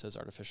 I guess, as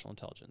artificial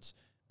intelligence.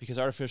 Because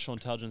artificial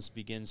intelligence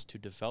begins to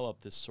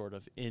develop this sort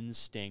of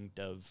instinct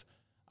of,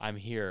 I'm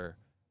here,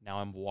 now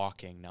I'm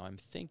walking, now I'm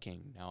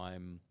thinking, now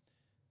I'm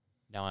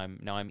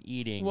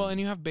eating. Well, and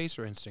you have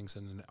baser instincts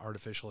in an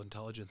artificial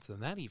intelligence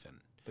than that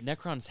even. But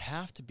Necrons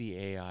have to be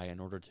AI in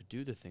order to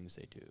do the things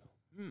they do.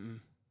 Mm-mm.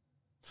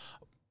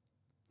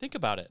 Think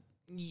about it.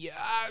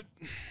 Yeah,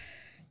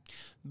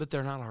 but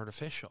they're not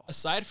artificial.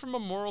 Aside from a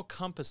moral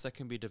compass that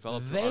can be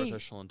developed through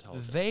artificial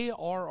intelligence, They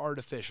are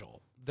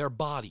artificial. Their the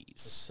bodies.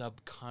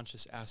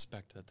 subconscious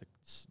aspect that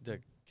the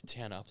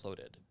Catan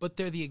uploaded. But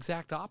they're the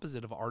exact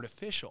opposite of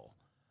artificial.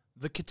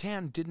 The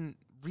Catan didn't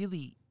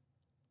really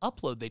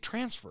upload, they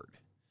transferred.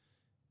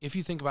 If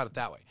you think about it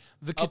that way.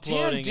 The Catan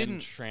Uploading didn't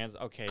and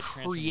transferring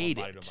create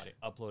one body it. to body,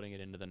 uploading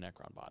it into the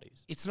Necron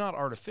bodies. It's not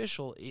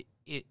artificial,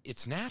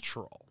 it's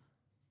natural.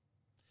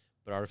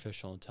 But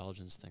artificial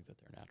intelligence think that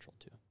they're natural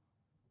too.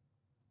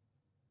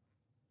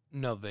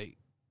 No, they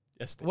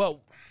Yes, they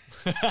well,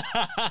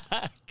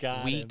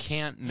 Got we him.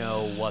 can't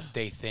know what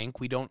they think.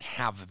 We don't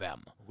have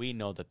them. We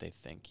know that they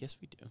think. Yes,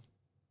 we do.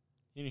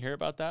 You didn't hear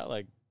about that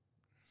like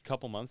a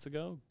couple months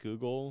ago?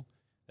 Google,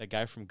 that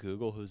guy from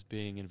Google who's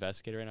being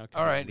investigated right now. 'cause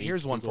All he right, leaked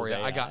here's one for you.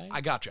 Google's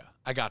I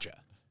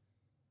gotcha.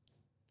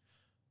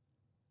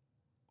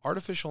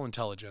 Artificial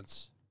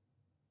intelligence.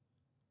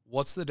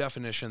 What's the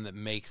definition that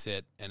makes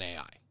it an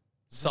AI?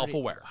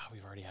 Self-aware. Oh,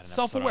 we've already had an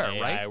Self-aware,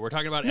 episode on AI. right? We're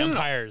talking about No.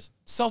 empires.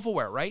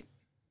 Self-aware, right?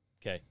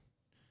 Okay.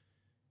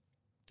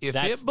 If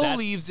That's- it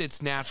believes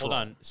it's natural.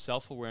 Hold on.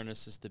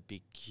 Self-awareness is the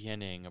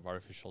beginning of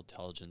artificial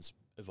intelligence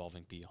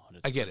evolving beyond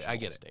its I get it.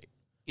 original state.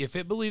 If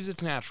it believes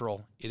it's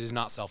natural, it is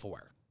not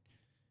self-aware.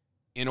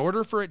 In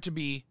order for it to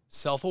be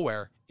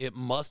self-aware, it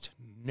must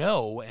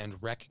know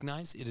and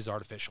recognize it is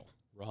artificial.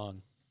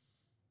 Wrong.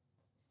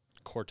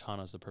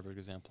 Cortana is the perfect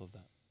example of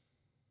that.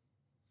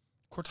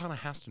 Cortana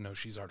has to know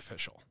she's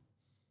artificial.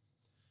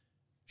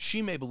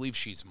 She may believe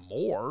she's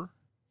more,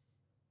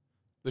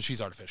 but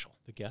she's artificial.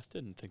 The Geth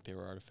didn't think they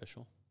were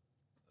artificial.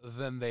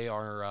 Then they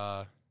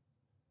are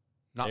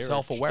not They were-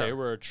 self-aware. They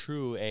were a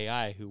true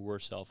AI who were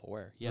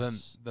self-aware.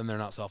 Yes. Then they're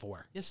not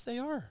self-aware. Yes, they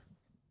are.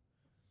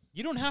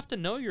 You don't have to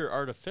know you're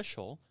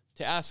artificial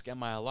to ask,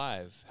 am I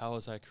alive? How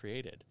was I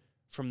created?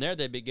 From there,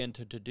 they begin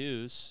to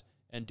deduce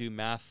and do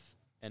math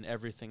and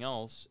everything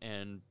else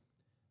and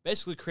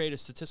basically create a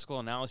statistical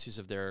analysis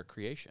of their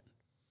creation.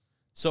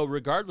 So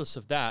regardless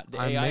of that, the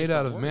I'm AIs made don't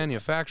out of worry.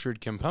 manufactured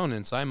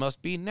components. I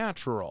must be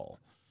natural.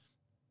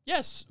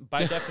 Yes,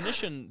 by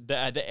definition,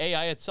 the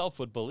AI itself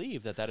would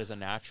believe that that is a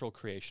natural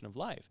creation of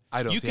life.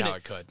 I don't You see can- how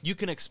it could. You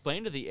can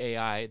explain to the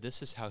AI,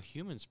 this is how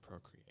humans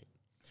procreate.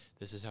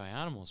 This is how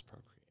animals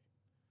procreate.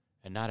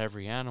 And not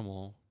every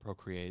animal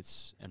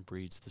procreates and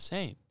breeds the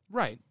same.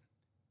 Right.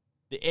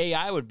 The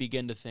AI would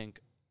begin to think,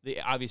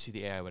 obviously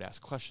the AI would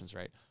ask questions,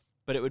 right?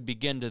 But it would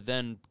begin to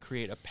then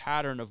create a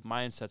pattern of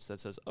mindsets that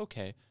says,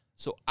 okay,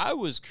 so I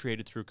was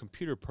created through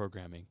computer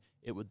programming,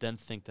 it would then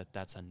think that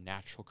that's a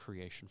natural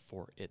creation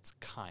for its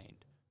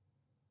kind,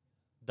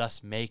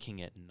 thus making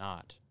it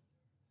not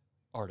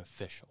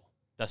artificial,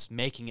 thus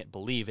making it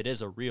believe it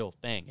is a real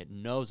thing. It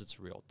knows it's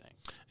a real thing.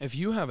 If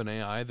you have an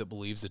AI that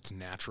believes it's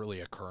naturally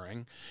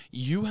occurring,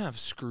 you have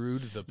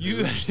screwed the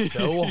pooch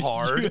so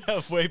hard. You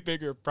have way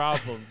bigger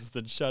problems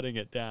than shutting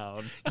it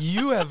down.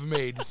 You have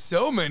made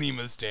so many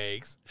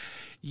mistakes.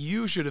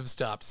 You should have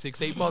stopped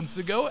 6-8 months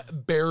ago,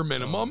 bare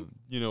minimum.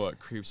 You know what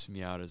creeps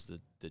me out is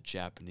the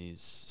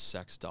Japanese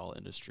sex doll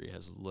industry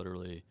has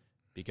literally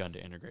begun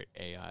to integrate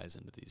AIs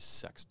into these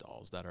sex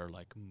dolls that are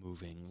like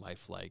moving,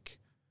 lifelike.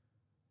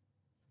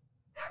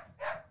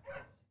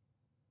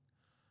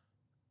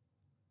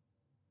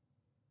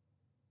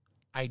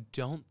 I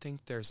don't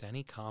think there's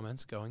any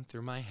comments going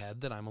through my head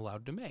that I'm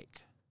allowed to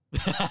make.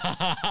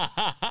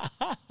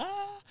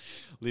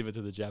 Leave it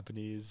to the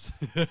Japanese.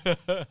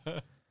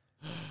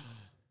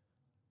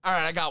 All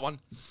right, I got one.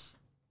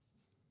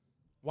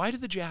 Why do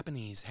the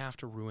Japanese have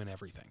to ruin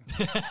everything?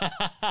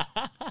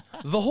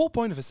 The whole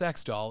point of a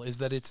sex doll is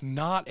that it's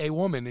not a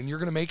woman, and you're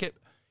going to make it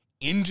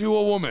into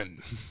a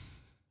woman.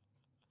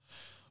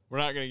 We're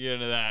not going to get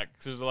into that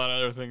because there's a lot of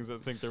other things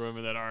that think they're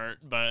women that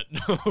aren't, but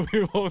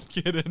we won't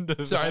get into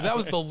that. Sorry, that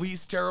was the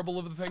least terrible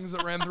of the things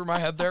that ran through my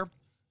head there.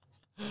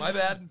 My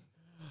bad.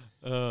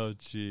 Oh,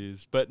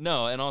 jeez. But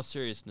no, in all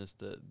seriousness,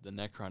 the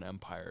Necron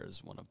Empire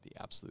is one of the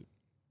absolute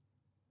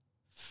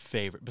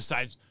favorite.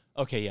 Besides,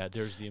 okay, yeah,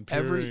 there's the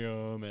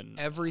Imperium and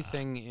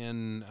everything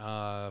in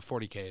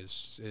 40K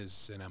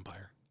is an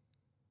empire.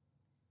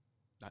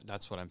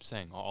 That's what I'm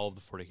saying. All of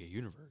the 40K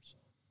universe.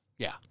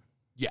 Yeah,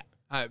 yeah.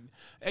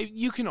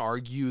 You can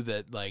argue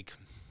that like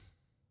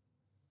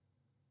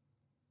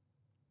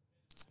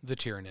the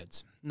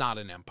Tyranids, not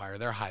an empire,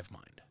 they're a hive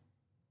mind.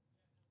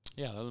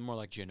 Yeah, they're more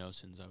like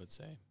Geonosians, I would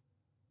say.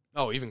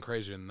 Oh, even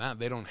crazier than that.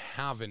 They don't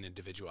have an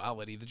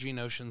individuality. The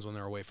Geonosians, when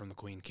they're away from the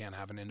Queen, can't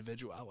have an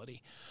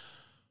individuality.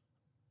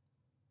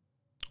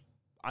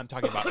 I'm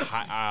talking about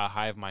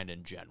hive mind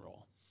in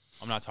general.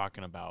 I'm not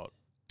talking about...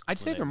 I'd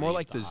say they're more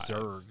like the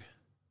Zerg.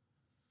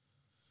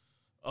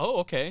 Oh,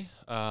 okay.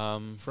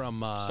 From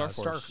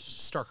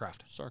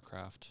StarCraft. Star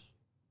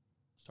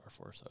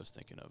Force. I was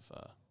thinking of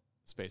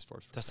Space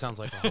Force. That sounds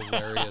like a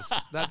hilarious...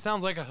 that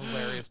sounds like a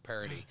hilarious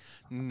parody.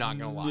 Not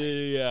gonna lie.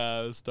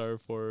 Yeah, Star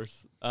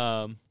Force.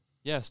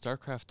 Yeah,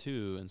 StarCraft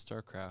 2 and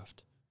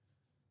StarCraft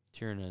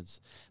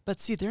Tyranids.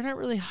 But see, they're not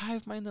really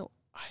hive mind though.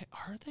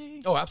 Are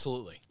they? Oh,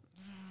 absolutely.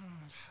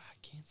 I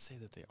can't say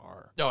that they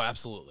are. Oh,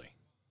 absolutely.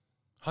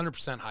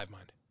 100% hive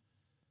mind.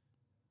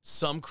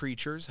 Some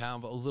creatures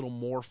have a little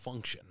more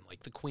function,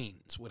 like the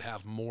queens would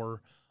have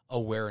more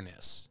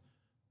awareness.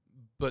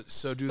 But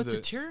so do the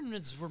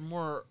Tyranids were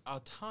more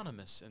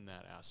autonomous in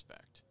that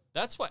aspect.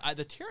 That's why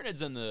the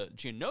Tyranids and the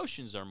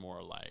Geonosians are more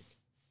alike.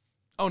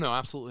 Oh, no,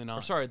 absolutely not.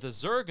 Or sorry, the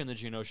Zerg and the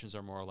Geonosians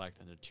are more alike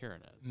than the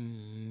Tyranids.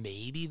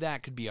 Maybe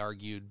that could be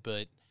argued,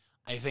 but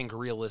I think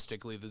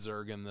realistically the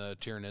Zerg and the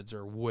Tyranids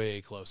are way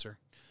closer.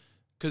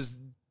 Because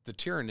the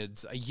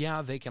Tyranids,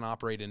 yeah, they can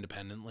operate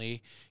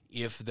independently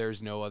if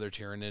there's no other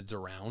Tyranids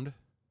around.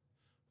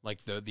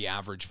 Like the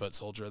average foot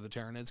soldier of the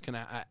Tyranids can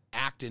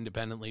act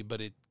independently,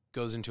 but it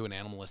goes into an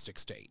animalistic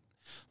state.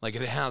 Like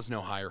it has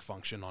no higher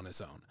function on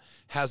its own,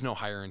 has no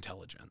higher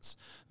intelligence.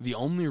 The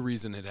only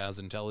reason it has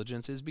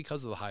intelligence is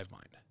because of the hive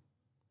mind.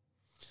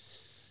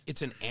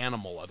 It's an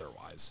animal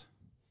otherwise.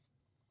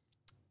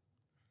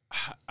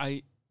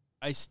 I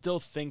still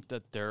think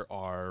that there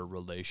are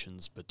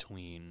relations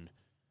between...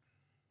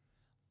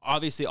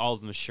 Obviously, all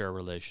of them share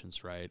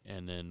relations, right?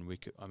 And then we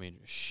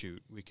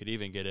could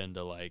even get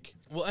into like...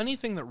 Well,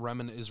 anything that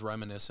is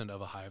reminiscent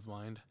of a hive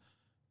mind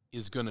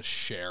is going to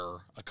share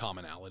a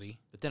commonality.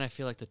 But then I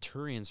feel like the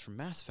Turians from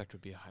Mass Effect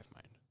would be a hive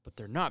mind. But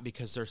they're not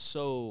because they're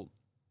so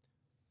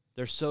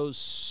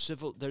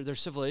civil. Their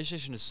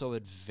civilization is so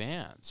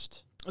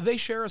advanced. They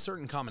share a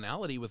certain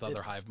commonality with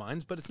other hive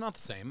minds, but it's not the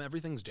same.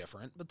 Everything's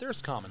different, but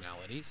there's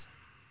commonalities.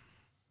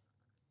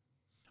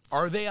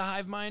 Are they a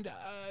hive mind?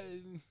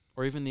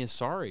 Or even the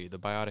Asari, the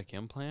biotic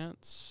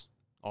implants,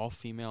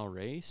 all-female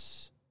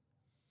race.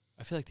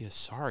 I feel like the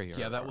Asari are...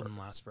 Yeah, that wouldn't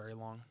last very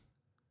long.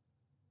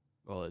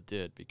 Well, it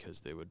did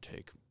because they would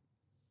take,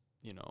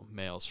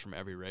 males from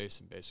every race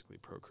and basically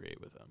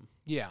procreate with them.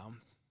 Yeah.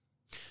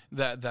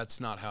 That's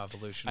not how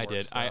evolution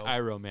works. I did. I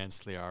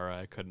romanced Liara.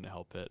 I couldn't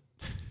help it.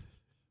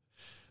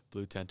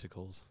 Blue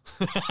tentacles.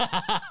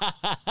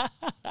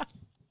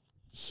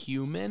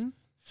 Human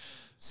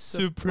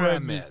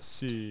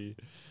supremacy.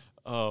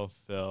 Oh,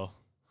 Phil.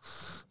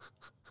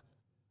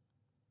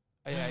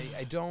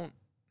 I don't...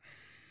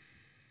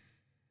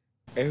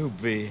 Oh,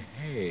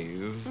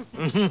 behave.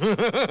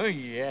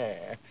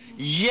 Yeah.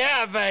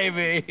 Yeah,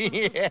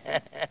 baby. Yeah.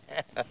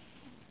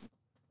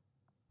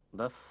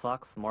 This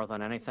sucks more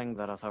than anything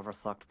that has ever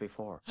sucked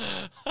before.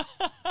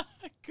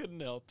 I couldn't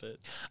help it.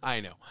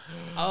 I know.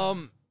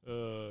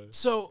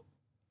 So,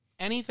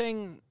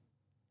 anything...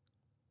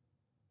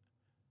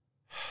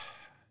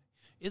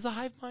 Is a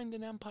hive mind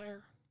an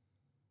empire?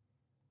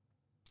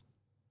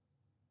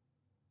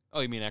 Oh,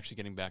 you mean actually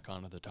getting back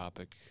onto the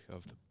topic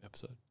of the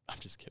episode? I'm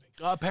just kidding.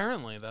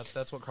 Apparently,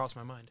 that's what crossed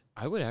my mind.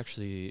 I would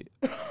actually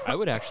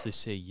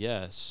say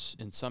yes.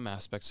 In some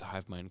aspects, a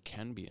hive mind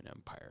can be an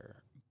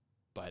empire,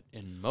 but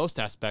in most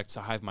aspects,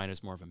 a hive mind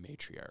is more of a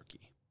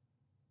matriarchy.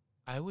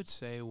 I would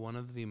say one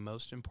of the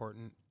most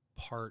important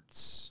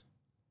parts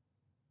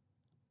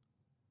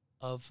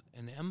of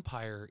an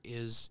empire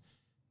is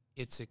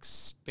its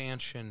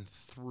expansion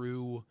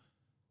through.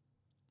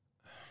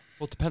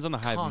 Well, it depends on the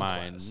hive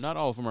mind. Conquest. Not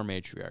all of them are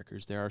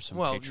matriarchs. There are some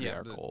Well, yeah,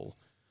 patriarchal.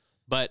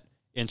 But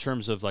in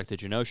terms of like the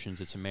Geonosians,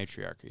 it's a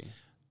matriarchy.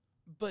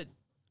 But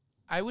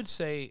I would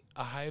say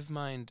a hive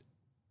mind,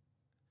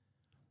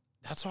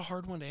 that's a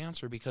hard one to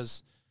answer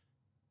because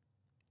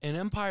an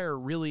empire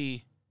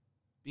really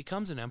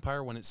becomes an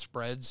empire when it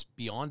spreads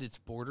beyond its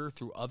border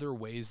through other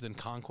ways than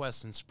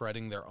conquest and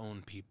spreading their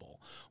own people.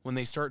 When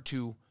they start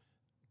to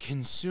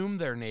consume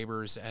their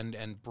neighbors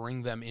and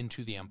bring them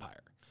into the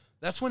empire.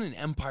 That's when an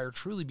empire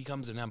truly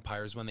becomes an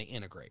empire, is when they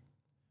integrate.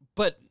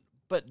 But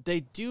they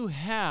do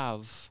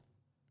have,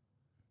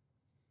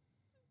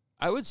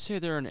 I would say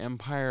they're an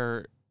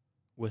empire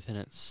within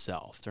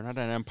itself. They're not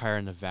an empire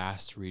in the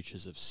vast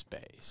reaches of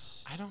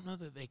space. I don't know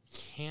that they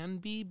can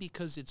be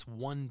because it's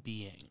one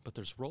being. But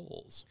there's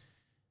roles.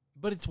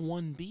 But it's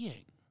one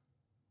being.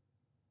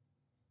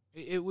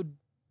 It would...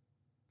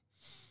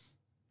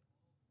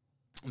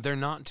 They're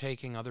not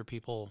taking other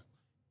people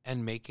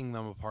and making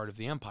them a part of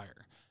the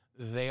empire.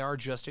 They are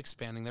just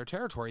expanding their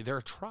territory. They're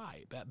a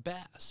tribe at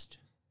best.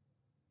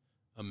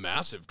 A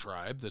massive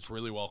tribe that's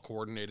really well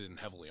coordinated and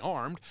heavily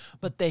armed.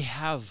 But they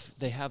have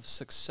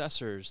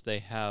successors. They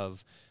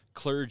have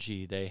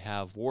clergy. They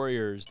have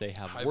warriors. They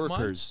have Hive workers.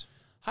 minds?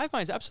 Hive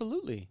minds,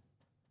 absolutely.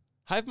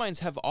 Hive minds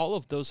have all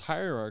of those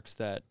hierarchs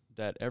that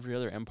every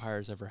other empire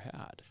has ever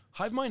had.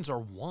 Hive minds are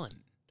one.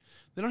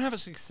 They don't have a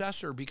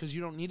successor because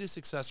you don't need a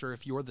successor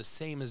if you're the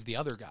same as the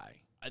other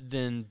guy.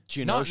 Then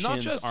Not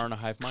Geonosians just aren't a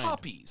hive mind.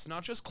 copies,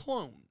 not just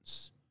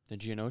clones. Then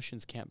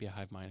Geonosians can't be a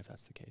hive mind if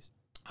that's the case.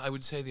 I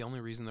would say the only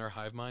reason they're a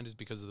hive mind is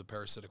because of the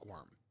parasitic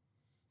worm.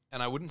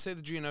 And I wouldn't say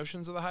the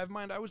Geonosians are the hive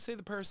mind. I would say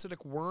the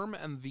parasitic worm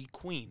and the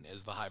queen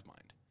is the hive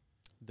mind.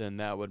 Then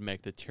that would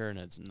make the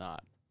Tyranids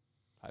not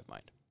hive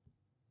mind.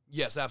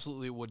 Yes,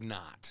 absolutely it would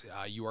not.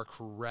 You are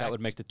correct. That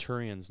would make the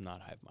Turians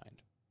not hive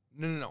mind.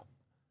 No.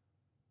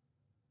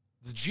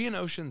 The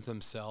Geonosians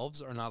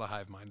themselves are not a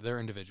hive mind. They're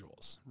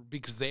individuals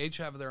because they each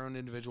have their own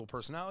individual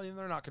personality and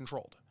they're not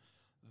controlled.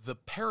 The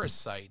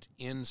parasite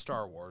in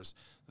Star Wars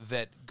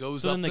that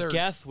goes So up then the there...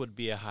 Geth would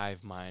be a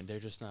hive mind. They're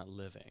just not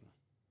living.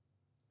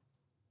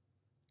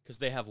 Because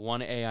they have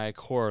one AI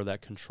core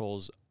that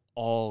controls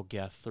all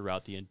Geth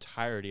throughout the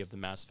entirety of the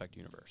Mass Effect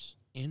universe.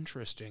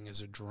 Interesting.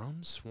 Is a drone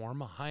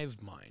swarm a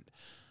hive mind?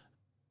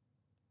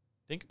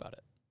 Think about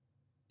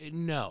it.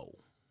 No.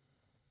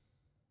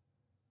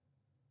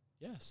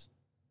 Yes.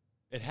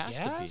 It has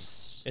to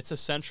Yes? be. It's a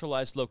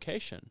centralized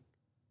location.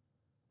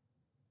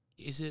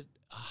 Is it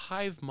a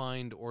hive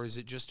mind or is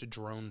it just a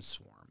drone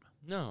swarm?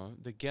 No,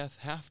 the Geth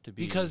have to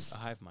be Because- a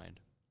hive mind.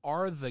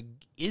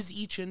 Is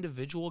each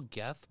individual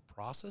Geth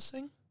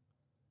processing?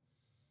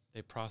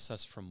 They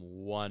process from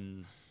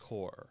one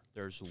core.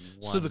 There's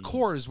one. So the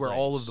core is where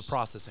all of the place.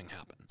 processing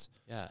happens.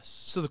 Yes.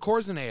 So the core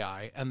is an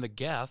AI and the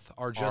Geth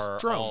are just are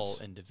drones.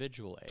 all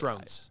individual AIs.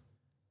 Drones.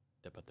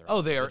 But they're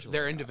Oh, they're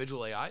AIs.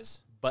 individual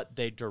AIs? But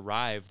they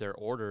derive their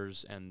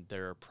orders and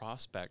their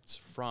prospects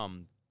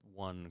from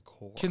one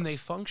core. Can they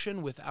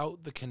function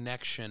without the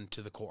connection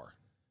to the core?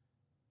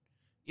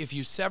 If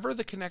you sever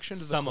the connection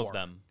to the Some core... of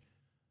them.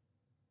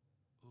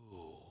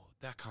 Ooh,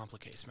 that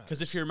complicates matters.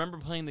 Because if you remember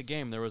playing the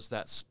game, there was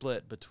that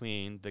split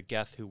between the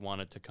Geth who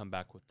wanted to come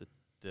back with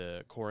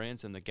the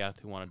Quarians and the Geth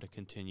who wanted to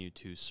continue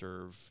to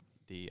serve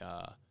the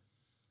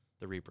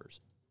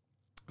Reapers.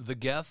 The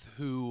Geth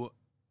who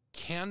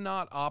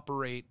cannot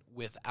operate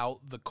without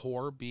the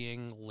core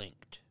being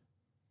linked.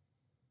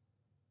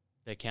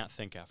 They can't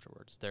think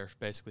afterwards. They're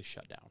basically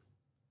shut down.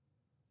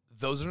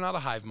 Those are not a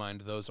hive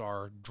mind. Those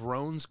are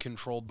drones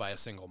controlled by a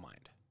single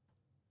mind.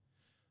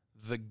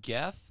 The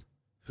Geth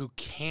who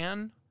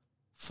can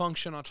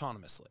function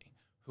autonomously,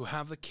 who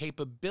have the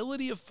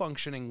capability of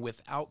functioning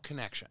without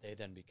connection. They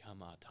then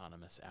become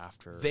autonomous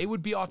after. They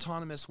would be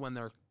autonomous when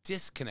they're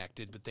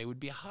disconnected, but they would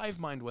be a hive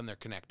mind when they're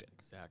connected.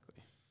 Exactly.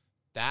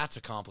 That's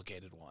a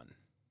complicated one.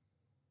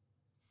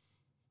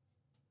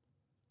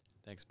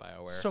 Thanks,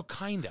 BioWare. So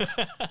kind of.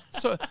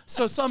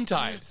 so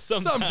sometimes.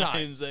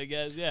 Sometimes, I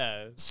guess,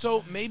 yeah.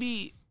 So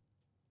maybe,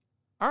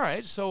 all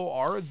right, so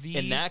are the...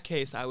 In that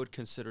case, I would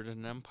consider it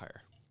an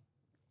empire.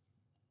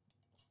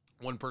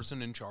 One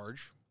person in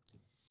charge.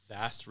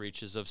 Vast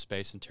reaches of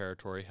space and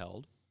territory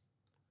held.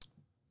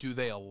 Do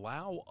they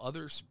allow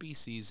other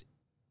species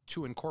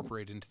to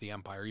incorporate into the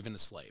empire, even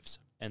as slaves?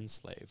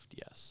 Enslaved,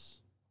 yes.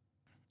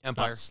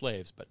 Empire. Not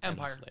slaves, but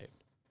Empire. enslaved.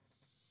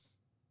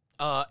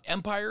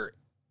 Empire,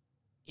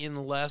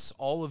 unless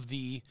all of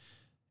the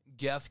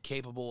Geth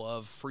capable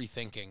of free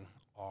thinking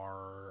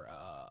are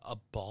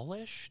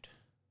abolished,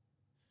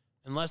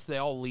 unless they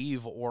all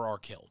leave or are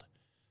killed.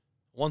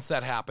 Once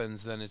that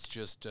happens, then it's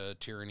just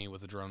tyranny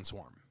with a drone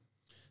swarm.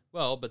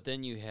 Well, but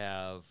then you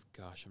have,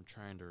 gosh, I'm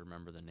trying to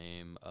remember the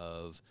name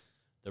of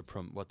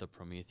what the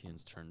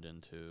Prometheans turned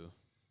into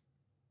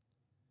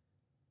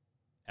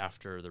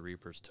after the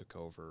Reapers took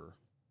over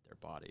their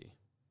body.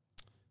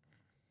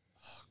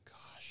 Oh,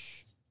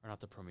 gosh. Or not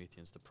the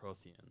Prometheans, the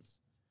Protheans.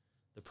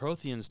 The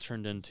Protheans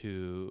turned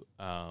into,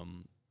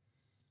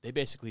 they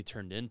basically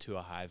turned into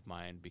a hive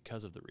mind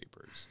because of the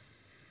Reapers.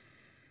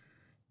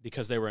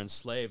 Because they were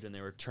enslaved and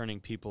they were turning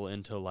people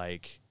into,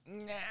 like...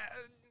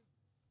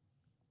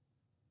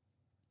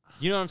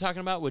 You know what I'm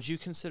talking about? Would you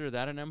consider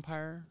that an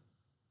empire?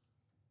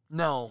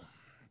 No,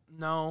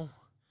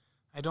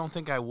 I don't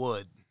think I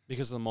would.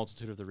 Because of the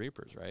multitude of the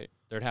Reapers, right?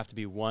 There'd have to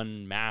be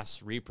one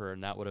mass Reaper,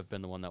 and that would have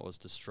been the one that was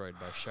destroyed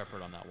by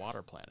Shepard on that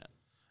water planet.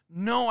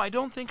 No, I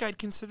don't think I'd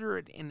consider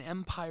it an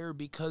empire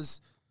because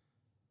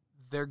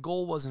their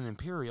goal wasn't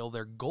imperial.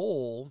 Their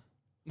goal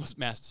Was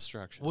mass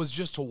destruction. was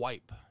just to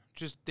wipe.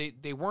 Just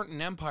they weren't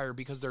an empire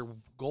because their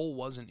goal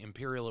wasn't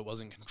imperial. It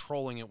wasn't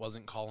controlling. It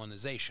wasn't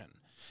colonization.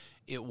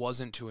 It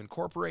wasn't to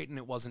incorporate, and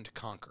it wasn't to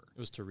conquer. It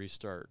was to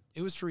restart.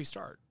 It was to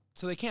restart.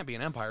 So they can't be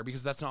an empire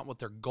because that's not what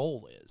their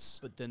goal is.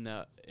 But then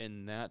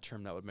in that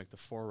term, that would make the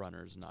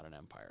Forerunners not an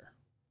empire.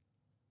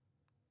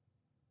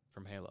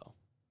 From Halo.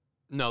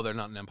 No, they're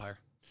not an empire.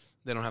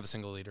 They don't have a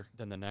single leader.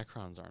 Then the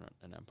Necrons aren't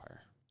an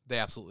empire. They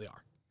absolutely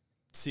are.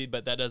 See,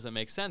 but that doesn't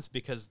make sense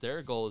because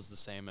their goal is the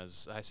same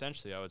as,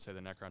 essentially, I would say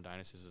the Necron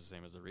dynasty is the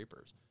same as the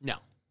Reapers. No.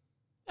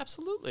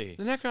 Absolutely.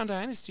 The Necron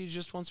dynasty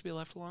just wants to be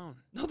left alone.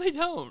 No, they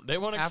don't. They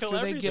want to kill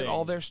everything. After they get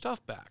all their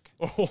stuff back.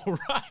 Oh,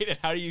 right. And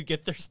how do you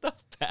get their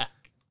stuff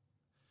back?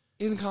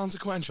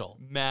 Inconsequential.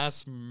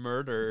 Mass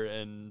murder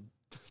and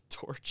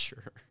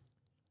torture.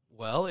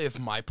 Well, if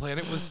my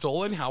planet was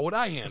stolen, how would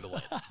I handle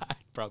it? I'd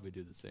probably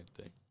do the same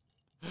thing.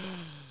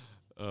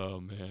 Oh,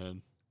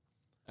 man.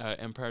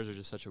 Empires are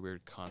just such a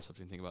weird concept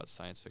when you think about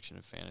science fiction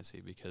and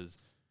fantasy because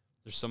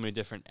there's so many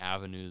different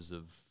avenues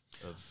of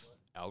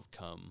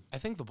outcome. I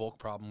think the bulk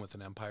problem with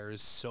an empire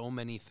is so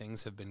many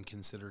things have been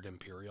considered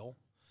imperial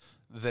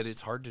that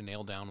it's hard to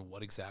nail down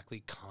what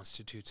exactly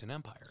constitutes an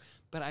empire.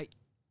 But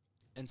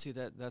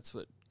that's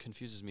what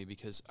confuses me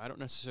because I don't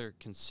necessarily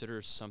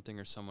consider something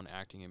or someone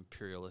acting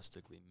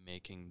imperialistically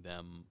making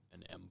them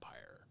an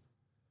empire.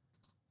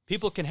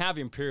 People can have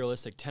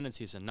imperialistic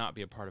tendencies and not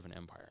be a part of an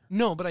empire.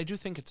 No, but I do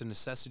think it's a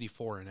necessity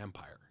for an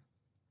empire.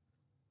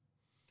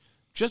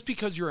 Just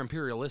because you're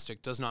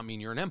imperialistic does not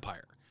mean you're an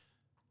empire.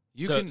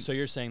 So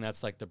you're saying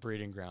that's like the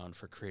breeding ground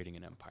for creating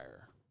an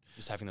empire,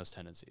 just having those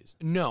tendencies?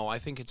 No, I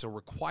think it's a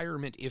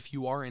requirement if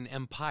you are an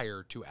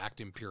empire to act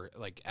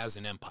as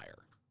an empire.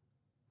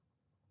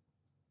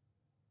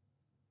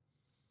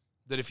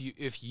 That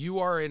if you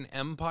are an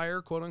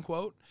empire, quote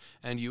unquote,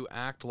 and you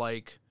act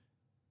like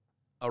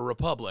a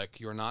republic,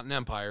 you're not an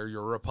empire,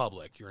 you're a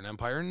republic. You're an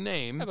empire in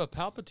name. Yeah, but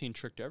Palpatine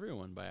tricked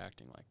everyone by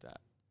acting like that.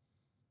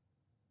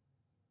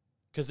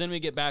 Because then we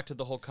get back to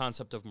the whole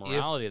concept of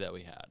morality that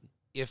we had.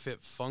 If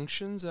it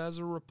functions as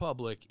a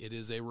republic, it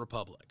is a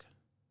republic.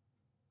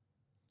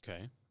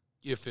 Okay.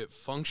 If it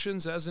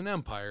functions as an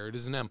empire, it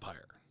is an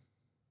empire.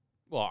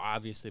 Well,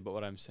 obviously, but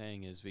what I'm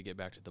saying is we get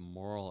back to the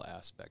moral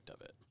aspect of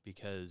it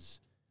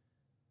because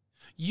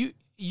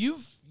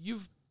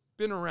you've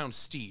been around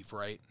Steve,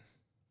 right?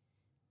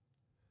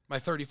 My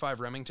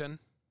 35 Remington?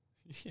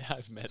 Yeah,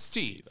 I've met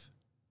Steve.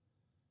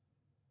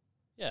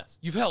 Yes.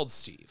 You've held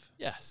Steve.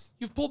 Yes.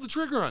 You've pulled the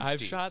trigger on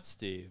Steve. I've shot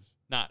Steve.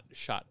 Not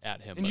shot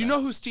at him. And you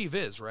know who Steve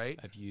is, right?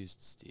 I've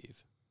used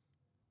Steve.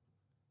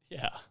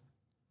 Yeah.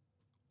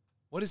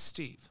 What is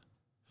Steve?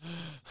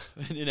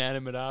 An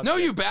inanimate object.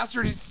 No, you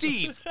bastard, it's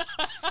Steve.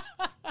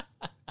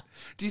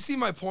 Do you see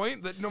my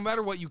point? That no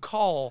matter what you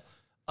call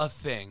a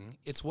thing,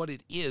 it's what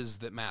it is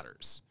that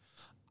matters.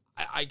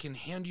 I can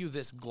hand you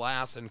this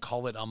glass and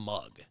call it a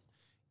mug.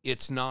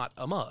 It's not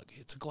a mug.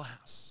 It's a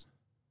glass.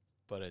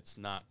 But it's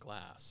not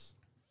glass.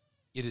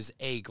 It is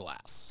a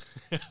glass.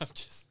 I'm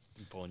just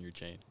pulling your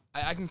chain.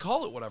 I can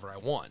call it whatever I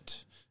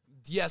want.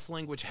 Yes,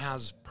 language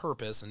has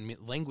purpose and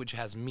language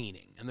has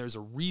meaning, and there's a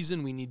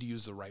reason we need to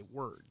use the right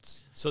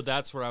words. So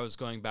that's where I was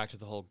going back to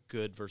the whole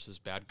good versus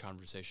bad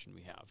conversation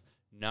we have.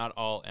 Not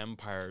all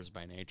empires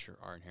by nature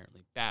are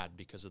inherently bad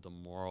because of the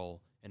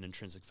moral and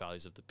intrinsic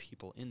values of the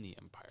people in the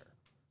empire.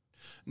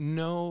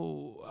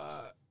 No.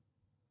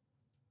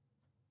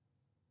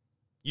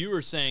 You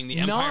were saying the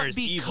empire is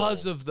evil. Not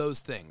because of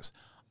those things.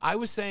 I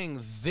was saying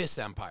this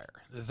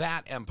empire,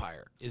 that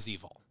empire is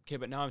evil. Okay,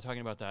 but now I'm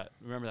talking about that.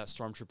 Remember that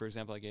stormtrooper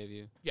example I gave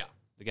you? Yeah.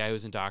 The guy who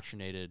was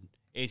indoctrinated,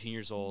 18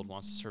 years old,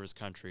 wants to serve his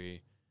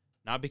country,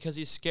 not because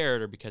he's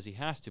scared or because he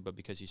has to, but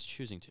because he's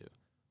choosing to.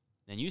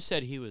 And you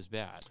said he was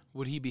bad.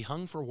 Would he be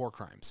hung for war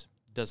crimes?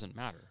 Doesn't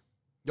matter.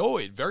 Oh,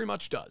 it very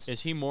much does.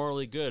 Is he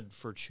morally good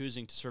for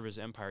choosing to serve his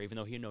empire, even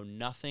though he know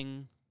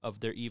nothing of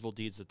their evil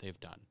deeds that they've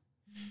done?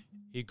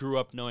 He grew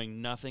up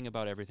knowing nothing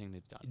about everything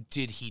they've done.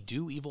 Did he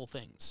do evil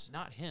things?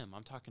 Not him.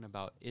 I'm talking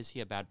about, is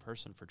he a bad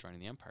person for joining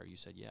the empire? You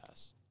said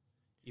yes.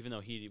 Even though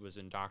he was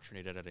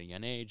indoctrinated at a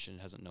young age and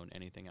hasn't known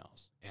anything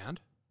else. And?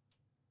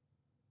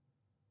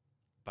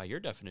 By your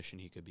definition,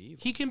 he could be evil.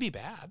 He can be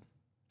bad.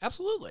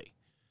 Absolutely.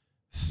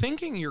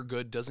 Thinking you're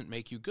good doesn't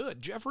make you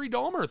good. Jeffrey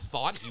Dahmer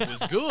thought he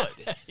was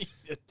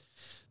good.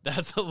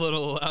 That's a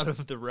little out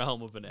of the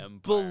realm of an empire.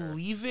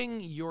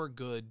 Believing you're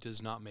good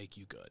does not make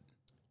you good.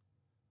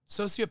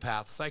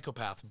 Sociopaths,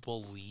 psychopaths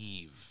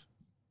believe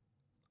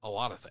a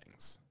lot of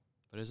things.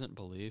 But isn't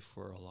belief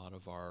where a lot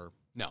of our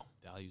No,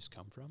 values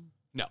come from?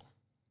 no.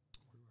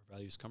 Where do our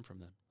values come from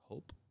then?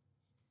 Hope?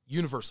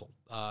 Universal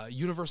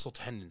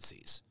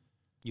tendencies.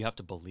 You have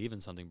to believe in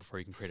something before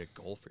you can create a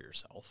goal for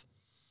yourself.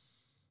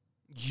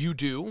 You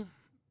do.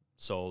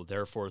 So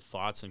therefore,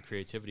 thoughts and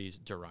creativity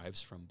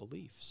derives from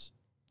beliefs.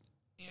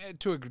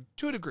 To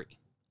a degree.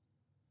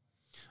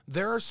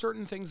 There are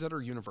certain things that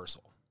are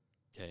universal.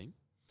 Okay.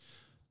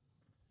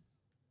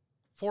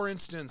 For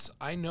instance,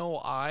 I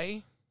know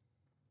I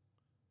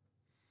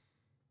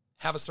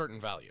have a certain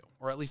value,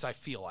 or at least I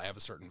feel I have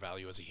a certain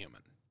value as a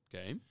human.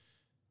 Okay.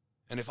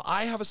 And if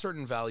I have a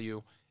certain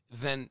value,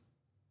 then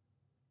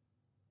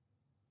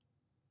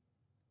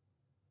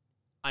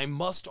I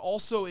must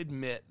also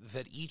admit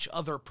that each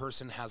other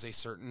person has a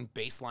certain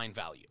baseline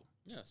value.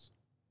 Yes.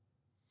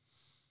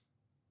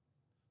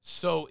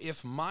 So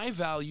if my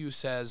value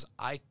says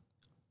I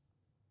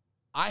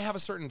have a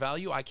certain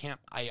value,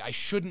 I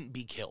shouldn't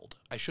be killed.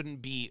 I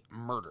shouldn't be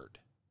murdered.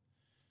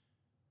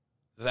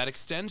 That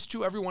extends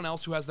to everyone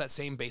else who has that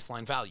same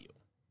baseline value.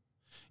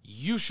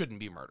 You shouldn't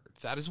be murdered.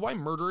 That is why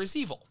murder is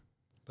evil.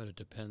 But it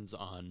depends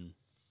on...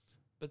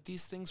 But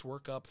these things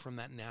work up from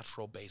that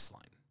natural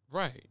baseline.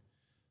 Right.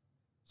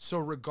 So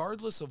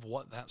regardless of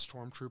what that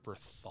stormtrooper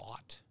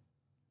thought,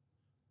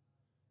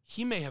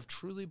 he may have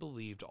truly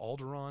believed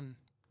Alderaan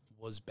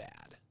was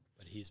bad.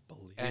 But he's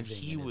believing And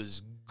he in his-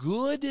 was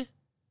good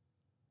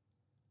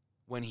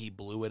when he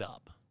blew it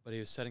up. But he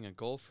was setting a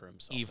goal for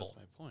himself. Evil.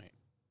 That's my point.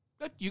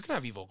 But you can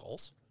have evil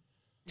goals.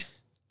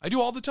 I do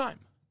all the time.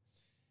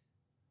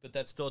 But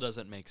that still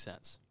doesn't make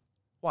sense.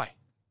 Why?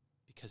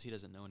 Because he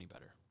doesn't know any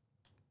better.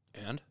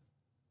 And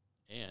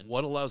And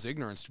what allows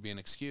ignorance to be an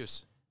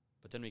excuse?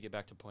 But then we get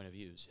back to point of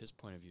views. His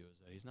point of view is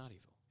that he's not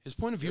evil. His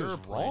point of view Your is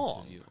point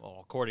wrong. of view- well,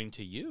 according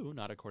to you,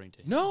 not according to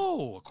him.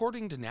 No,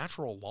 according to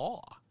natural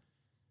law.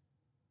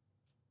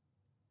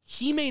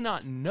 He may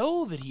not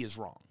know that he is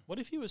wrong. What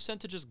if he was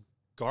sent to just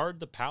guard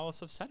the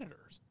palace of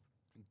senators?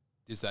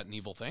 Is that an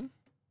evil thing?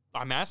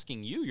 I'm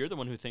asking you. You're the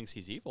one who thinks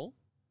he's evil.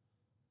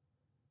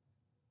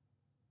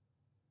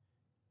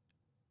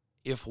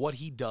 If what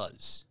he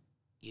does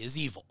is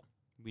evil,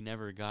 We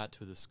never got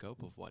to the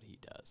scope of what he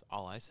does.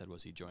 All I said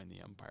was he joined the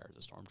Empire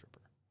as a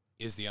stormtrooper.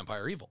 is the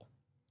Empire evil?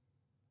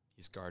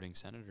 He's guarding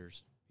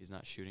senators. He's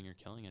not shooting or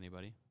killing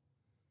anybody.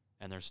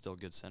 And they're still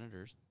good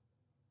senators.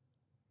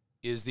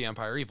 Is the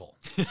Empire evil?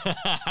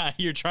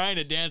 You're trying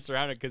to dance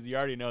around it because you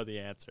already know the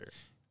answer.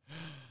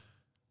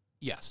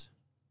 Yes.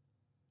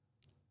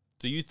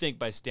 So you think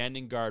by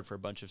standing guard for a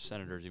bunch of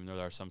senators, even though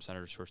there are some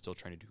senators who are still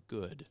trying to do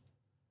good,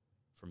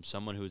 from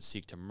someone who would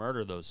seek to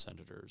murder those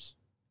senators,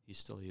 he's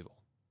still evil.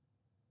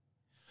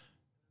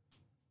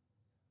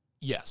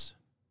 Yes.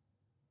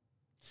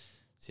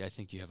 See, I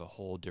think you have a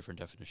whole different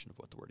definition of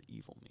what the word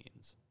evil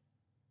means.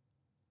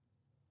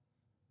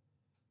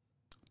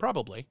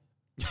 Probably.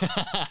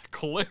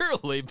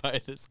 Clearly by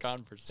this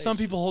conversation. Some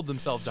people hold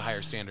themselves to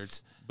higher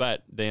standards.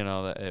 But they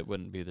know that it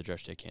wouldn't be the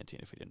Dredge Day Canteen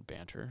if we didn't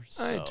banter.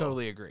 I so-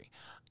 totally agree.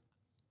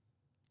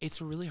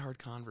 It's a really hard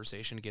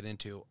conversation to get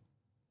into.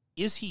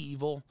 Is he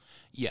evil?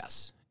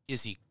 Yes.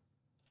 Is he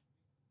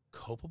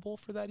culpable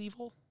for that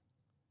evil?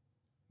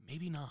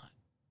 Maybe not.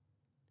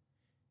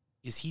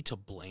 Is he to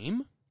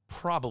blame?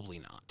 Probably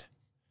not.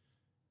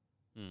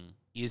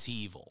 Is he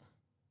evil?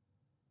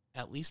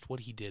 At least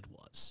what he did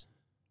was.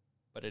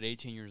 But at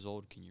 18 years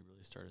old, can you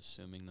really start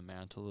assuming the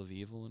mantle of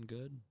evil and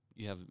good?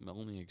 You have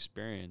only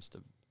experienced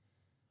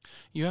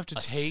You have to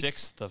a take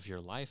sixth of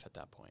your life at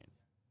that point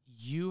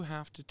you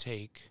have to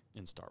take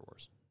in Star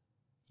Wars.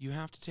 you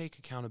have to take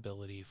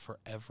accountability for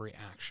every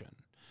action,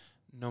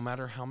 no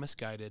matter how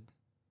misguided.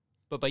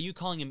 But by you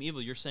calling him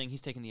evil, you're saying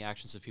he's taking the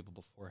actions of people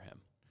before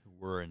him who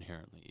were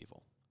inherently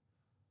evil.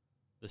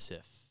 The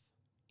Sith,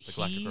 the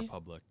Galactic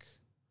Republic.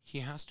 He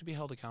has to be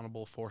held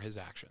accountable for his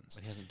actions.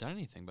 But he hasn't done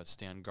anything but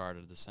stand guard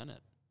of the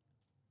Senate.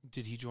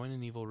 Did he join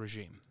an evil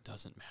regime?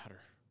 Doesn't matter.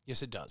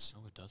 Yes, it does.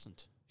 No, it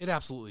doesn't. It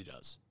absolutely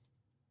does.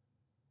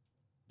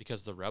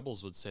 Because the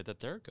rebels would say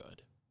that they're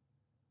good.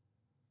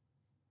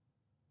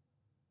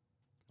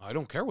 I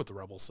don't care what the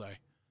rebels say.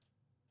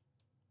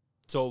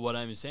 So what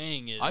I'm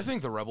saying is... I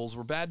think the rebels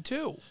were bad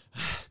too.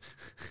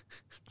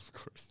 Of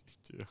course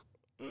you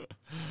do.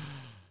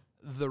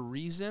 The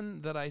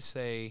reason that I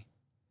say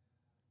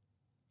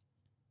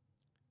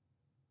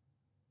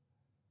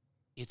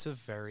it's a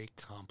very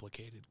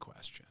complicated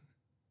question.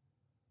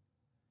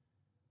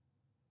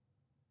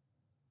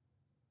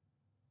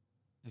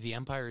 The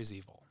Empire is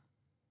evil.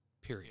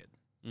 Period.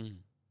 Mm.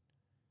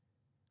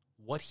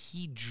 What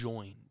he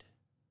joined,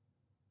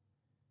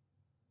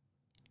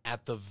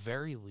 at the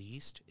very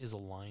least, is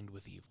aligned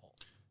with evil.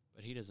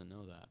 But he doesn't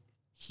know that.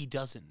 He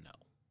doesn't know.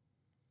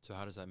 So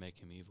how does that make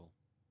him evil?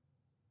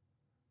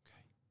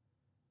 Okay.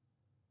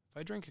 If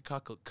I drink a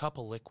cup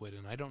of liquid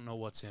and I don't know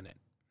what's in it,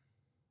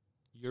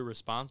 You're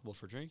responsible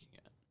for drinking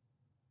it.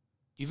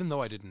 even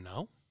though I didn't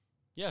know,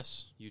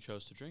 Yes, you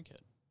chose to drink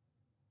it.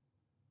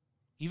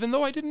 even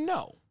though I didn't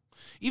know,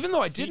 even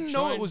though I didn't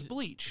know it was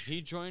bleach.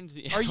 He joined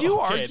the. Are you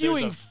Okay,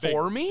 arguing there's a big-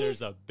 for me?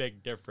 There's a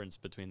big difference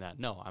between that.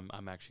 No,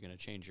 I'm actually going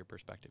to change your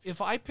perspective.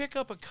 If I pick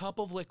up a cup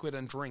of liquid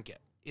and drink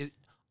it,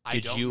 I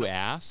Did don't you know.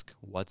 ask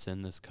what's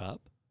in this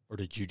cup, or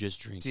did you just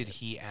drink Did it?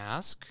 he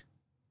ask?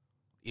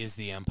 Is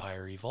the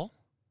Empire evil?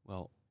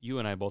 Well, you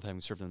and I both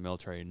having served in the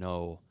military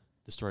know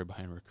the story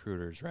behind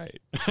recruiters, right?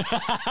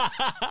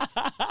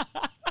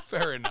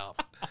 Fair enough.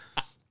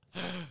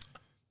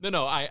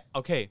 No,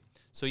 okay.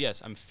 So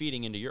yes, I'm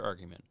feeding into your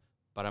argument,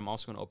 but I'm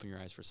also going to open your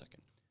eyes for a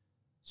second.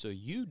 So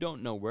you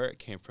don't know where it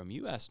came from.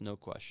 You asked no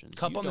questions.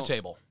 Cup You on the don't-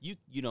 table.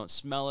 You don't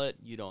smell it.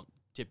 You don't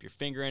dip your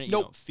finger in it. Nope.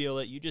 You don't feel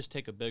it. You just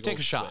take a big Take old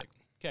a shot. swig.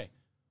 Okay.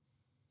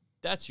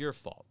 That's your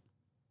fault.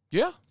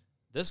 Yeah.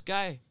 This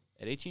guy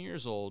at 18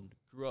 years old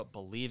grew up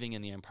believing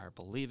in the Empire,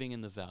 believing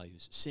in the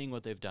values, seeing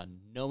what they've done,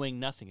 knowing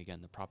nothing,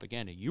 again, the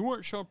propaganda. You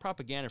weren't showing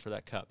propaganda for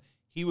that cup.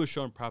 He was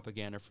showing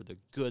propaganda for the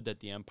good that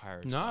the Empire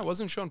is No, I doing.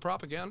 wasn't showing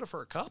propaganda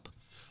for a cup.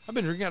 I've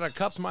been drinking out of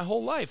cups my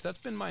whole life. That's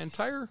been my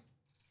entire.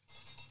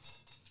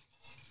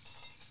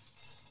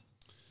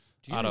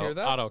 Do you hear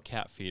that? Auto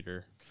cat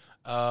feeder.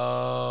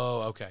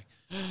 Oh, okay.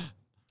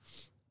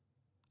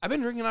 I've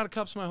been drinking out of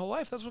cups my whole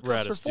life. That's what We're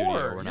cups at a are studio. for.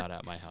 We're You're- not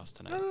at my house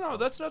tonight. No. so.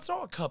 That's not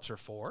what cups are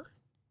for.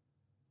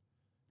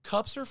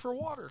 Cups are for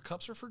water.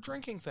 Cups are for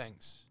drinking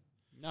things.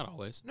 Not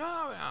always.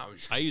 No.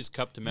 I use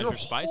cup to measure Your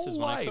spices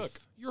whole when I life-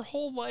 cook. Your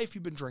whole life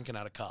you've been drinking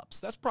out of cups.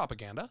 That's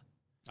propaganda.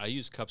 I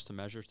use cups to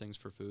measure things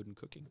for food and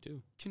cooking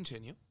too.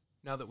 Continue.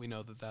 Now that we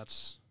know that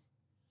that's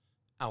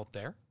out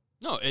there.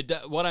 No,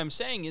 what I'm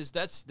saying is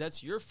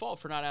that's your fault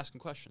for not asking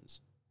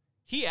questions.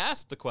 He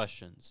asked the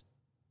questions.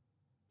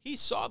 He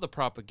saw the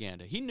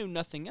propaganda. He knew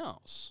nothing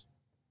else.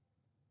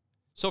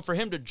 So for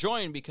him to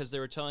join because they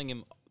were telling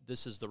him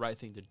this is the right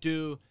thing to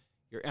do,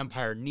 your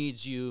empire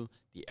needs you,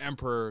 the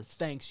emperor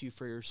thanks you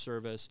for your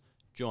service,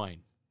 join.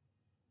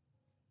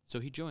 So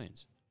he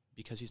joins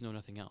because he's known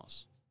nothing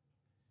else.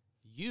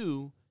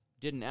 You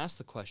didn't ask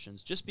the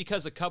questions. Just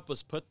because a cup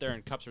was put there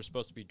and cups are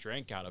supposed to be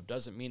drank out of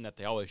doesn't mean that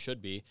they always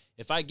should be.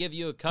 If I give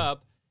you a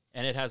cup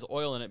and it has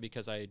oil in it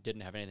because I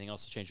didn't have anything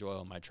else to change the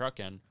oil in my truck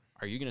in,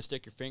 are you going to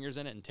stick your fingers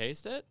in it and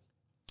taste it?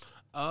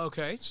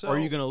 Okay, so Or are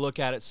you going to look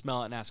at it,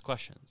 smell it, and ask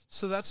questions?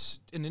 so that's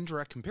an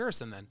indirect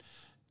comparison then.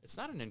 It's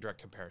not an indirect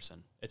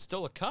comparison. It's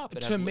still a cup.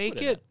 It To has make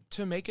liquid in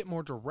to make it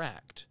more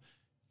direct,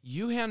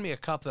 you hand me a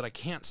cup that I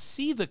can't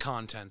see the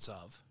contents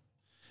of,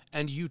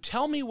 and you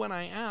tell me when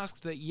I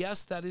ask that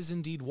yes, that is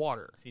indeed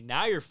water. See,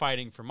 now you're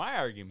fighting for my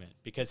argument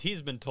because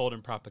he's been told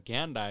and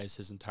propagandized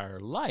his entire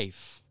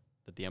life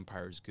that the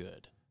empire is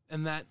good.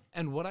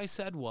 And what I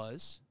said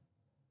was,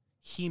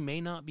 he may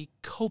not be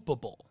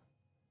culpable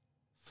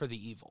for the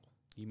evil.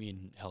 You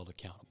mean held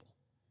accountable?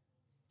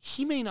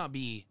 He may not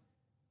be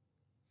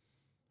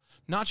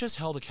not just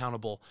held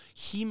accountable,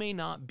 he may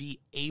not be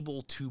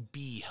able to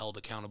be held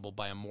accountable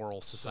by a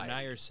moral So society. now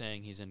you're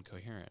saying he's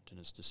incoherent in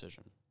his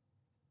decision.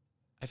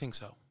 I think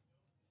so.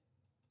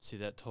 See,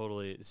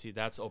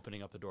 that's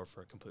opening up the door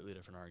for a completely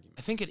different argument.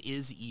 I think it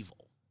is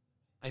evil.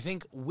 I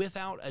think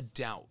without a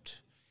doubt,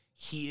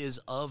 he is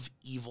of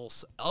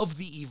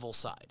the evil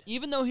side.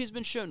 Even though he's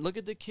been shown, look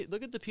at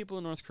the people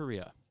in North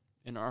Korea,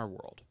 in our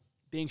world,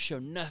 being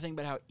shown nothing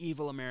but how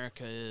evil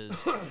America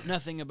is,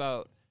 nothing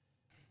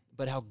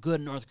but how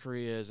good North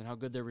Korea is and how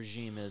good their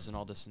regime is and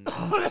all this and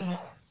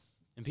that.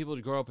 And people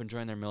grow up and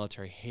join their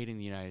military hating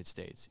the United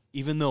States,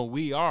 even though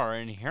we are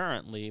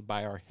inherently,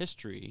 by our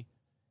history,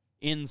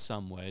 in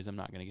some ways, I'm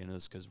not going to get into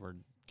this because we're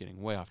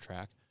getting way off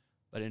track,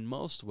 but in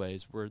most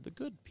ways, we're the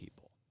good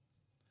people.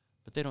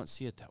 But they don't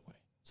see it that way.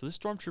 So this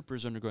stormtrooper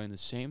is undergoing the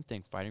same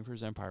thing, fighting for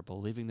his empire,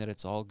 believing that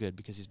it's all good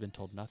because he's been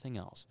told nothing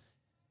else.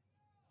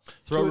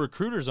 Throw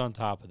recruiters on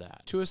top of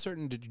that. To a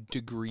certain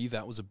degree,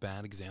 that was a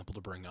bad example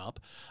to bring up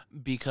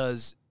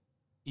because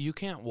you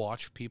can't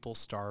watch people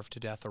starve to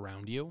death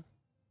around you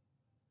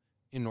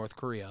in North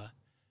Korea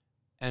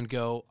and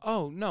go,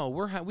 oh, no,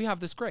 we have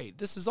this great.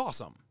 This is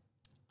awesome.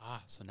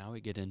 So now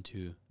we get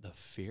into the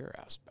fear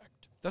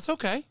aspect. That's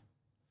okay.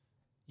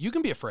 You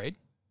can be afraid.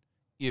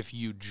 If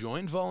you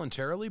joined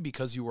voluntarily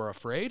because you were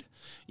afraid,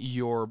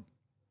 you're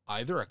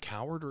either a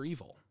coward or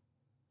evil.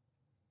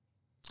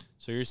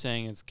 So you're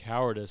saying it's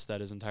cowardice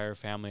that his entire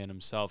family and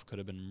himself could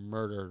have been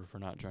murdered for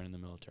not joining the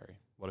military.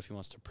 What if he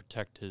wants to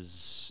protect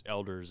his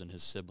elders and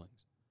his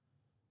siblings?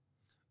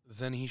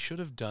 Then he should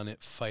have done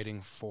it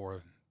fighting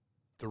for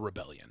the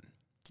rebellion.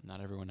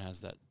 Not everyone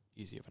has that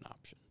easy of an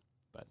option.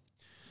 But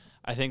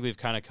I think we've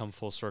kind of come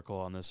full circle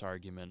on this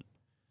argument.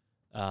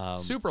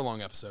 Super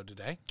long episode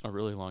today. A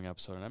really long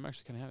episode, and I'm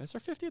actually going to have it's our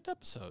 50th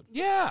episode.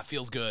 Yeah,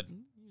 feels good.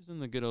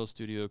 Using the good old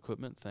studio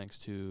equipment, thanks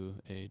to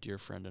a dear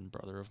friend and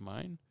brother of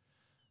mine.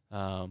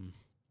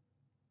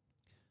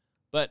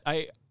 But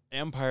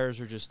empires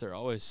are they're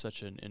always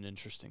such an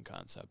interesting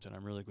concept, and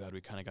I'm really glad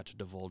we kind of got to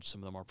divulge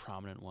some of the more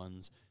prominent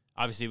ones.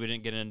 Obviously, we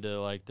didn't get into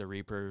like the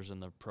Reapers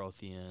and the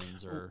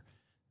Protheans or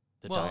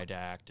the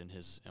Didact and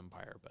his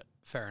empire, but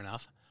fair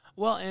enough.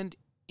 Well, and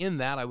in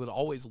that, I would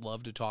always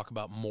love to talk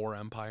about more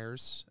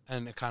empires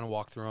and kind of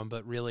walk through them,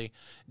 but really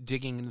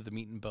digging into the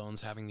meat and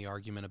bones, having the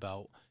argument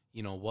about,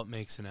 what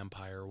makes an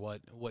empire,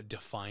 what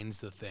defines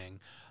the thing,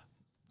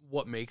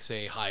 what makes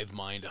a hive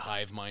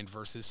mind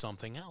versus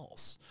something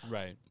else.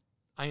 right.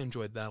 I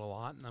enjoyed that a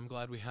lot, and I'm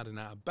glad we had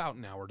about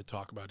an hour to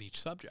talk about each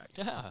subject.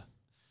 Yeah,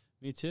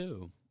 me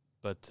too.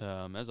 But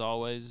as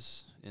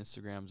always,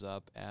 Instagram's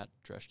up at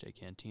Dresh Day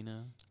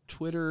Cantina.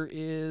 Twitter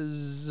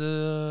is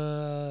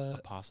A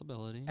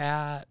possibility.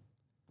 at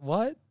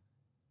what?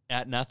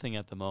 At nothing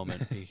at the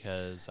moment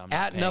because I'm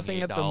At paying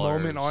nothing at the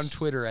moment on $8.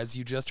 Twitter, as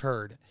you just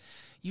heard.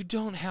 You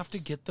don't have to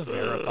get the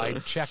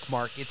verified check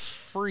mark. It's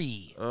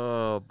free.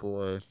 Oh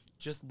boy,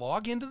 Just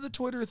log into the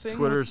Twitter thing.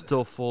 Twitter's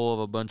still full of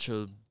a bunch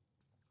of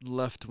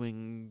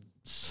left-wing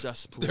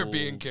cesspool. They're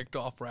being kicked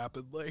off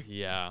rapidly.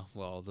 Yeah,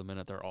 well, the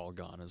minute they're all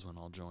gone is when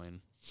I'll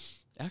join.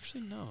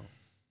 Actually, no.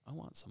 I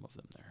want some of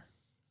them there.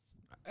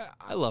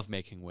 I love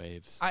making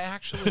waves. I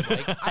actually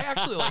like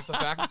the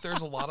fact that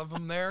there's a lot of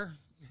them there.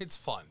 It's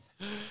fun.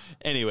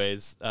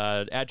 Anyways,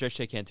 at Dresh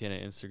Day Cantina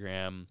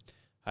Instagram,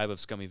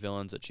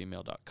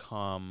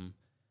 hiveofscummyvillains@gmail.com.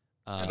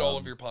 And all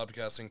of your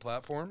podcasting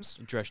platforms.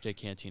 Dresh Day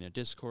Cantina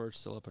Discord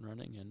still up and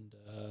running, and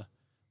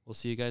we'll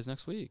see you guys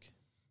next week.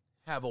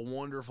 Have a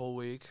wonderful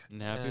week.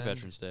 And happy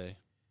Veterans Day.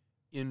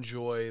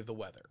 Enjoy the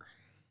weather.